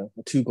excited, a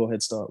 2-goal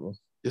head start, bro.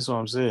 That's what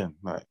I'm saying.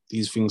 Like,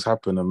 these things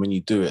happen, and when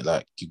you do it,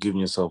 like, you're giving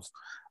yourself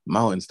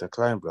mountains to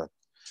climb, bro.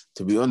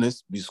 To be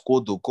honest, we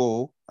scored the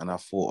goal, and I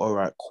thought, all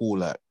right, cool,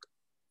 like,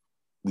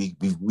 we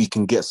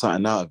can get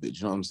something out of it. Do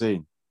you know what I'm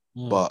saying?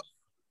 Mm. But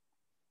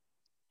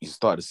you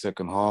start the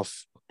second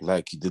half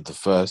like you did the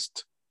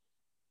first,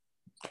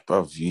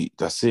 bruv,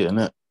 that's it,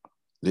 innit?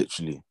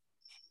 Literally.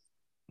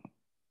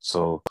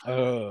 So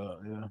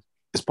yeah.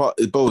 It's part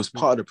of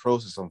the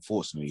process,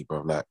 unfortunately,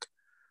 bro. Like,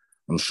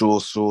 I'm sure,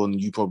 Sean,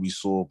 you probably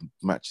saw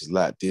matches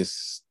like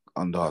this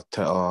under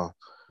Arteta,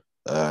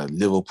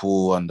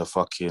 Liverpool under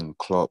fucking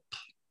Klopp.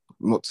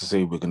 Not to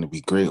say we're going to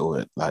be great or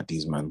it, like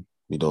these men.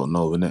 We don't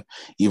know, innit?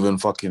 Even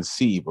fucking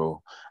City,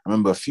 bro. I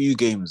remember a few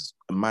games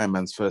in my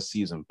man's first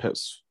season, Pep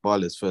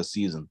Barley's first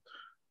season.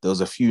 There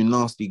was a few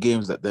nasty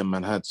games that them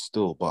man had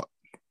still, but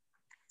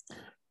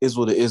it's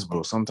what it is,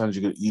 bro. Sometimes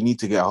you need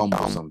to get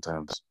humble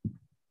sometimes.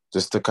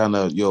 Just to kind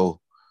of,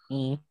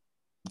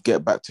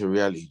 get back to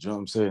reality. Do you know what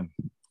I'm saying?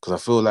 Because I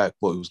feel like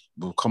we're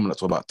coming up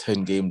to about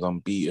 10 games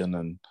unbeaten,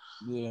 and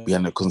we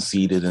hadn't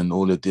conceded and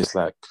all of this.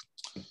 Like,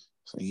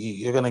 so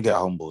you're going to get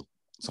humbled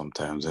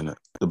sometimes, innit?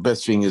 The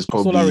best thing is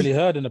probably... That's all I really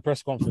heard in the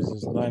press conference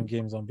is 9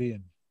 games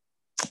unbeaten.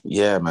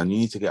 Yeah, man, you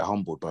need to get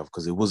humbled, bro,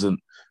 because we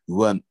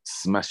weren't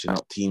smashing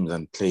up teams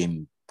and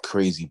playing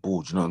crazy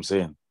ball. Do you know what I'm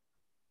saying?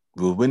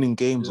 We were winning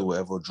games or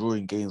whatever,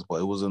 drawing games,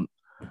 but we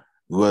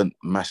weren't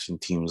mashing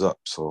teams up.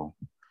 So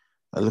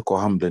a little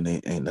humbling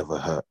ain't never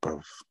hurt,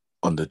 bro.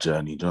 on the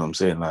journey. Do you know what I'm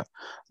saying? Like,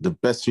 the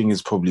best thing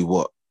is probably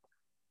what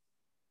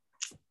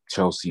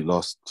Chelsea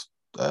lost,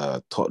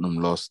 Tottenham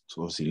lost,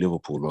 obviously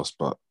Liverpool lost,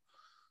 but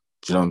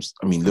do you know what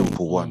I mean?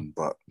 Liverpool won,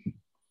 but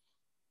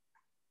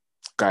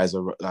guys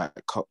are like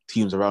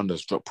teams around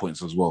us drop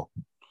points as well.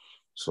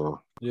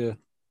 So Yeah,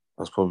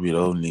 that's probably the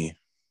only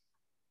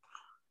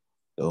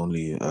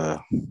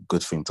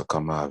good thing to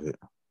come out of it.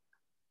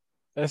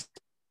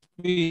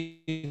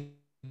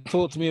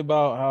 Talk to me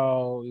about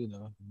how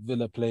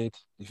Villa played. Do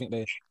you think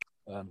they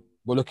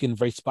were looking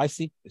very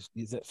spicy?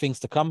 Is it things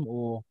to come,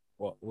 or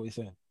what? What are you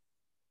saying?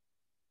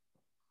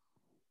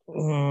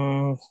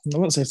 I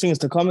wouldn't say things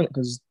to comment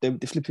because they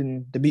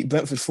beat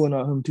Brentford 4-0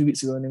 at home 2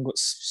 weeks ago and then got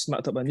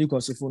smacked up by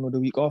Newcastle 4-0 the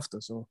week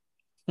after. So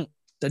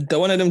they're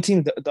one of them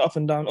teams that they're up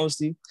and down.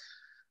 Obviously,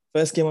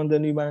 first game under the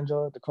new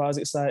manager, the crowd's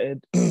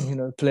excited.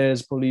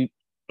 Players probably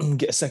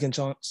get a second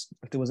chance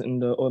if they wasn't in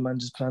the old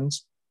manager's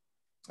plans.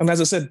 And as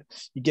I said,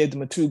 you gave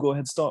them a 2-goal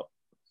head start.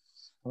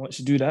 And once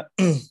you do that,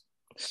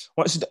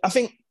 I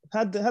think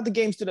had the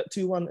game stood at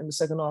 2-1 in the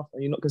second half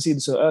and you're not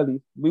conceded so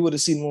early, we would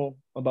have seen more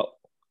about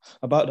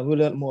them. We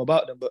learned more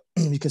about them, but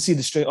you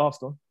conceded straight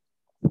after.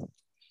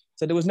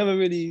 So there was never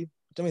really,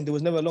 there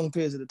was never long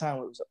periods at the time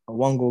where it was a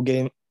 1-goal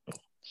game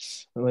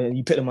where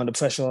you put them under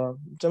pressure.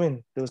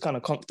 It was kind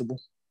of comfortable.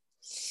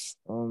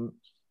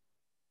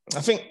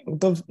 I think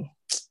they're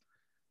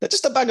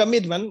just a bag of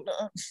mid, man.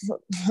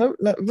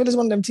 Like, Villa's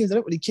one of them teams they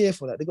don't really care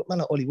for that. They got man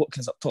like Ollie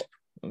Watkins up top.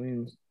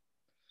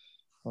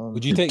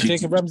 Would you take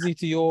Jacob Ramsey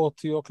to your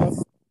club?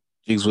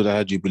 Jigs would have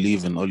had you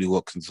believe in Ollie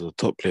Watkins as a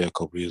top player a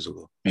couple of years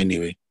ago.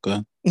 Anyway, go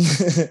on.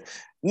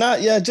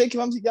 Jacob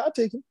Ramsey, I'll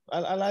take him.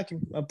 I like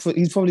him.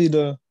 He's probably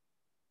the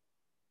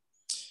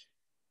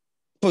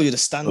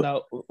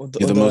standout.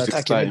 He's the most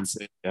exciting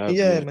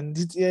player. Man.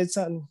 It's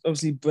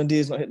obviously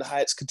Buendía's not hit the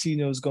heights.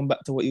 Coutinho's gone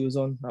back to what he was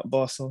on at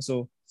Barcelona.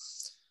 So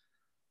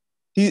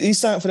he's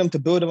starting for them to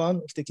build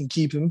around if they can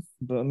keep him.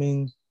 But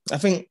I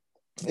think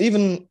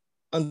even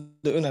under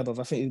Unai,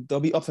 I think they'll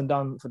be up and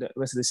down for the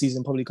rest of the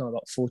season, probably kind of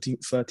like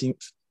 14th,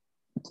 13th.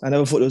 I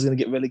never thought they was going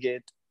to get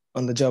relegated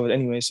under Gerrard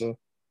anyway, so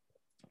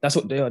that's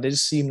what they are. They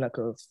just seem like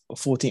a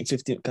 14th,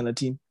 15th kind of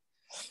team.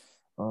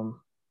 But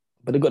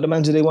they got the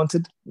manager they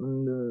wanted,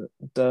 and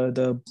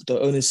the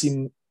owners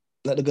seem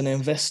like they're going to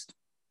invest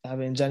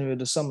either in January or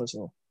the summer.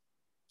 So,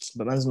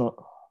 but man's not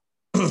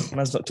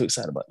too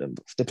excited about them.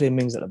 They play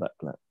Mings at the back,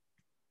 like.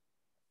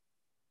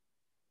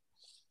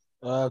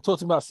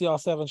 Talking about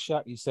CR7,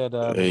 Shaq, you said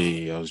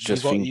hey, I was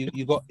just thinking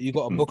you got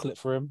a booklet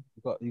for him.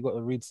 You got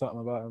to read something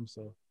about him,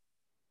 so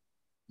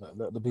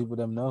let the people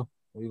them know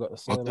what you got to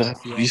say about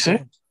CR7. You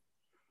say?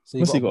 So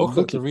you got a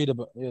booklet to read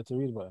about him.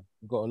 You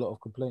got a lot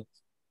of complaints.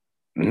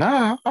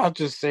 Nah, I'm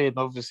just saying,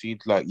 obviously,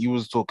 like you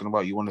was talking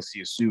about, you want to see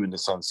a Sue in the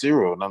San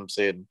Siro, and I'm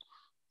saying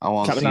I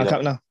want to see that.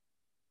 Camp Nou.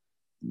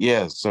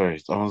 Yeah,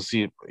 sorry, I want to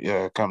see it.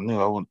 Yeah, Camp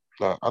Nou.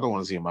 I don't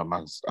want to see my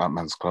man's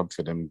club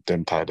for them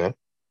tie there.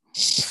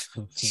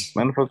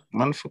 man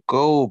for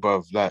goal,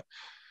 bruv. Like,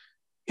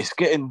 it's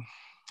getting.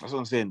 That's what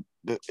I'm saying.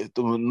 The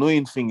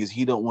annoying thing is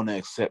he don't want to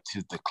accept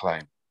his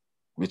decline,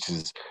 which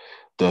is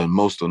the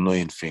most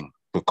annoying thing,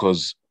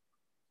 because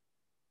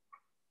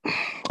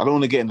I don't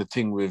want to get in the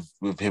thing with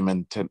him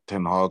and Ten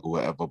Hag or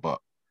whatever, but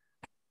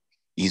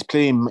he's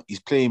playing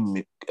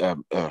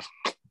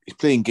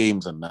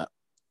games and that,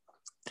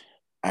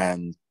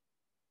 and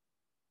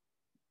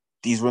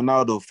these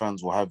Ronaldo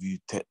fans will have you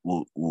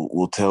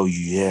will tell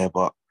you, yeah,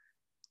 but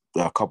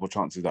there are a couple of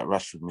chances that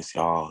Rashford missed.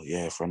 Oh,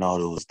 yeah, if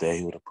Ronaldo was there,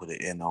 he would have put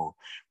it in. Or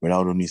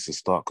Ronaldo needs to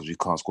start because we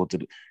can't score.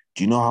 Do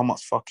you know how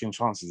much fucking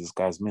chances this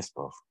guy's missed,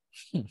 bro?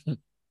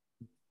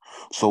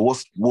 So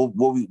what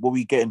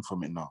we getting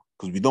from it now?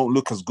 Because we don't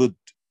look as good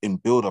in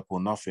build-up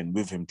or nothing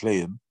with him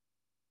playing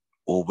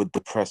or with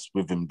the press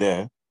with him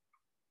there.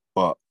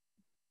 But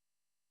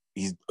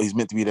he's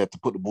meant to be there to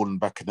put the ball in the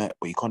back of the net,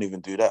 but he can't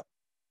even do that.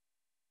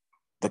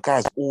 The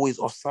guy's always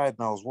offside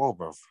now as well,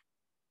 bro.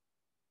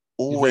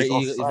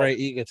 He's very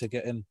eager to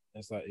get in.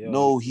 It's like,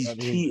 no, he's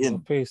cheating. No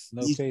pace.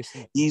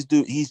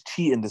 He's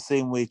cheating the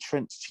same way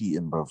Trent's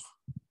cheating, bruv.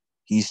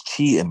 He's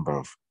cheating,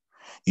 bruv.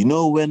 You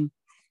know when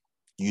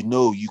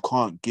you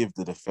can't give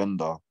the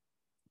defender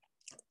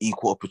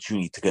equal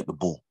opportunity to get the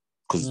ball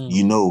because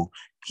you know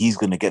he's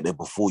going to get there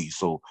before you.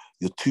 So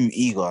you're too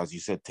eager, as you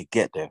said, to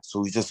get there.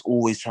 So he's just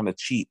always trying to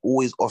cheat,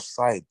 always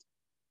offside.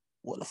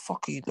 What the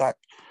fuck are you like?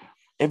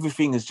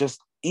 Everything is just,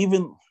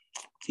 even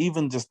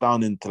just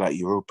down into like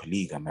Europa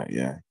League and that,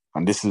 yeah.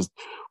 And this is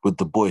with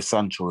the boy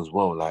Sancho as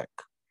well. Like,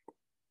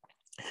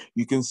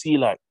 you can see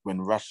like when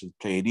Rashford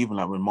played, even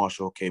like when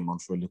Martial came on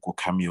for a little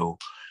cameo,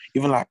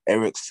 even like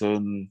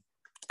Eriksen,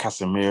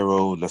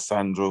 Casemiro,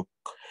 Lissandro,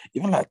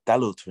 even like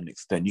Dallo to an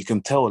extent, you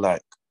can tell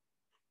like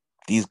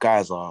these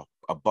guys are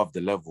above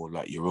the level of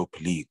like Europa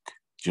League.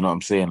 Do you know what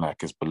I'm saying?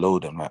 Like, it's below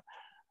them. Like,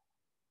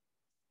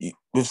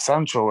 with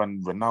Sancho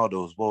and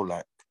Ronaldo as well,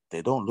 like,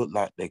 they don't look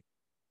like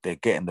they're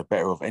getting the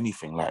better of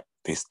anything. Like,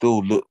 they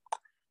still look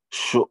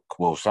shook.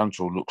 Well,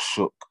 Sancho looks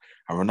shook,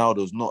 and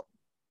Ronaldo's not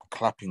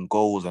clapping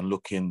goals and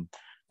looking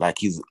like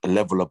he's a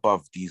level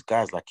above these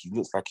guys. Like he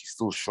looks like he's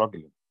still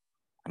struggling.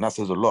 And that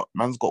says a lot.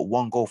 Man's got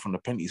 1 goal from the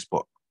penalty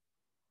spot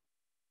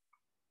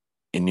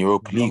in the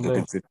Europa League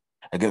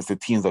against the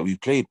teams that we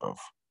played, bro.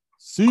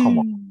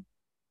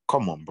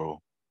 Come on,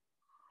 bro.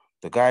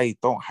 The guy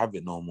don't have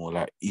it no more.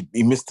 Like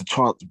he missed a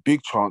chance,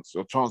 big chance,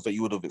 a chance that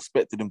you would have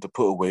expected him to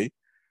put away.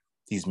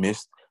 He's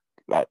missed.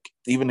 Like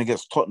even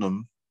against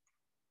Tottenham,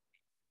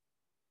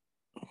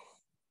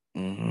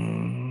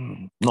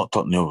 not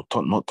Tottenham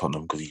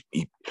because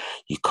he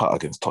cut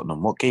against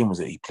Tottenham. What game was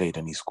it he played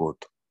and he scored?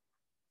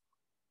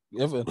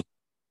 Everton.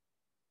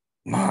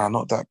 Nah,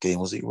 not that game.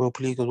 Was it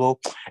Europa League as well?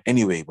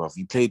 Anyway, bruv,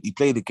 he played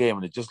the game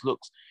and it just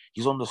looks,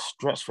 he's on the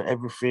stretch for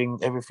everything.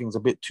 Everything's a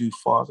bit too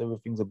fast.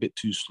 Everything's a bit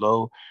too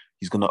slow.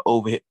 He's going to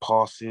overhit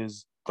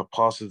passes. The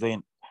passes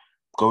ain't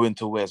going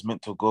to where it's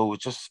meant to go.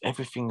 It's just,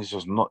 everything is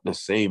just not the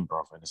same,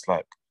 bruv. And it's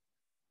like,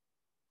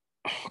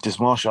 this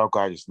Martial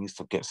guy just needs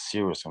to get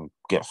serious and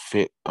get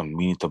fit, and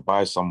we need to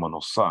buy someone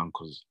or something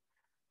because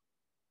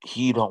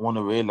he don't want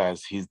to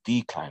realize his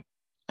decline.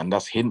 And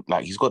that's him.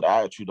 Like, he's got the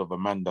attitude of a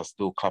man that's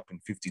still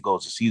clapping 50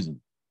 goals a season,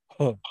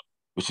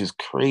 which is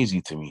crazy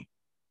to me.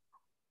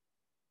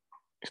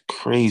 It's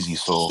crazy.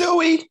 So,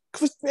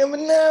 Cristiano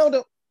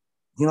Ronaldo.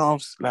 You know,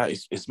 like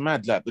it's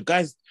mad. Like the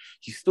guys,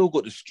 he's still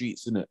got the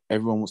streets in it.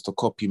 Everyone wants to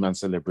copy man's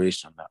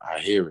celebration. I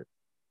hear it,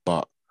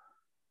 but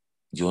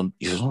you're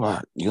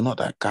not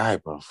that guy,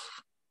 bro.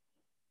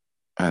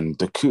 And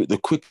the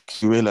quicker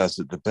you realize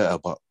it, the better.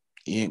 But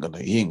he ain't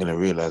gonna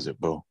realize it,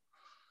 bro.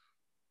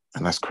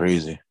 And that's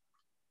crazy.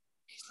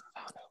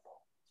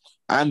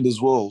 And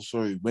as well,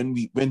 sorry, when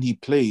he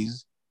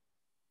plays,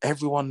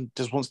 everyone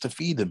just wants to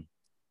feed him.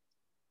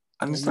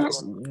 And it's like,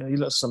 you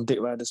look some dick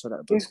riders for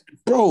that,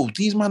 bro.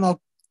 These men are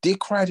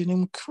dick riding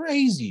him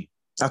crazy.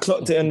 I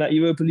clocked it in that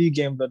Europa League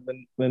game, but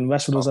when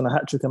Rashford was on a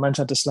hat trick, a man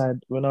tried to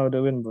slide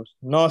Ronaldo in, bro.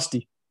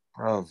 Nasty,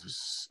 bro.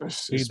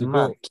 It's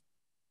mad.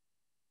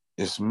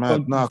 It's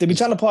mad. Nah, they be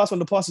trying to pass when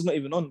the pass is not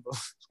even on, bro.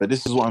 But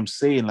this is what I'm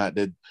saying. Like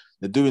they're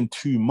doing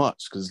too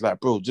much because it's like,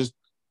 bro, just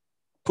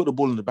put the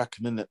ball in the back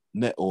of the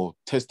net or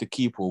test the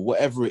keeper or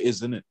whatever it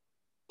is, innit?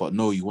 But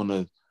no, you want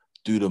to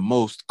do the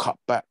most, cut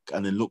back,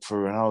 and then look for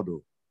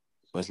Ronaldo.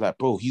 But it's like,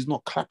 bro, he's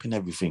not clapping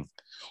everything.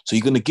 So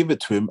you're going to give it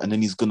to him and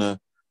then he's going to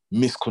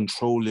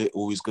miscontrol it,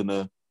 or he's going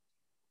to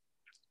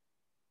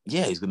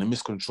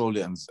miscontrol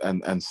it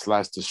and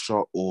slice the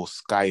shot or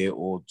sky it,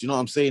 or do you know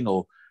what I'm saying?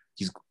 Or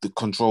the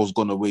control's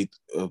gone away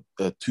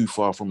too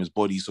far from his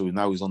body, so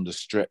now he's on the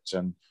stretch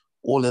and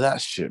all of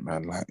that shit,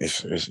 man. Like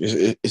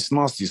it's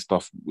nasty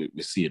stuff we're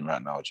seeing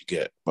right now. Do you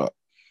get it? But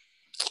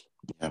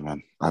yeah,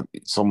 man,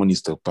 someone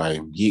needs to buy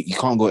him. He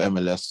can't go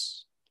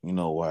MLS. You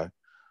know why?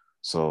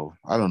 So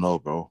I don't know,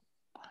 bro.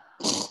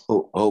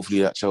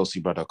 Hopefully that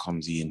Chelsea brother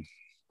comes in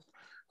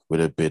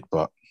with a bid,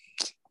 but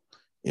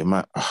it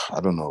might. I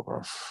don't know,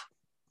 bro.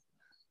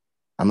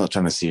 I'm not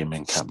trying to see him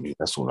in Camp Nou.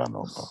 That's all I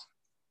know, bro.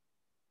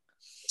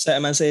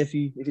 Certain man say if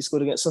he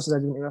scored against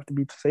Sociedad, you wouldn't have to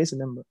be facing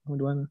them. But what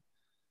do I know?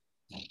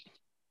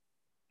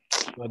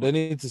 Well, they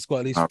need to score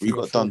at least. We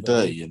got done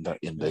dirty in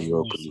the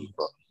Europa League,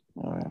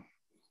 but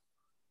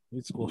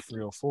need to score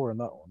 3 or 4 in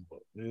that one, but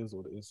it is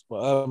what it is.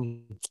 But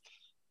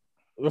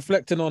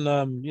reflecting on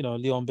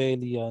Leon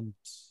Bailey and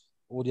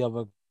all the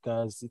other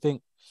guys, do you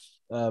think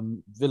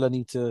Villa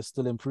need to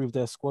still improve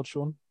their squad,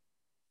 Sean?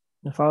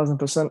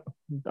 1,000%.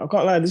 I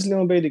can't lie, this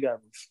Leon Bailey guy,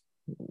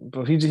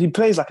 bro, he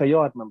plays like a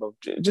yard man, bro.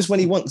 Just when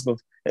he wants, bro.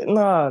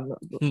 Nah.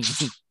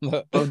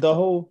 Bro,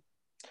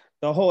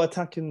 the whole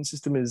attacking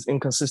system is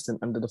inconsistent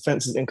and the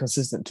defense is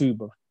inconsistent too,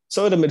 bro.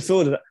 So are the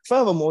midfielders.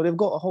 Furthermore, they've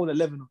got a whole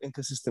 11 of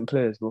inconsistent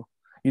players, bro.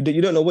 You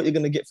don't know what you're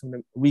going to get from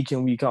them week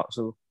in, week out.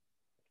 So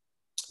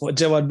what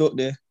Gerrard built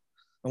there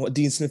and what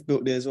Dean Smith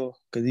built there as well,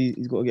 because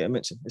he's got to get a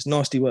mention. It's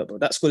nasty work, bro.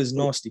 That squad is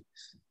nasty.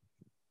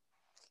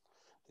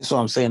 That's what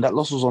I'm saying. That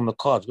loss was on the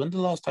cards. When's the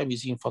last time you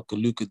seen fucking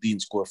Luka Dean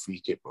score a free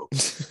kick, bro?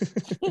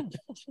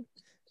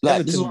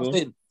 Like, this is what I'm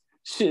saying.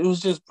 Shit was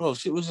just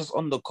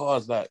on the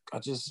cards. Like, I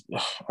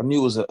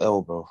knew it was an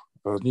L, bro.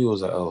 I knew it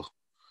was an L.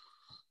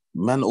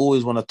 Man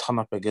always want to turn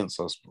up against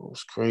us, bro.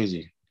 It's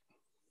crazy.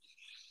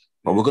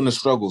 But we're going to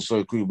struggle. So,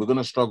 agree. We're going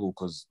to struggle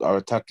because our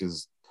attack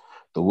is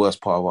the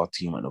worst part of our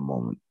team at the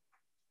moment.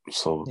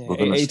 So, yeah, we're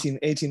going to...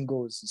 18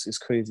 goals is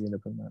crazy in the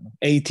Premier League.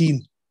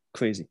 18.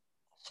 Crazy.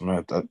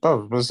 Man,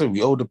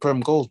 we owe the Prem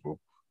goals, bro.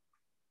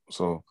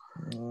 So,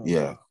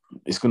 yeah.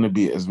 It's going to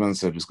be, as man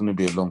said, it's going to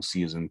be a long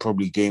season.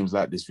 Probably games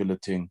like this Villa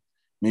thing.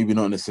 Maybe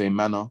not in the same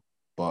manner,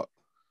 but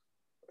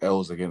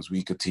L's against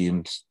weaker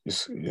teams,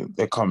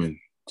 they're coming.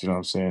 Do you know what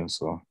I'm saying?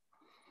 So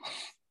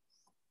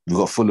we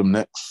got Fulham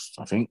next,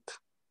 I think.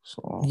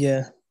 So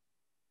yeah,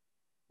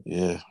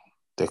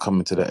 they're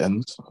coming to the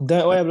end.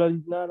 Don't worry,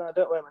 bloody. No,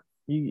 don't worry,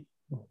 man.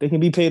 They can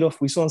be paid off.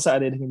 We saw on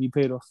Saturday they can be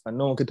paid off, and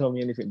no one can tell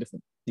me anything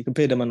different. You can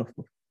pay them man off.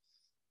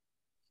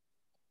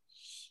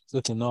 It's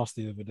looking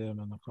nasty over there,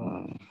 man. I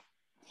can't.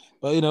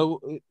 But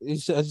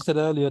as you said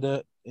earlier,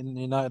 that in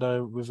United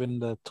are within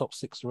the top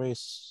 6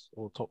 race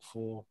or top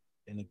 4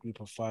 in a group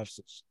of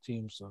 5-6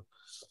 teams. So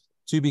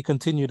to be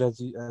continued,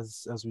 as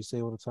we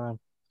say all the time.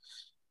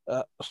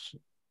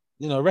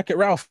 Wreck-It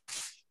Ralph,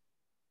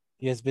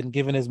 he has been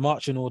given his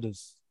marching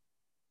orders.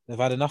 They've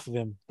had enough of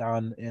him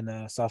down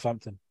in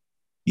Southampton.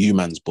 You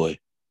man's boy.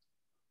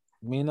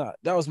 I mean,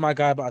 that was my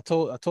guy, but I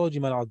told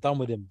you, man, I was done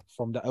with him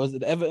from that. Was it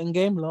the Everton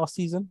game last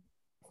season?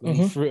 When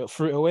he threw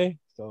it away.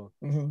 So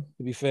to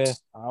be fair,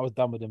 I was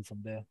done with him from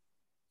there.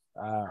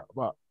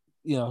 But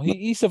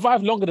he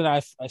survived longer than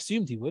I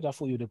assumed he would. I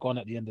thought he would have gone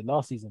at the end of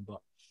last season, but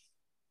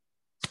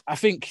I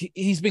think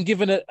he's been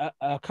given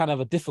a kind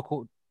of a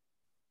difficult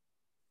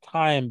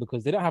time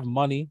because they don't have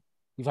money.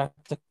 You've had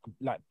to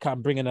kind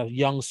of bring in a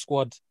young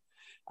squad.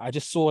 I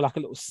just saw a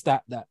little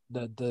stat that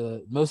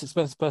the most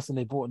expensive person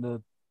they bought in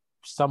the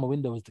summer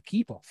window was the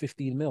keeper,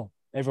 15 mil.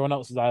 Everyone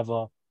else is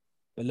either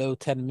below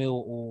 10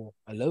 mil or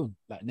a loan.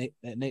 Like Nate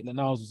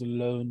Lanars was a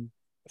loan.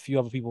 A few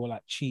other people were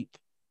cheap.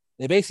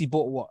 They basically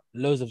bought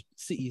loads of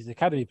City's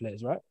academy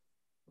players, right?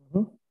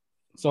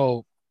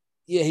 So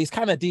yeah, he's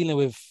kind of dealing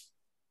with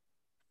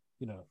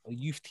a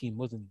youth team,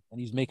 wasn't he? And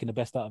he's making the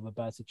best out of a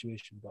bad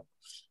situation. But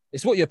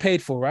it's what you're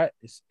paid for, right?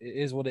 It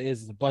is what it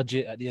is. It's a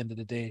budget at the end of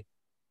the day.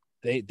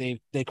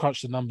 They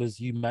crunch the numbers,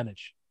 you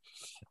manage.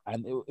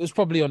 And it was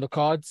probably on the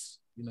cards,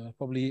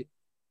 probably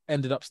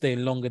ended up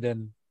staying longer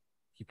than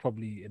he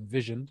probably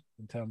envisioned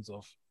in terms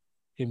of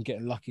him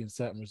getting lucky in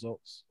certain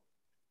results.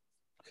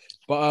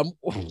 But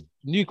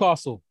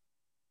Newcastle,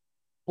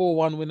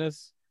 4-1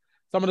 winners.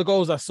 Some of the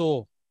goals I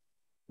saw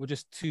were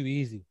just too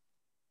easy.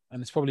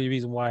 And it's probably the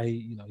reason why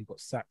he got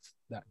sacked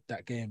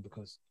that game,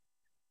 because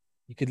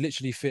you could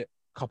literally fit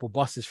a couple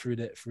buses through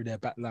their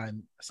back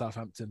line,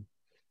 Southampton.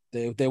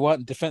 They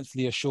weren't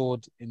defensively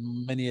assured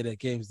in many of their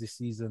games this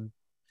season.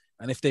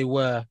 And if they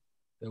were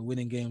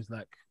winning games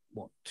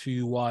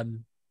 2-1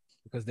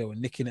 because they were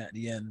nicking it at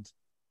the end.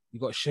 You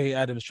got Shea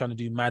Adams trying to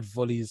do mad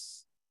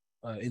volleys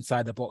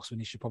inside the box when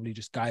he should probably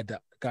just guide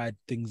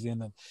things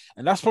in.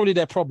 And that's probably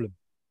their problem.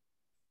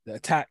 The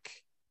attack,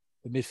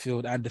 the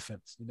midfield and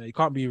defense. You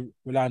can't be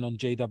relying on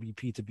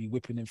JWP to be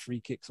whipping in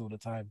free kicks all the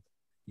time.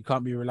 You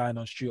can't be relying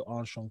on Stuart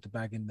Armstrong to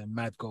bag in the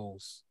mad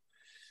goals.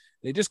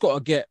 They just got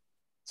to get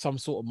some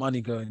sort of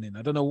money going in.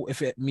 I don't know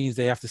if it means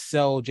they have to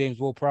sell James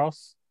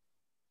Ward-Prowse.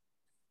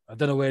 I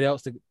don't know where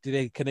else can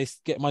they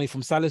get money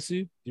from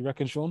Salisu? Do you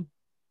reckon, Sean?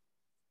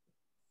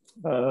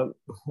 A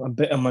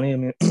bit of money. I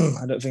mean,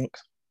 I don't think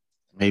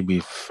maybe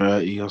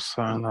 30 or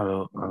something. I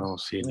don't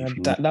see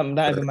anything.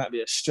 That even might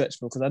be a stretch,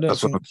 because I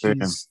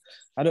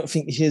don't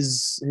think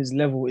his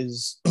level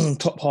is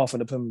top half of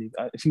the Premier League.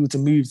 If he were to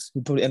move,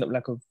 he'd probably end up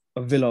like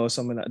a Villa or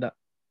something like that.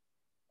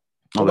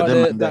 What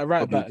about that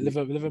right back,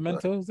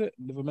 Livramento, is it?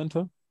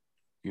 Livramento?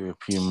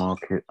 European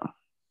market.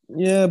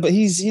 Yeah, but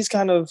he's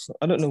kind of,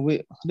 I don't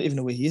even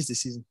know where he is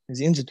this season. Is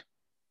he injured?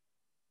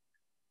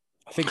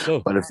 I think so.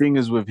 But the thing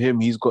is with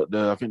him, he's got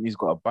a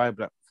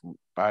buyback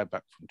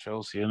from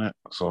Chelsea, innit?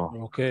 So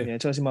okay. Yeah,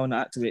 Chelsea might want to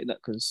activate that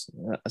because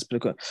that's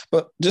pretty cool.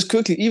 But just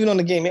quickly, even on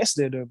the game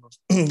yesterday,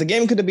 though, the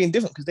game could have been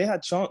different because they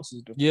had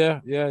chances. Though.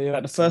 Yeah.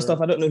 Like the first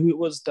half, I don't know who it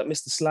was that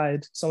missed the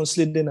slide. Someone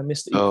slid in and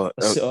missed it.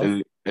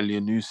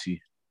 Elianusi.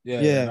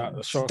 Yeah.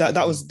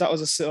 That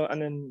was a sitter,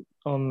 and then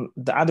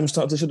the Adams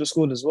started to should have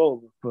scored as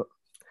well. But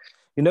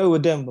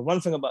with them, the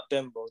one thing about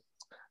them, bro,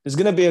 there's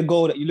gonna be a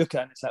goal that you look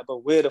at and it's like, bro,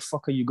 where the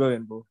fuck are you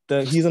going, bro?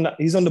 He's on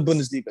the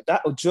Bundesliga.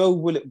 That Joe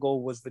Willock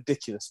goal was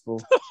ridiculous, bro.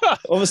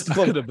 Obviously, I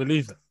couldn't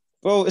believe it,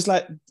 bro. It's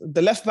like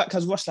the left back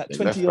has rushed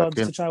 20 yards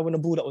to try and win a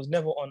ball that was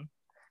never on,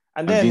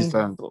 and then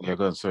go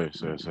on, sorry.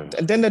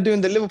 And then they're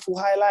doing the Liverpool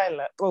high line,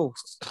 like, bro.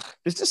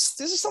 There's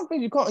just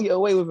something you can't get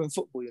away with in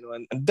football,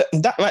 and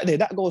that right there,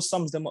 that goal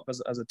sums them up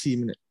as a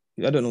team, innit?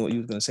 I don't know what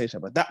you were gonna say,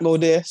 but that goal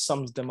there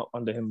sums them up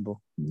under him, bro.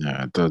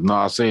 Yeah, it does. No,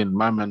 I was saying,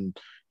 my man,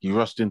 he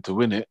rushed in to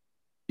win it,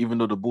 even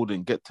though the ball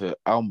didn't get to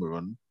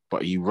Almiron,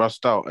 but he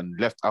rushed out and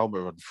left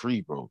Almiron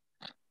free, bro.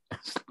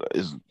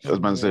 As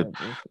man said,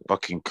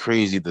 fucking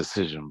crazy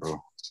decision,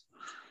 bro.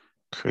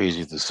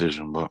 Crazy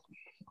decision, but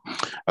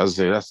as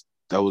I say,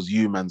 that was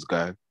you, man's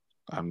guy.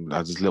 I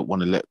just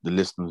want to let the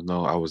listeners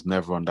know I was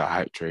never on that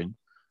hype train.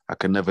 I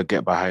can never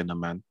get behind a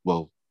man.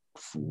 Well,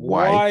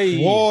 why?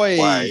 Why?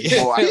 I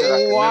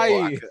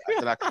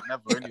said I could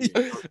never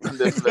anyway.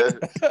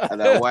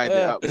 And I wind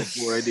it up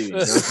before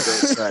anyway.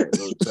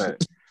 Don't try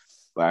it.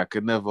 But I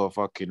could never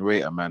fucking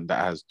rate a man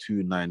that has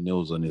 2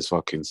 9-0s on his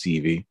fucking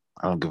CV.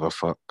 I don't give a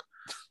fuck.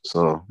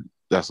 So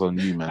that's on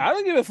you, man. I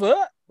don't give a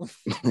fuck.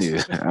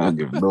 Yeah, I don't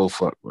give no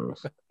fuck, bro.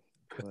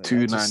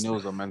 2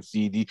 9-0s on Man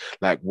CD,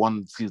 like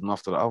one season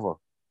after the other.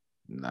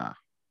 Nah.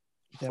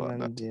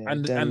 And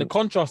the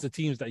contrast of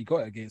teams that he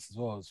got against as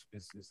well is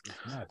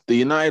mad. The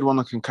United one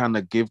I can kind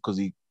of give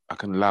because I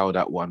can allow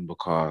that one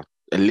because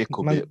a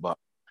little bit, but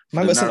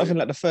man got sent off in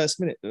like the first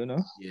minute, Yeah.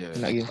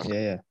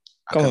 Yeah.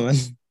 Come on, man.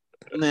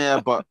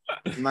 Yeah, but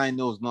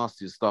 9-0 is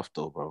nasty stuff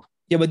though, bro.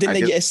 Yeah, but didn't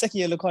they get a second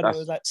yellow card? It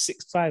was like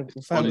 6-5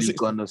 or 5 or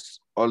 6.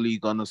 Ole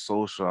Gunnar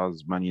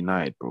Solskjaer's Man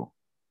United, bro.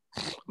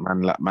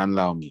 Man,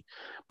 allow me.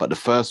 But the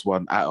first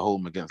one at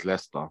home against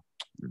Leicester,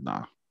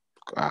 nah,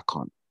 I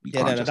can't.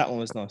 That one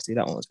was nasty.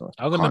 I'm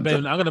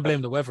gonna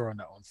blame the weather on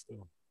that one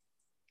still.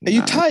 Are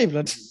you tired,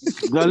 blood?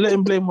 No, let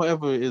him blame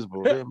whatever it is,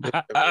 bro. Let him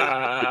blame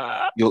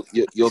whatever it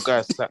is. Your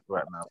guy's sacked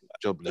right now,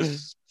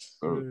 jobless,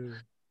 bro.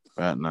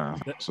 Right now.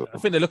 So, I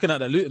think they're looking at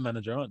the Luton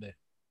manager, aren't they?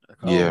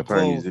 yeah, Oh,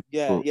 apparently.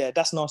 bro. Yeah,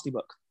 that's nasty,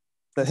 Buck.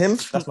 But him,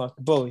 that's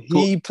nasty. Bro,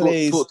 he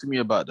plays. Talk to me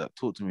about that.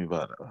 Talk to me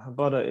about that.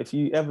 Brother, if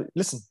you ever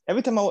listen,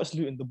 every time I watch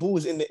Luton, the ball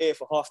is in the air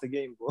for half the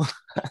game, bro.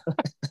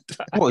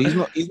 What? He's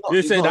not.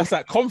 You say that's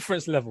at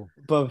conference level,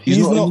 Bro,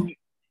 he's not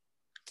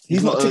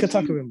not tick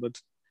attacking, but.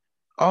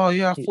 Oh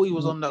yeah, I thought he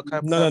was on that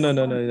kind of.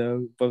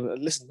 No. But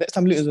listen, next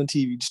time Luton's on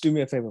TV, just do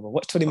me a favor, bro.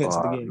 Watch 20 minutes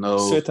of the game. No,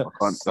 I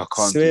can't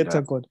Swear do to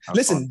that. God.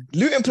 Listen,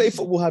 Luton play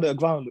football how the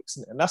ground looks,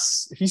 and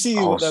that's if you see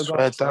what their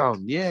ground looks down.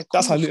 like, Yeah,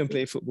 that's how Luton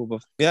play football, bro.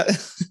 Yeah,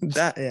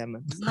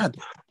 man. Mad,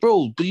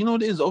 bro. But you know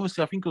what it is?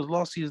 Obviously, I think it was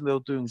last season they were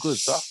doing good.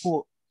 So I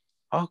thought,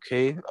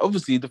 okay.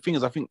 Obviously, the thing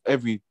is, I think I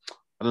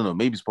don't know,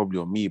 maybe it's probably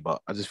on me,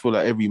 but I just feel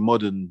like every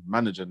modern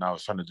manager now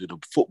is trying to do the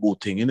football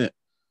thing, innit?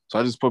 So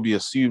I just probably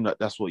assumed that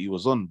that's what he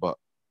was on, but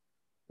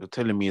you're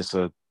telling me it's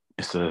a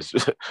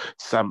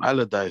Sam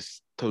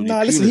Allardyce, Tony.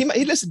 Nah, listen,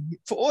 he listen.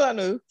 For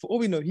all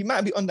we know, he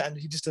might be on that, and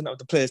he just doesn't have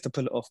the players to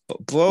pull it off.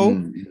 But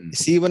bro,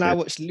 see, when I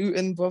watch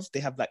Luton, bro,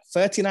 they have like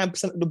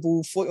 39% of the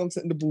ball, 41%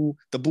 of the ball.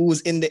 The ball's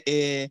in the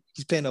air.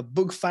 He's playing a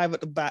big five at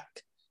the back.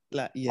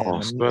 Like, yeah,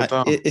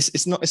 man.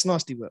 It's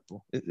nasty work,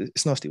 bro.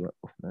 It's nasty work,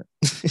 bro.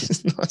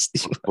 It's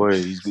nasty work.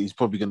 Boy, he's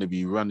probably going to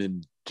be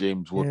running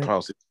James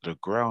Ward-Prowse into the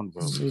ground,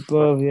 bro.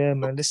 Bro, yeah,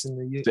 man.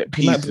 Listen, set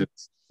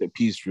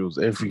piece drills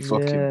every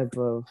fucking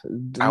bro.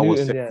 hour.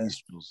 Set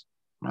piece drills.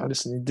 Man.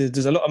 Listen,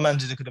 there's a lot of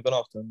managers that could have gone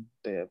after him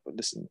there, but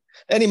listen,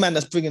 any man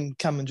that's bringing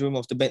Cameron Jerome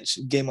off the bench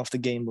game after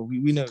game, but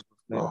we know.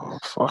 Oh,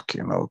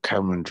 fucking hell,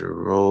 Cameron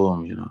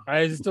Jerome, you know.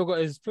 Has he still got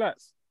his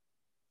plats?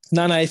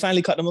 No, he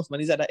finally cut them off,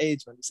 man. He's at that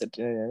age, man. He said,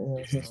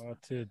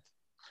 yeah.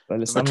 But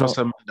listen, never trust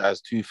a man that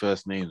has two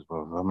first names,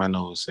 bro. A man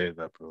always say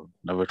that, bro.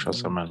 Never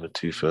trust a man with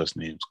two first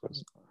names,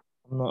 because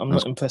I'm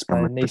not impressed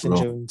by Nathan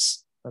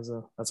Jones as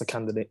a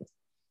candidate.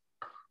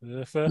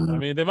 Yeah, fair. I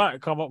mean, they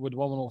might come up with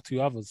one or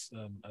two others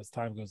as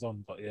time goes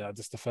on, but yeah,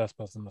 just the first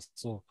person I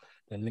saw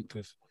they're linked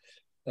with.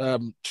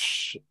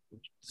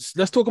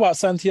 Let's talk about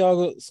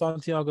Santiago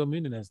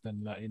Munez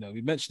then. Like, you know, we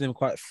mentioned him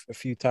quite a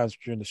few times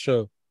during the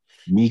show.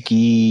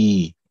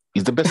 Mickey,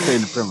 he's the best player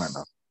in the Premier right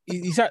now.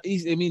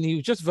 He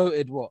was just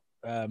voted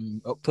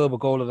October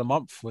goal of the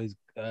month for his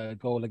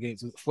goal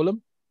against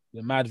Fulham,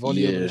 the mad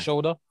volley over the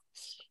shoulder.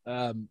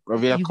 Bro,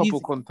 we had a couple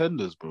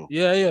contenders, bro.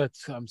 Yeah.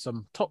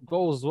 Some top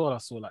goals as well. I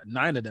saw like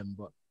 9 of them,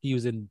 but he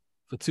was in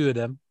for 2 of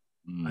them,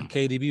 and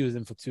KDB was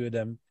in for 2 of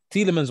them.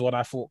 Tielemans one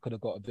I thought could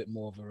have got a bit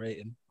more of a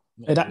rating.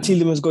 That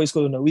Tielemans goal he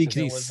scored on the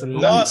weekend was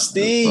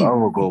nasty.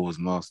 Our goal was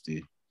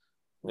nasty.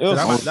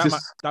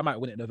 That might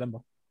win it in November.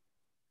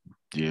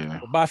 Yeah,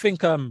 but I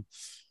think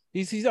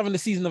he's having the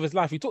season of his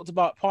life. We talked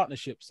about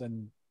partnerships,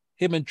 and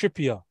him and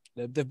Trippier,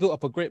 they've built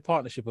up a great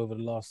partnership over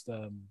the last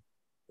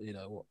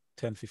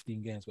 10,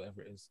 15 games,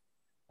 whatever it is.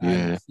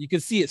 And you can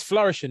see it's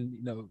flourishing.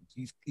 You know,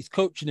 he's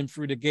coaching him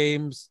through the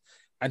games,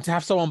 and to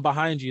have someone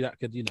behind you that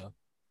could, you know,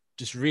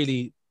 just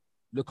really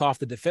look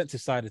after the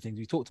defensive side of things.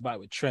 We talked about it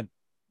with Trent.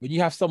 When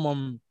you have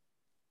someone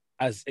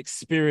as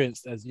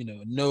experienced as, you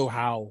know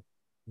how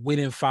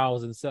winning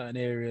fouls in certain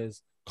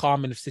areas,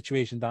 calming the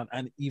situation down,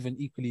 and even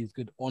equally as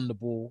good on the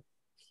ball,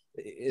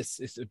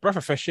 it's a breath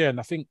of fresh air. And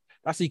I think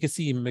that's how you can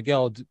see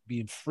Miguel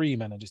being free,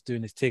 man, and just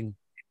doing his thing,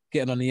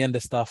 getting on the end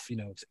of stuff, you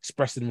know,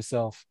 expressing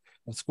himself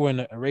and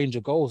scoring a range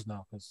of goals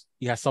now because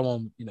he has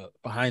someone, you know,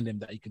 behind him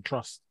that he can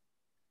trust.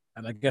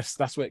 And I guess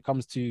that's where it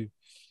comes to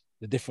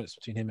the difference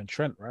between him and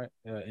Trent, right?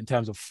 In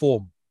terms of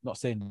form, not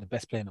saying the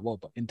best player in the world,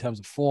 but in terms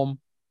of form,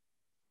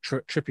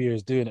 Trippier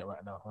is doing it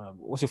right now.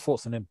 What's your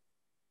thoughts on him,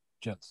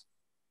 gents?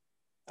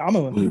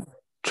 Amran.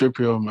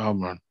 Trippier,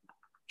 Amran.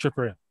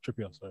 Trippier,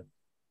 sorry.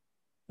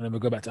 And then we'll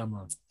go back to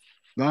Amran.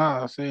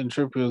 Nah, I'm saying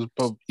Trippier's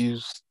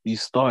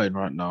he's starting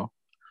right now.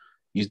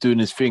 He's doing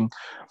his thing.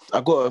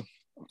 I got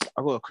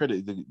to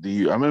credit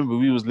the I remember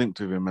we was linked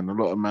with him, and a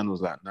lot of men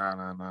was like,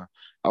 nah.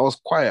 I was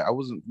quiet. I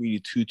wasn't really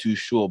too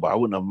sure, but I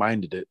wouldn't have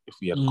minded it if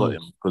we had got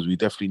him, because we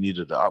definitely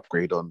needed the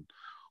upgrade on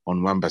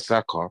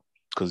Wan-Bissaka,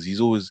 because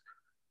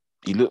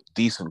he looked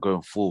decent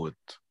going forward.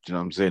 Do you know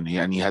what I'm saying?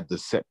 He had the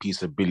set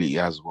piece ability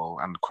as well,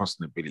 and the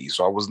crossing ability.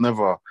 So I was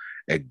never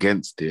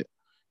against it.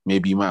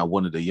 Maybe he might have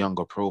wanted a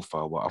younger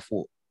profile, but I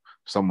thought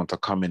someone to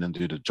come in and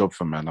do the job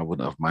for man, I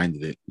wouldn't have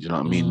minded it. Do you know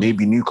what I mean?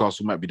 Maybe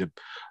Newcastle might be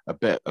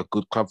a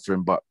good club for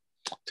him, but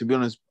to be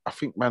honest, I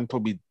think man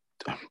probably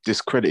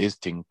discredit his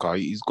thing.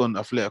 He's gone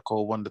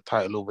Atletico, won the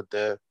title over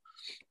there,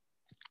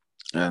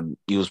 and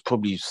he was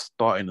probably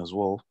starting as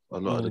well a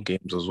lot of the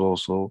games as well.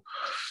 So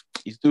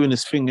he's doing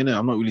his thing, innit?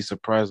 I'm not really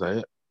surprised at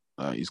it.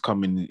 He's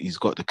coming, he's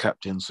got the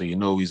captain, so you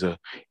know he's a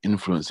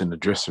influence in the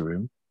dressing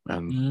room,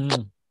 and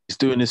he's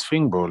doing his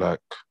thing, bro. Like,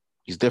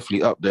 he's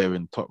definitely up there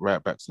in top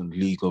right backs in the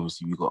league.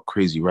 Obviously, we got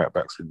crazy right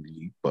backs in the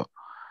league, but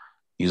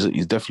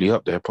he's definitely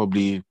up there.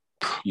 Probably,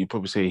 you'd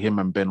probably say him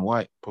and Ben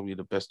White, probably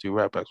the best 2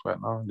 right backs right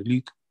now in the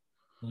league,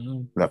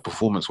 like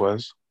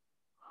performance-wise.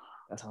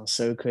 That sounds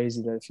so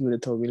crazy, though. If you would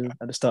have told me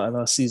at the start of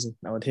last season,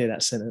 I would hear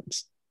that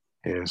sentence.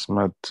 Yeah, it's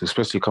mad,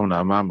 especially coming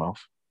out of my mouth,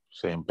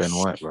 saying Ben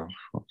White, bro.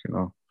 Fuck, you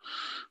know.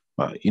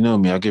 But you know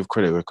me, I give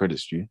credit where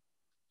credit's due.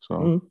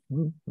 So,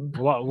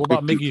 What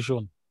about Miggy,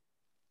 Sean?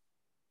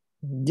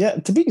 Yeah,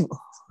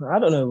 I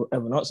don't know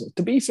everyone else.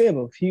 To be fair,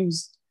 bro, he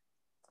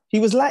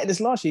was like this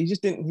last year.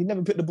 He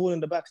never put the ball in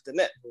the back of the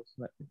net.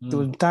 Like, there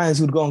were times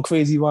he would go on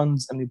crazy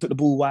runs and he put the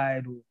ball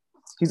wide.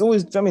 He's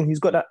always, he's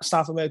got that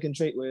South American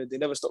trait where they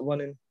never stop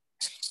running.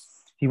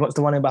 He wants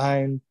to run in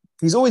behind.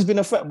 He's always been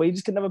a threat, but he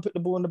just could never put the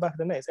ball in the back of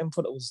the net. His end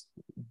product was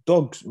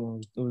dogs. It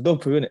was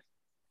dog poo, innit?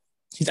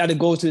 He's added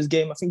goals to his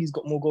game. I think he's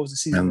got more goals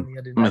this season than he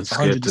had in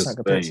 100%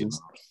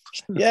 appearances.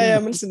 Yeah,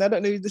 listen, I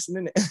don't know who's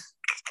listening, innit?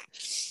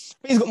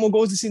 He's got more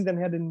goals this season than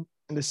he had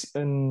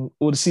in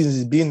all the seasons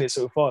he's been there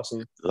so far.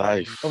 So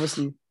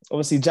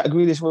obviously Jack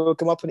Grealish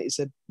woke him up and he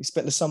said he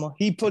spent the summer.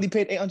 He probably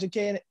paid 800k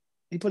in it.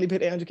 He probably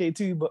paid 800k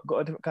too, but got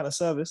a different kind of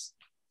service.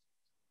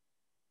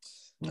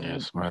 Yeah,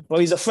 smart. Well,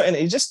 he's a threat in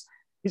it. He's just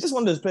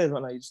one of those players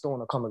right now. You just don't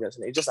want to come against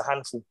him. He's just a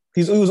handful.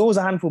 He was always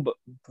a handful, but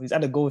he's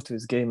added goals to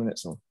his game in it.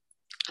 So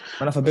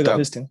man, I big up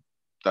his team.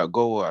 That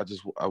goal,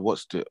 I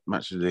watched it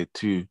match of the day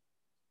too.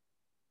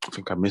 I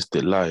think I missed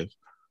it live,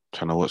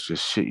 trying to watch this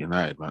shit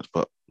United match,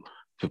 but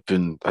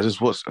I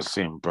just watched the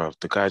same, bro.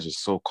 The guy's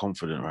just so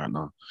confident right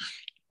now.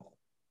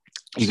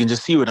 You can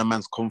just see when a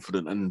man's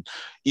confident, and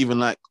even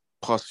like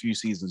past few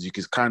seasons, you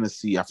can kind of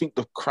see. I think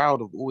the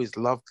crowd have always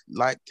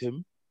liked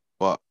him,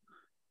 but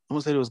I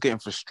won't say they was getting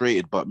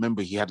frustrated. But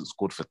remember, he hadn't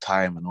scored for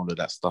time and all of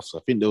that stuff. So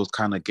I think they was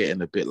kind of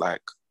getting a bit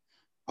like,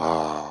 do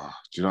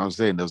you know what I'm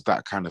saying? There was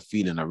that kind of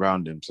feeling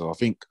around him. So I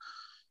think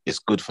it's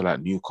good for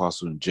like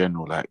Newcastle in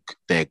general, like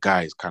their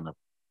guys kind of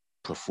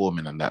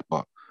performing and that.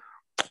 But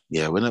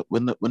yeah,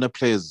 when a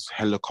player's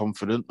hella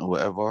confident or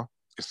whatever,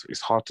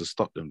 it's hard to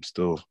stop them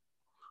still.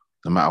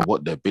 No matter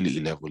what their ability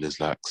level is,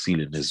 like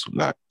ceiling is,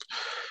 like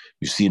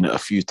you've seen it a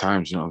few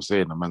times, you know what I'm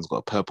saying? The man's got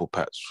a purple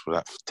patch for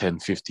like 10,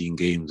 15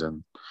 games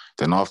and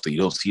then after you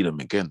don't see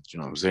them again, do you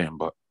know what I'm saying?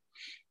 But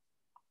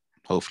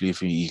hopefully if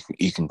he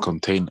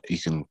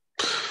can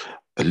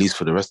at least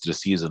for the rest of the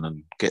season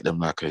and get them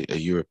like a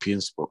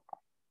European spot.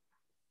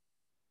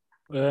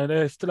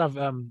 They still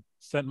have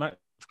St. Max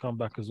to come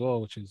back as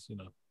well, which is,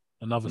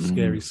 another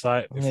scary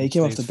sight. Yeah, he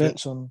came off the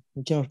bench on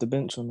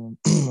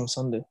on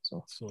Sunday.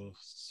 So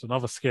it's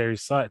another scary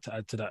sight to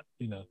add to that,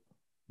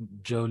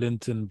 Joe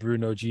Linton,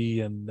 Bruno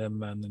G, and them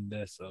man in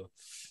there. So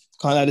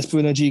can't let this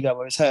Bruno G guy,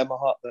 but it's hurting my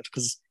heart,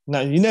 because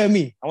now you know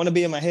me, I want to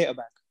be in my hater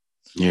bag.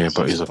 Yeah,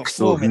 but he's a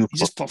pure hooper. He's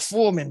just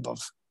performing,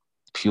 bruv.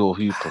 Pure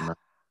hooper, man.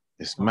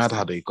 It's mad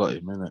how they got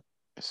him, innit?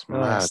 It's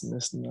mad.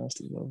 That's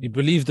nasty, bro. He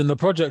believed in the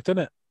project,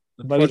 innit?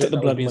 But he took the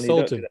blood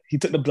money. He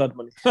took the blood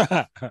money.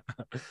 What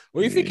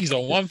do you think he's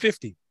on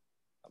 150?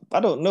 I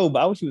don't know,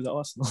 but I wish he was at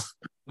Arsenal.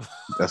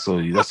 That's all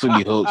he hopes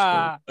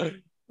for.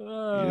 He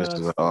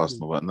was at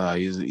Arsenal, but nah,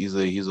 he's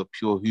a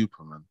pure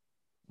hooper, man.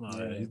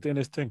 Yeah, he's doing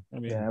his thing. I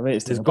mean,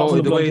 his goal,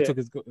 the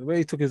way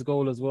he took his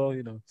goal as well.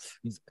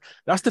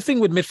 That's the thing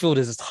with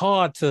midfielders. It's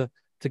hard to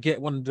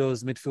get one of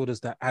those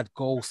midfielders that add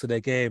goals to their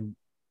game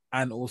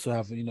and also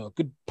have a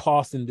good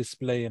passing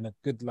display and a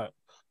good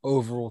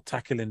overall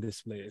tackling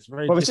display. It's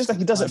very. But it's just like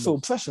he doesn't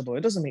feel pressure, bro.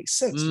 It doesn't make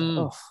sense.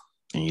 And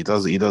he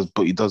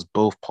does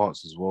both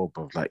parts as well,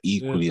 but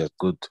equally as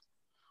good.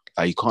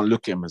 Like you can't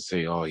look at him and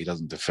say, oh, he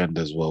doesn't defend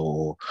as well,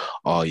 or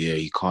oh yeah,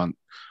 he can't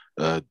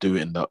do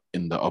it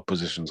in the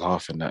opposition's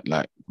half, and that.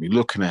 Like you're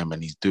looking at him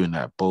and he's doing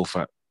that both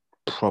at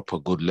proper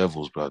good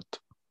levels, blood.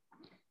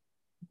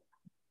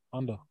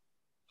 I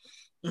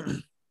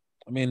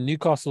mean,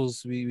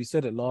 Newcastle's. We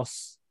said it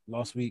last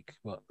week,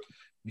 but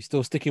we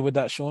still sticking with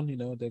that, Sean.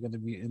 They're going to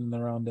be in and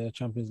around their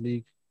Champions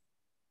League.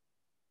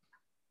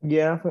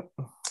 Yeah,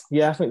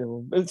 I think they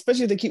will.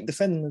 Especially if they keep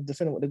defending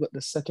what they've got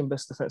the second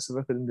best defensive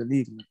record in the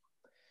league.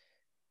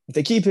 If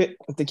they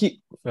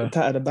keep tight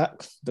at the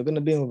back, they're going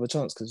to be in with a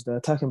chance because the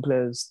attacking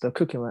players, they're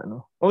cooking right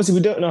now. Obviously,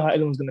 we don't know how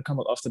everyone's going to come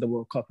up after the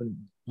World Cup,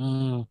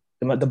 and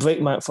the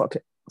break might fuck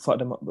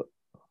them up. But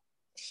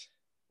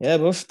yeah,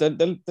 bro,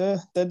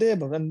 they're there,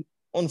 bro. And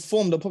on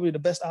form, they're probably the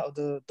best out of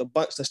the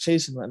bunch that's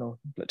chasing right now,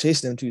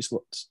 chasing them 2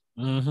 spots.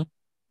 Mm-hmm.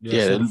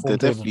 Yeah, they're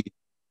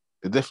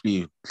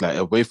definitely like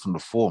away from the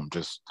form,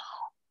 just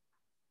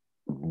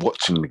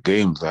watching the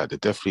games. Like they're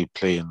definitely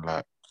playing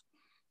like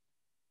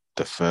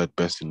the third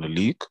best in the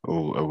league,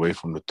 or away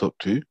from the top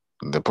 2,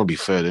 and they're probably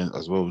third in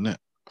as well, isn't it?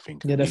 I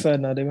think. Yeah, they're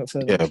third now. They went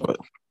third. Yeah, but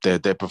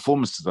their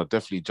performances are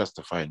definitely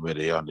justifying where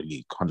they are in the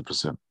league,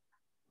 100%.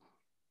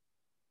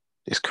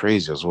 It's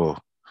crazy as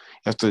well.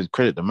 You have to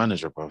credit the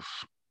manager, bruv.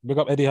 Big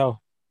up Eddie Howe.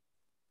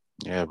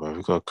 Yeah, but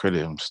we got to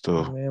credit him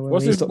still. Yeah,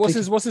 what's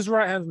his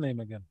right hand name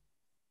again?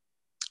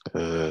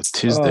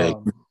 Tuesday.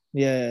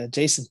 Yeah,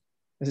 Jason.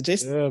 Is it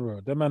Jason? Yeah,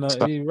 bro. That man, he's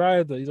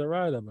a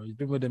rider, bro. He's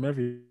been with him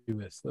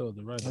everywhere. Still,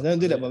 the rider. Don't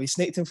do that, bro. We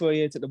snaked him for a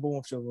year, took the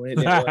ball from him.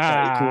 He called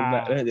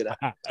back. Don't do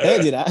that.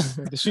 Don't do that.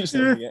 The streets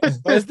don't do that.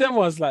 But it's them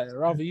ones like,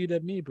 rather you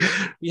than me, bro.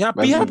 Be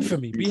happy for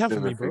me. Be happy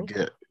for me, bro.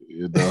 Forget,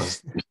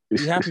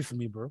 Be happy for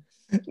me, bro.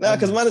 Nah,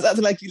 because man is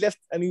acting like he left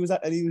and he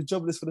was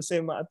jobless for the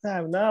same amount of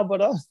time. Nah,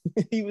 brother,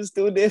 he was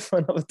still there for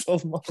another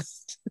 12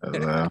 months.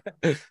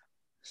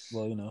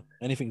 Well, you know,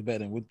 anything's better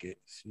than Woodgate.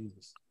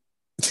 Jesus.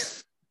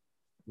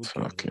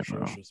 Woodgate was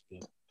atrocious, bro.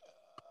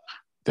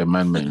 The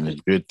man made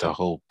Madrid the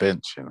whole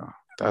bench, you know.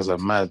 That was a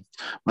mad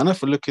man. I have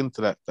to look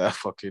into that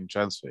fucking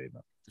transfer, you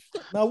know.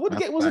 Now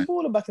Woodgate was a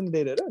baller back in the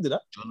day, though. Don't do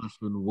that.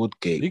 Jonathan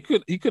Woodgate.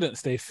 He couldn't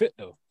stay fit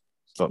though.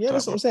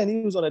 That's what I'm saying.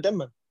 He was on a dem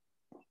man.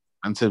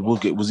 And said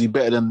Woodgate, was he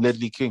better than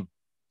Ledley King?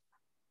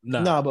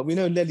 Nah, but we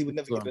know Ledley would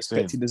never get the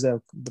respect he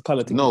deserved. The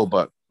politics. No,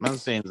 but man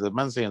saying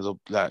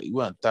like he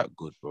weren't that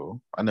good, bro.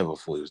 I never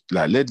thought he was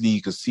like Ledley.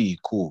 You could see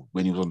cool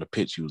when he was on the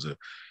pitch. He was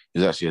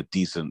actually a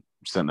decent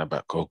centre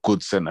back or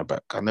good centre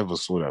back. I never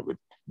saw that with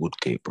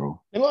Woodgate,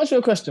 bro. Let me ask you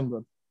a question,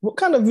 bro. What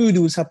kind of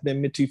voodoo was happening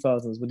in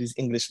mid-2000s with these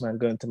Englishmen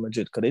going to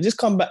Madrid? Because they just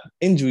come back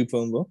injury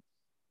prone, bro.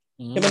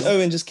 Him and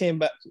Owen just came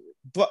back.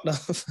 I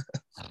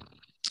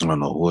don't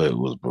know what it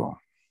was, bro.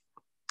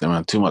 They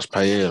man, too much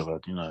paella,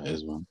 but you know it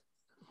is, man.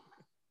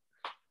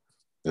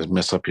 Just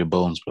mess up your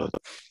bones, brother.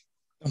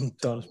 I'm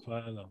done.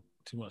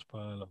 Too much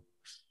paella.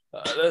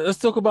 Let's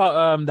talk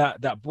about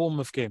that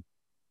Bournemouth game.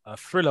 A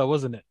thriller,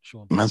 wasn't it,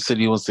 Sean? Man said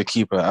he wants to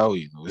keep her out,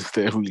 you know. Is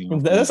there really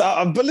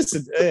but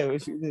listen,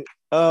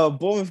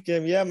 Bournemouth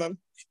game, yeah, man.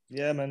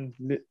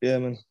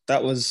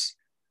 That was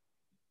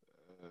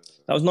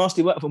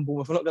nasty work from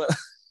Bournemouth. I'm not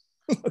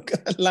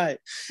gonna lie.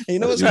 And you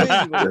know what's crazy?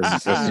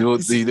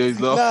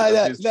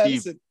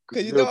 Listen,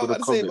 because you know what I'm about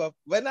to say,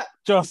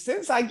 bro.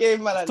 Since I gave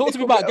man talk to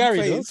me about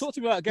Gary, though. Talk to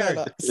me about Gary.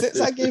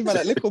 Since I gave man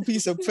that little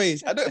piece of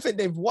praise, I don't think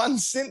they've won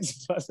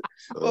since.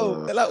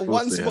 They're like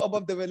one spot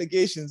above the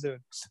relegation zone.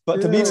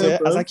 But to be fair,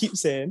 as I keep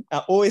saying, I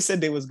always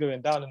said they was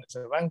going down, and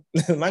so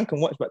man can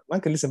watch back, man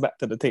can listen back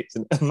to the tapes,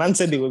 and man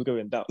said they was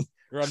going down.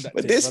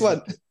 But this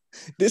one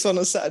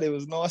on Saturday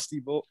was nasty,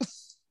 bro.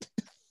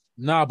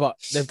 Nah, but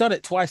they've done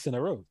it twice in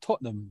a row.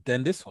 Tottenham,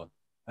 then this one.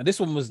 And this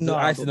one was the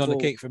icing on the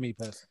cake for me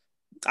personally.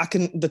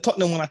 The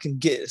Tottenham one I can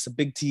get. It's a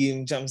big team. You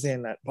know what I'm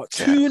saying? Like, but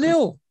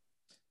 2-0.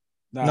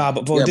 Nah,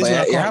 but bro, this one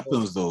it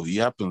happens though. It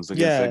happens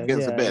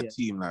against a better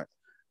team. Like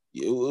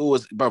it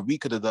was, but we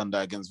could have done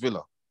that against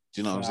Villa.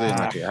 Do you know what I'm saying?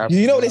 Like it happens.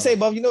 You know what they say,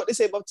 Bob? You know what they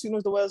say, Bob? 2-0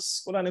 is the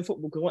worst scoreline in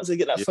football because once they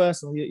get that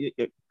first one,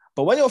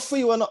 but when you're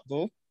 3-1 up,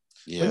 bro,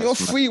 when you're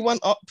 3-1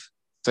 up,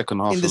 second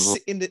half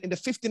in the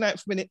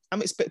 59th minute,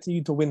 I'm expecting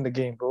you to win the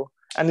game, bro.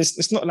 And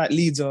it's not like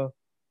Leeds are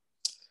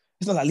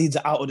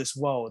out of this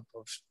world,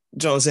 bro.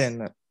 Do you know what I'm saying?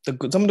 Like,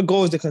 some of the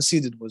goals they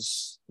conceded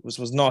was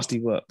nasty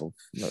work, bro.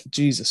 Like,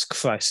 Jesus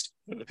Christ.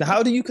 Now,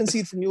 how do you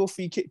concede from your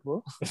free kick,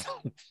 bro?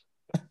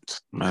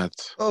 Mad.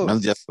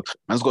 Man's got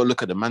to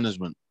look at the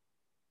management.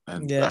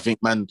 And I think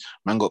man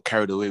got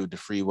carried away with the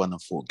 3-1 and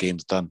thought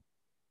game's done.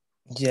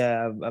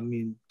 Yeah, I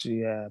mean,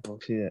 bro.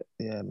 Yeah,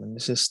 man.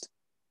 It's just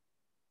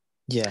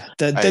they're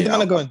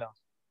man are going down.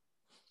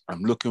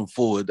 I'm looking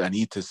forward. I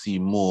need to see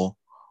more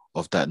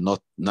of that.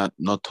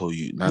 Noto.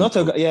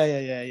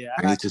 Yeah.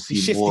 I need to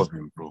see more of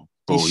him, bro.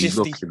 He's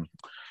looking.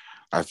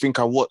 I think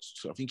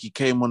he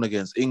came on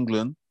against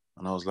England,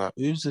 and I was like,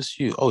 "Who's this?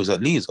 You? Oh, he's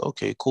at Leeds.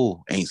 Okay,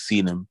 cool. Ain't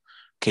seen him.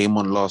 Came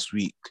on last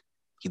week.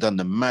 He done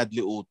the mad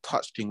little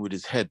touch thing with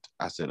his head.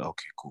 I said,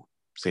 okay, cool.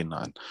 Say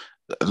nothing.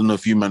 I don't know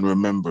if you man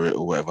remember it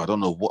or whatever. I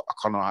don't know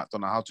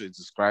how to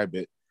describe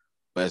it,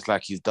 but it's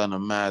like he's done a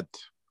mad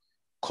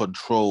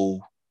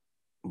control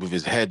with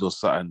his head or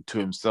something to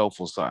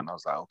himself or something. I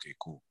was like, okay,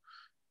 cool.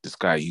 This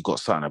guy, you got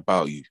something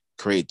about you.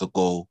 Create the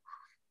goal,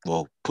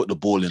 well, put the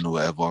ball in or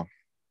whatever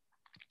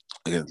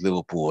against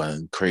Liverpool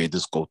and create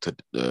this goal to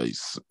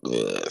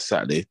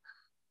Saturday.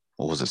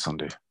 Or was it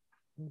Sunday?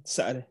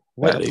 Saturday.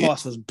 The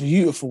pass was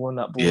beautiful on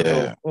that ball.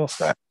 Yeah.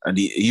 And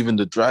even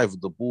the drive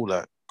of the ball,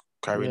 like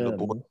carrying the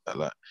ball.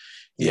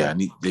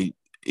 And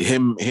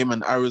him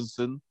and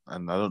Aronson,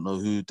 and I don't know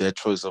who their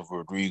choice of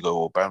Rodrigo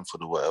or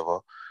Bamford or whatever,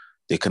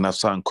 they can have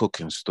something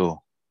cooking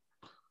still.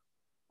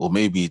 Or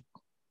maybe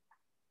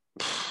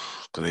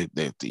because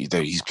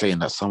he's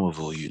playing at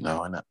Somerville, you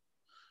know, innit?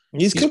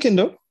 He's cooking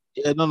though.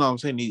 Yeah, no, I'm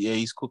saying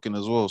he's cooking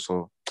as well.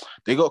 So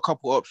they got a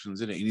couple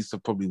options, innit? He needs to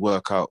probably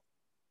work out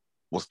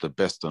what's the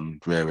best on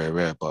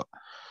rare. But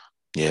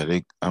yeah,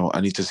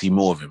 I need to see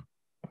more of him.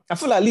 I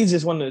feel like Leeds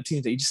is one of the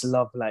teams that you just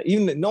love. Like,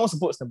 even no one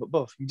supports them, but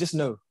both. You just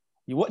know.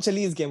 You watch a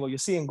Leeds game where you're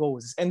seeing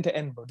goals. It's end to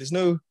end, bro. There's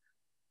no,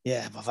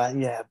 but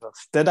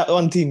they're that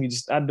one team.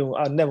 I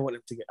never want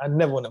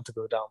them to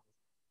go down.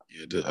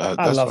 Yeah,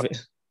 I love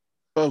it.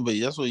 Oh, but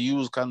that's what you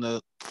was kind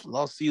of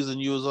last season.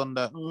 You was on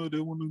that. Oh,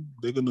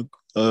 they're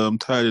gonna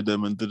tire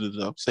them and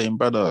da. I'm saying,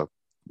 brother.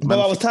 But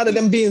I was tired of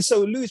them being so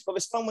loose. But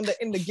it's fun when they're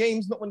in the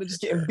games, not when they're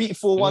just getting beat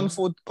 4-1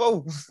 for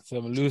both.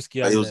 Some loose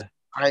guy. It was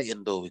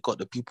fighting though. We got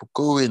the people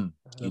going.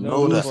 You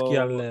know that,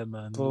 there,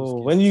 man.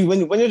 Bro, when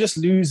you're just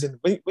losing,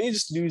 when you're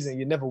just losing,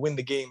 you never win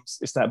the games.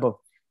 It's like, bro,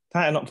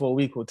 tighten up for a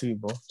week or two,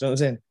 bro. Do you know what I'm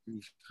saying?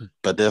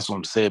 But that's what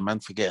I'm saying,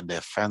 man. Forgetting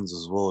their fans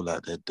as well.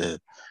 Like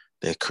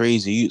they're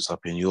crazy youths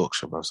up in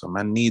Yorkshire, bro. So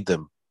man, need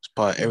them. It's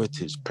part of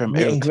heritage,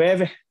 heritage.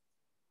 Gravy. You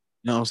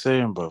know what I'm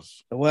saying, bro?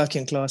 The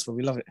working class, but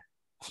we love it.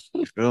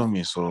 You feel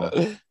me? So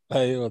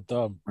Hey, you're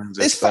dumb.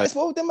 It's facts,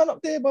 bro. Them man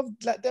up there, bro.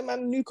 Like them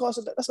man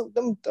Newcastle.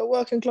 Them. They're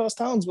working class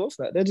towns, bro.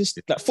 Like they're just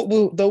like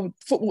football.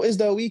 Football is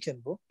their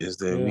weekend, bro. Is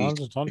their Yeah, week?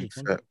 100.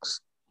 Facts.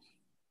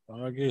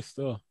 I agree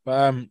still.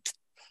 But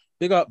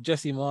big up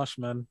Jesse Marsh,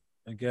 man.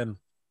 Again,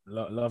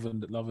 loving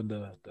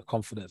the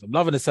confidence. I'm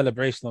loving the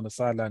celebration on the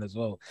sideline as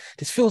well.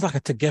 This feels like a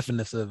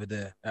togetherness over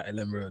there at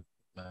Ellen Road,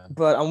 man.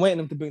 But I'm waiting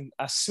him to bring.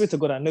 I swear to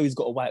God, I know he's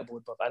got a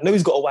whiteboard, bro. I know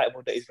he's got a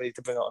whiteboard that he's ready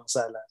to bring out on the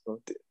sideline,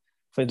 bro.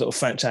 For his little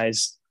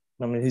franchise.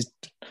 I mean, he's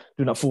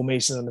doing up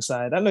formations on the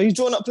side. I know he's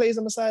drawing up plays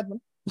on the side,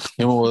 man.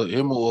 Him or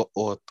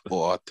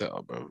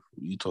Arteta, bro. What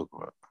you talk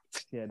about?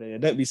 Yeah,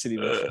 don't be silly,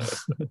 bro.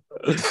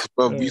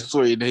 Bro, we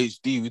saw it in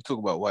HD. We talk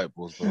about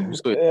whiteboards, bro. We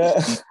saw it in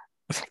HD.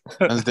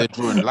 As they're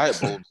drawing light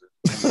bulbs.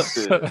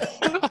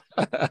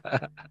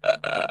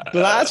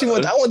 But I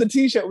want the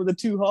t-shirt with the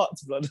two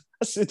hearts, blood.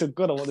 I swear to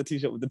God, I want the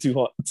t-shirt with the two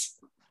hearts.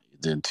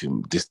 Then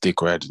this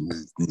dick riding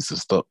needs to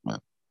stop, man.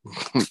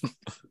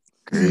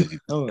 Crazy.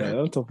 Oh man,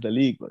 on top of the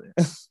league, bro.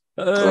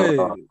 Hey.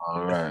 All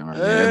right, man.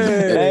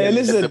 Hey,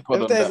 listen, if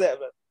there's that,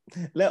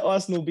 man, let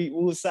Arsenal beat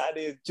Wolves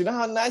Saturday. Do you know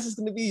how nice it's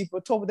going to be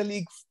for top of the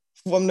league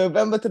from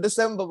November to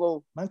December,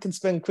 bro? Man can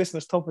spend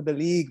Christmas top of the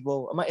league,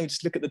 bro. I might even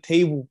just look at the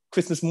table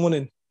Christmas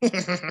morning. This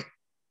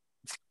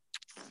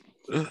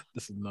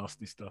is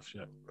nasty stuff,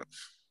 Shaq.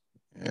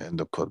 Yeah, in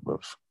the pod, bro.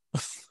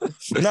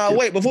 Nah,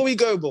 wait, before we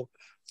go, bro.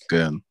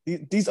 Good.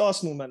 These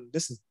Arsenal, man,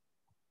 listen.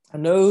 I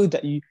know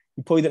that you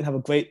probably didn't have a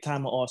great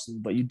time at Arsenal,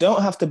 but you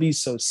don't have to be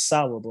so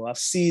sour, bro. I've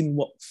seen,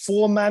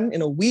 4 man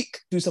in a week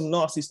do some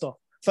nasty stuff.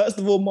 First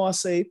of all,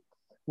 Marseille,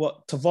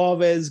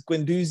 Tavares,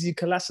 Guendouzi,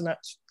 Kolasinac,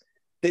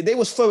 they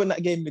was throwing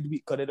that game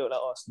midweek because they don't like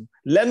Arsenal.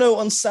 Leno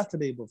on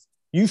Saturday, bro.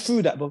 You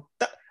threw that, bro.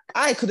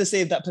 I could have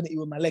saved that penalty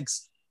with my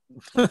legs.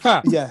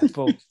 Yeah,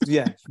 bro.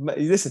 Yeah.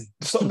 Listen,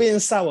 stop being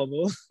sour,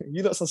 bro.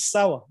 You're not so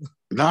sour.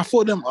 No, I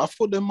thought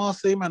them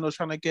Marseille man was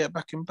trying to get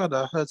back in blood.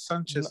 I heard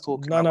Sanchez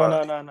talking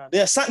about... No.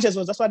 Yeah, Sanchez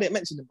was. That's why I didn't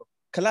mention him, bro.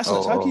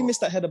 Kolasinac, how can you miss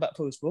that header back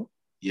post, bro?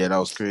 Yeah, that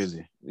was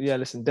crazy. Yeah,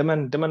 listen, them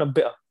man are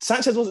bitter.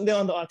 Sanchez wasn't there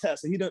under Arteta,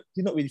 so he's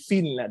not really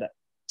feeling like that.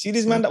 See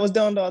these man that was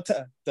there under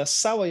Arteta? They're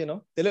sour, you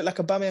know. They look like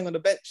a Aubameyang on the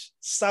bench.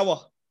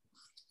 Sour.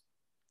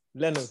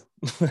 Leno.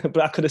 But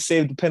I could have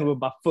saved the pen with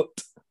my foot.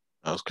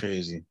 That was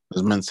crazy.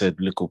 As man said,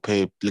 little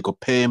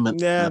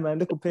payment. Yeah, man,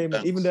 little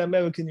payment. Even the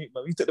American youth,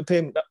 man, we took the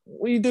payment.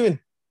 What are you doing?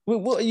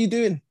 What are you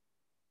doing?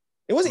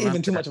 It wasn't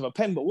even too much of a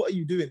pen, but what are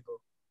you doing, bro?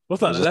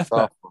 What's that, the left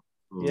back?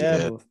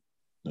 Yeah, bro.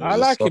 I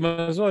like him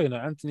as well, you know,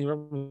 Anthony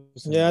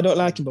Robinson. Yeah, I don't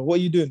like him, but what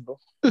are you doing, bro?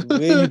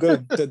 Where are you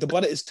going? The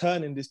body is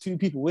turning. There's 2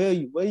 people. Where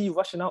are you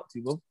rushing out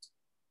to, bro?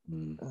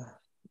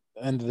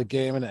 End of the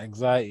game and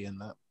anxiety and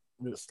that.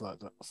 It's like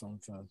that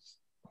sometimes.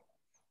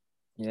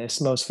 Yeah, it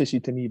smells fishy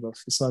to me, bro.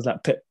 It smells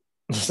like Pep.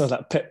 It smells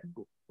like Pep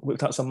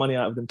whipped out some money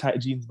out of them tight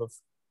jeans, bro.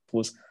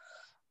 Pause.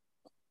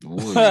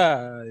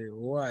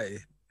 Why?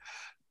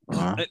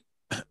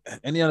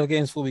 Any other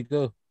games before we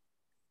go?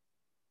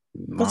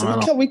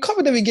 We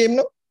covered every game,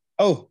 no?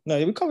 Oh, no,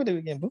 we covered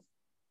every game, bro.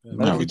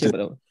 No, we did.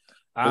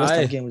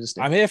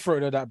 I'm here for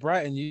it, though. That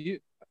Brighton,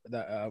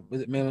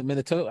 was it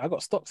Minnesota? I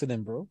got stocks in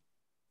them, bro.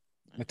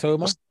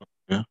 Matoma.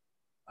 Yeah.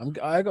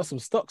 I got some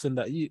stocks in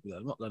that.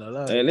 I'm not gonna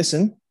lie. Hey,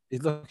 listen.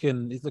 He's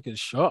looking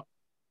sharp.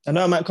 I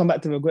know I might come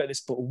back to regret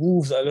this, but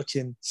Wolves are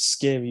looking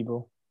scary,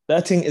 bro.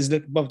 That thing is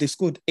bro, they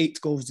scored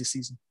 8 goals this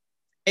season.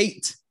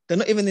 8. They're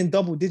not even in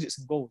double digits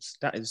in goals.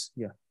 That is,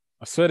 yeah.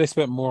 I swear they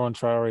spent more on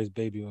Traore's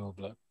baby oil,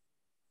 blood.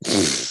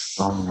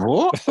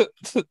 What?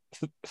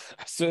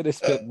 I swear they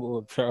spent more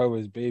on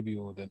Traore's baby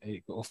oil than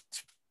 8 goals.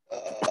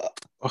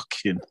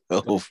 Fucking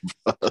hell, bro.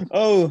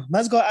 Oh,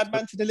 man's got to add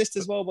man to the list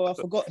as well, but I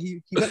forgot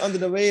he went under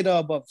the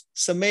radar, but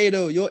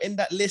Semedo, you're in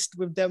that list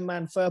with them,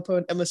 man. Firpo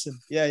and Emerson.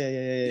 Yeah.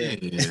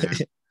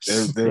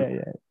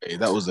 Hey,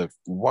 that was a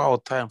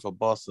wild time for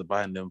Barca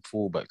buying them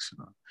fullbacks, you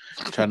know.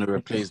 Trying to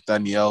replace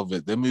Dani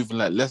Alves. They're moving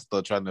like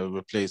Leicester trying to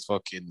replace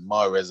fucking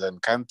Mahrez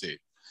and Kante.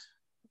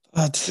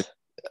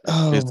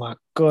 Oh my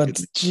God.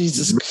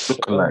 Jesus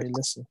Christ.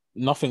 Listen.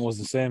 Nothing was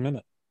the same,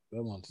 innit?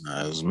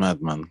 Nah, it was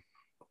mad, man.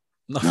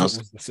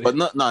 Was the same. But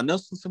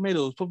Nelson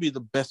Semedo was probably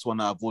the best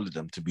one out of all of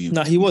them to be.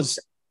 No, he was.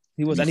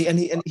 And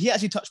he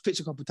actually touched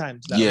pitch a couple of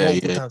times. Yeah.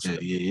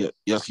 He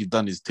actually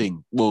done his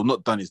thing. Well,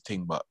 not done his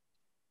thing, but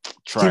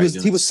tried.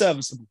 He was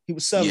serviceable. He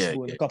was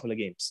serviceable in a couple of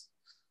games.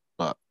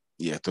 But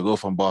yeah, to go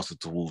from Barca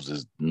to Wolves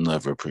is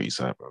never a pretty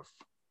sight, bro.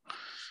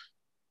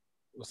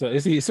 So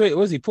is he? So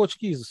was he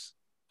Portuguese?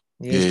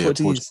 Yeah, he's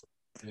Portuguese.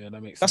 Yeah,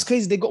 that makes sense. That's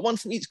crazy. They got one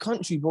from each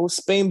country, bro.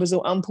 Spain,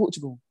 Brazil, and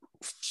Portugal.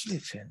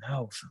 Flipping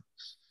hell.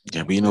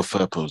 Yeah, but you know,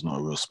 Firpo's not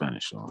a real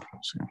Spanish, so.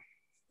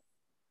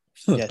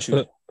 Yeah,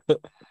 true.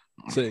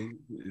 So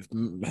it's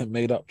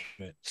made up.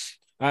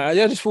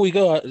 Just before we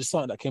go, there's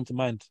something that came to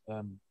mind.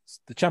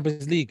 The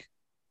Champions League,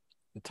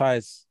 the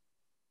ties.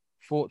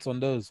 Thoughts on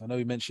those? I know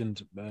we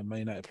mentioned Man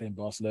United playing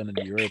Barcelona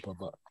in Europa,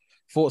 but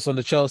thoughts on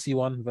the Chelsea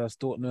one versus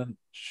Dortmund?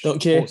 Don't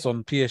care. Thoughts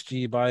on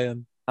PSG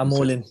Bayern? I'm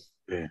all in.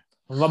 Yeah.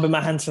 I'm rubbing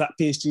my hands for that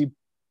PSG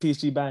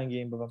Bayern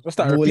game, brother. What's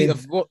that repeat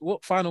of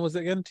what final was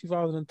it again?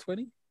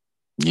 2020?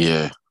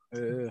 Yeah.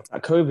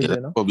 Like COVID, Yeah,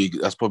 you know.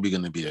 that's probably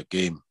going to be a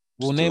game.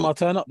 Will Neymar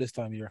turn up this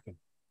time, you reckon?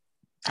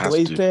 The way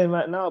he's playing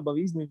right now, but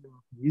he's moving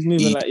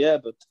like, yeah,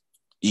 but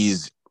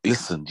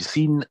listen, you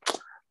see,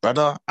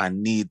 brother, I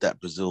need that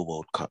Brazil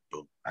World Cup,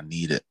 bro. I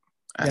need it.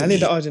 I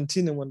need the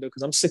Argentinian one though,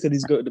 because I'm sick of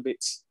these GOAT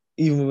debates.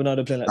 Even with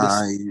Ronaldo playing like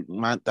this.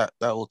 Man, that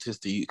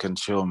autistic, you can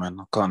chill, man.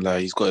 I can't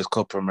lie. He's got his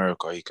Copa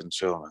America. He can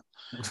chill, man.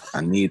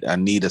 I need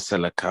a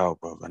Selecao,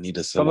 bro. I need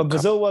a Selecao. But a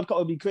Brazil World Cup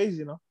would be crazy,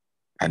 you know.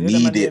 I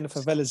need it. In the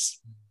favelas.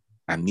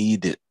 I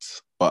need it,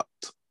 but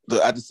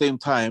at the same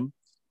time,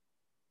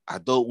 I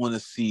don't want to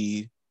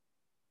see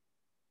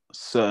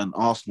certain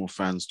Arsenal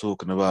fans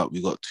talking about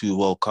we got 2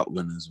 World Cup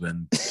winners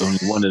when only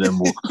one of them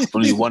will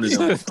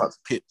touch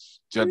pitch.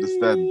 Do you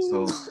understand?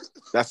 So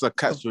that's a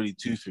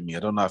catch-22 for me. I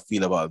don't know how I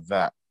feel about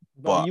that.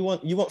 But you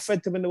want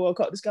Fred to win the World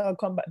Cup? This guy will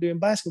come back doing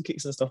bicycle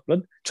kicks and stuff,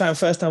 blood. Trying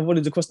first-time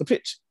volleys across the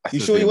pitch.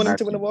 You sure you want him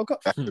to win the World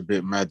Cup? That's a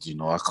bit mad, you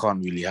know. I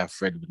can't really have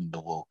Fred winning the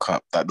World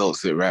Cup. That don't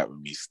sit right with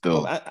me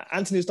still.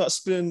 Anthony starts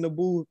spinning the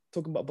ball,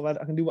 talking about,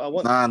 but I can do what I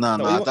want. Nah.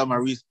 I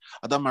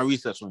done my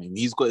research on him.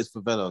 He's got his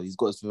favela. He's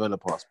got his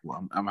favela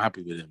passport. I'm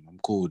happy with him. I'm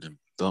cool with him.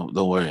 Don't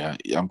worry.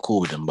 I'm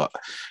cool with him. But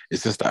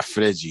it's just that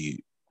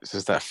Fredgy.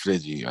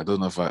 I don't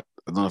know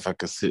if I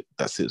can sit.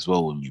 That sits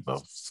well with me, bro. I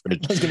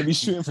was gonna be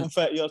shooting from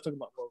 30 yards talking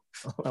about, bro.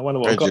 I want to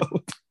World Cup.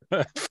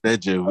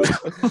 Fred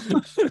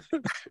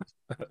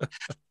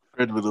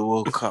with the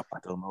World Cup. I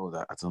don't know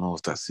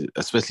if that's it.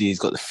 Especially he's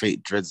got the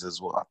fake dreads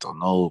as well. I don't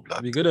know.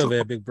 Blood. Be good over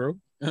there, big bro.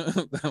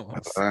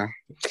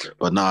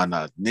 But nah.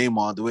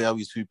 Neymar, the way how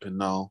he's hooping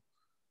now,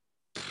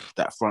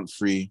 that front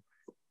three.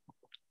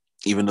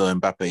 Even though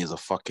Mbappe is a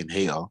fucking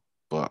hater,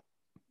 but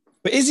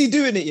is he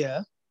doing it?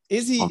 Yeah.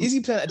 Is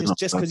he playing like this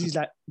just because he's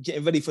like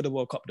getting ready for the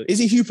World Cup though? Is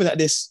he hooping like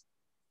this?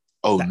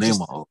 Oh, like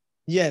Neymar.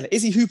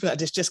 Is he hooping like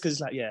this just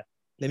because like, yeah,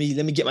 let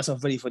me get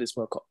myself ready for this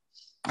World Cup?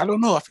 I don't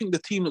know. I think the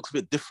team looks a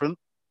bit different.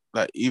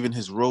 Like even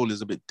his role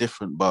is a bit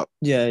different, but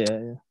yeah.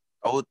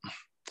 I won't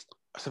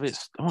say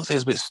it's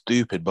a bit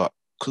stupid, but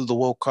because the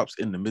World Cup's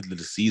in the middle of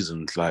the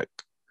season, it's like,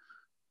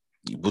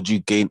 would you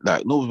gain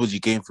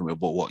from it?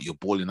 But what, you're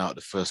balling out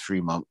the first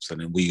 3 months,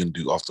 and then what are you gonna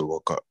do after the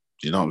World Cup?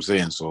 Do you know what I'm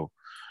saying? So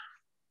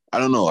I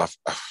don't know.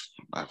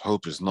 I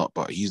hope it's not,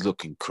 but he's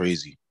looking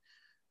crazy.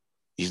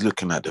 He's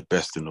looking like the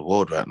best in the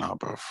world right now,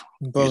 bro.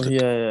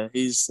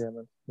 He's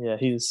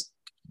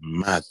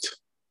mad.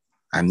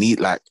 I need,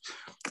 like,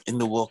 in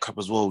the World Cup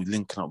as well, we're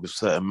linking up with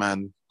certain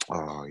man.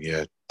 Oh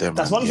yeah,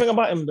 that's one thing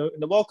about him though. In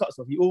the World Cup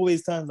stuff, he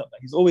always turns up.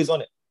 Like, he's always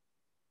on it.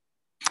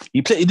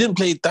 He didn't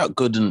play that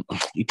good, and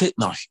he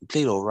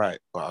played all right.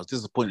 But I was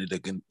disappointed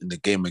in the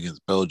game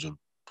against Belgium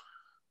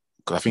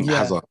because I think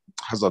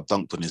Hazard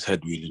dunked on his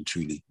head really and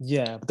truly.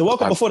 Yeah, but the World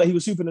Cup before that, he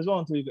was hooping as well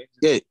until he got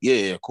injured.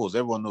 Yeah, of course.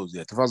 Everyone knows.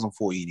 Yeah,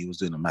 2014, he was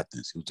doing the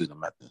madness.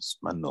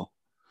 Man, no.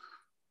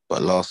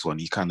 But last one,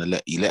 he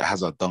let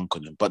Hazard dunk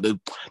on him. But the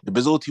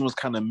Brazil team was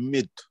kind of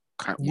mid.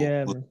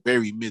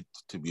 Very mid,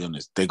 to be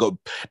honest. They got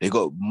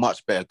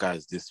much better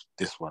guys this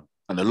one,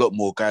 and a lot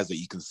more guys that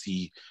you can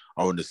see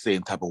are on the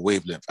same type of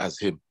wavelength as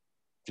him.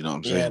 You know what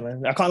I'm saying? Yeah,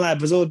 man. I can't lie.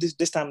 Brazil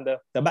this time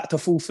they're back to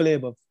full flair,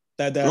 bro.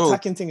 The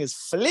attacking thing is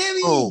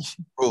flary.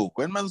 Bro,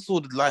 when man saw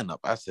the lineup,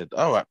 I said,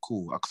 all right,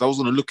 cool. Because I was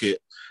going to look at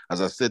it,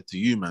 as I said to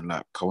you, man,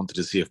 like, I wanted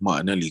to see if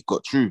Martinelli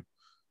got through.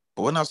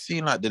 But when I've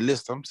seen, like, the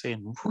list, I'm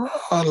saying, bro,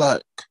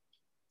 like,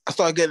 I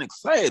started getting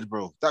excited,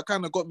 bro. That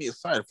kind of got me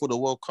excited for the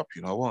World Cup,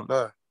 you know, I won't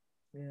lie.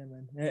 Yeah,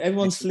 man.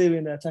 Everyone's flary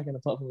in their attacking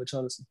apart from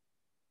Richarlison.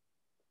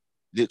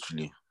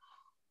 Literally.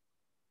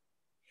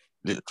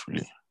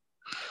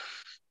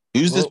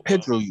 Who's this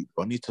Pedro?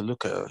 I need to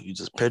look at her. Who's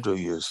this Pedro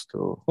you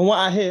still? From what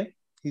I hear,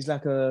 he's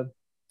like the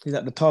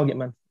target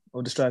man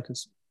of the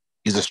strikers.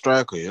 He's a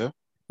striker, yeah?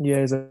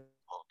 Yeah, he's a...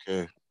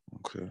 Okay.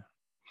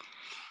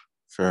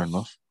 Fair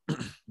enough.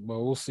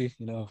 Well, we'll see.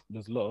 You know,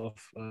 there's a lot of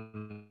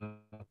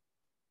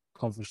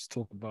conference to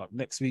talk about.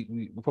 Next week,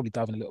 we'll probably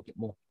dive in a little bit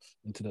more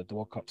into the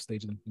World Cup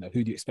stage and, you know,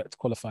 who do you expect to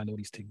qualify and all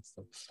these things.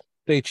 So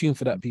stay tuned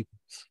for that, people.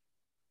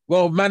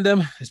 Well,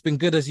 Mandem, it's been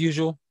good as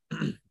usual.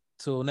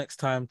 Till next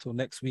time, till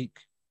next week.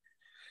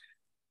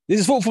 This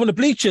is Football from the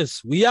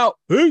Bleachers. We out.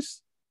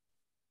 Peace.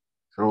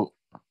 Cool.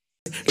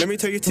 Let me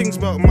tell you things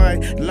about my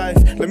life.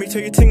 Let me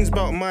tell you things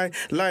about my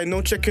life.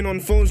 No checking on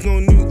phones, no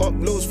new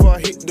uploads before I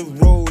hit the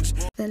roads.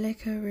 The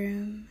Liquor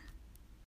Room.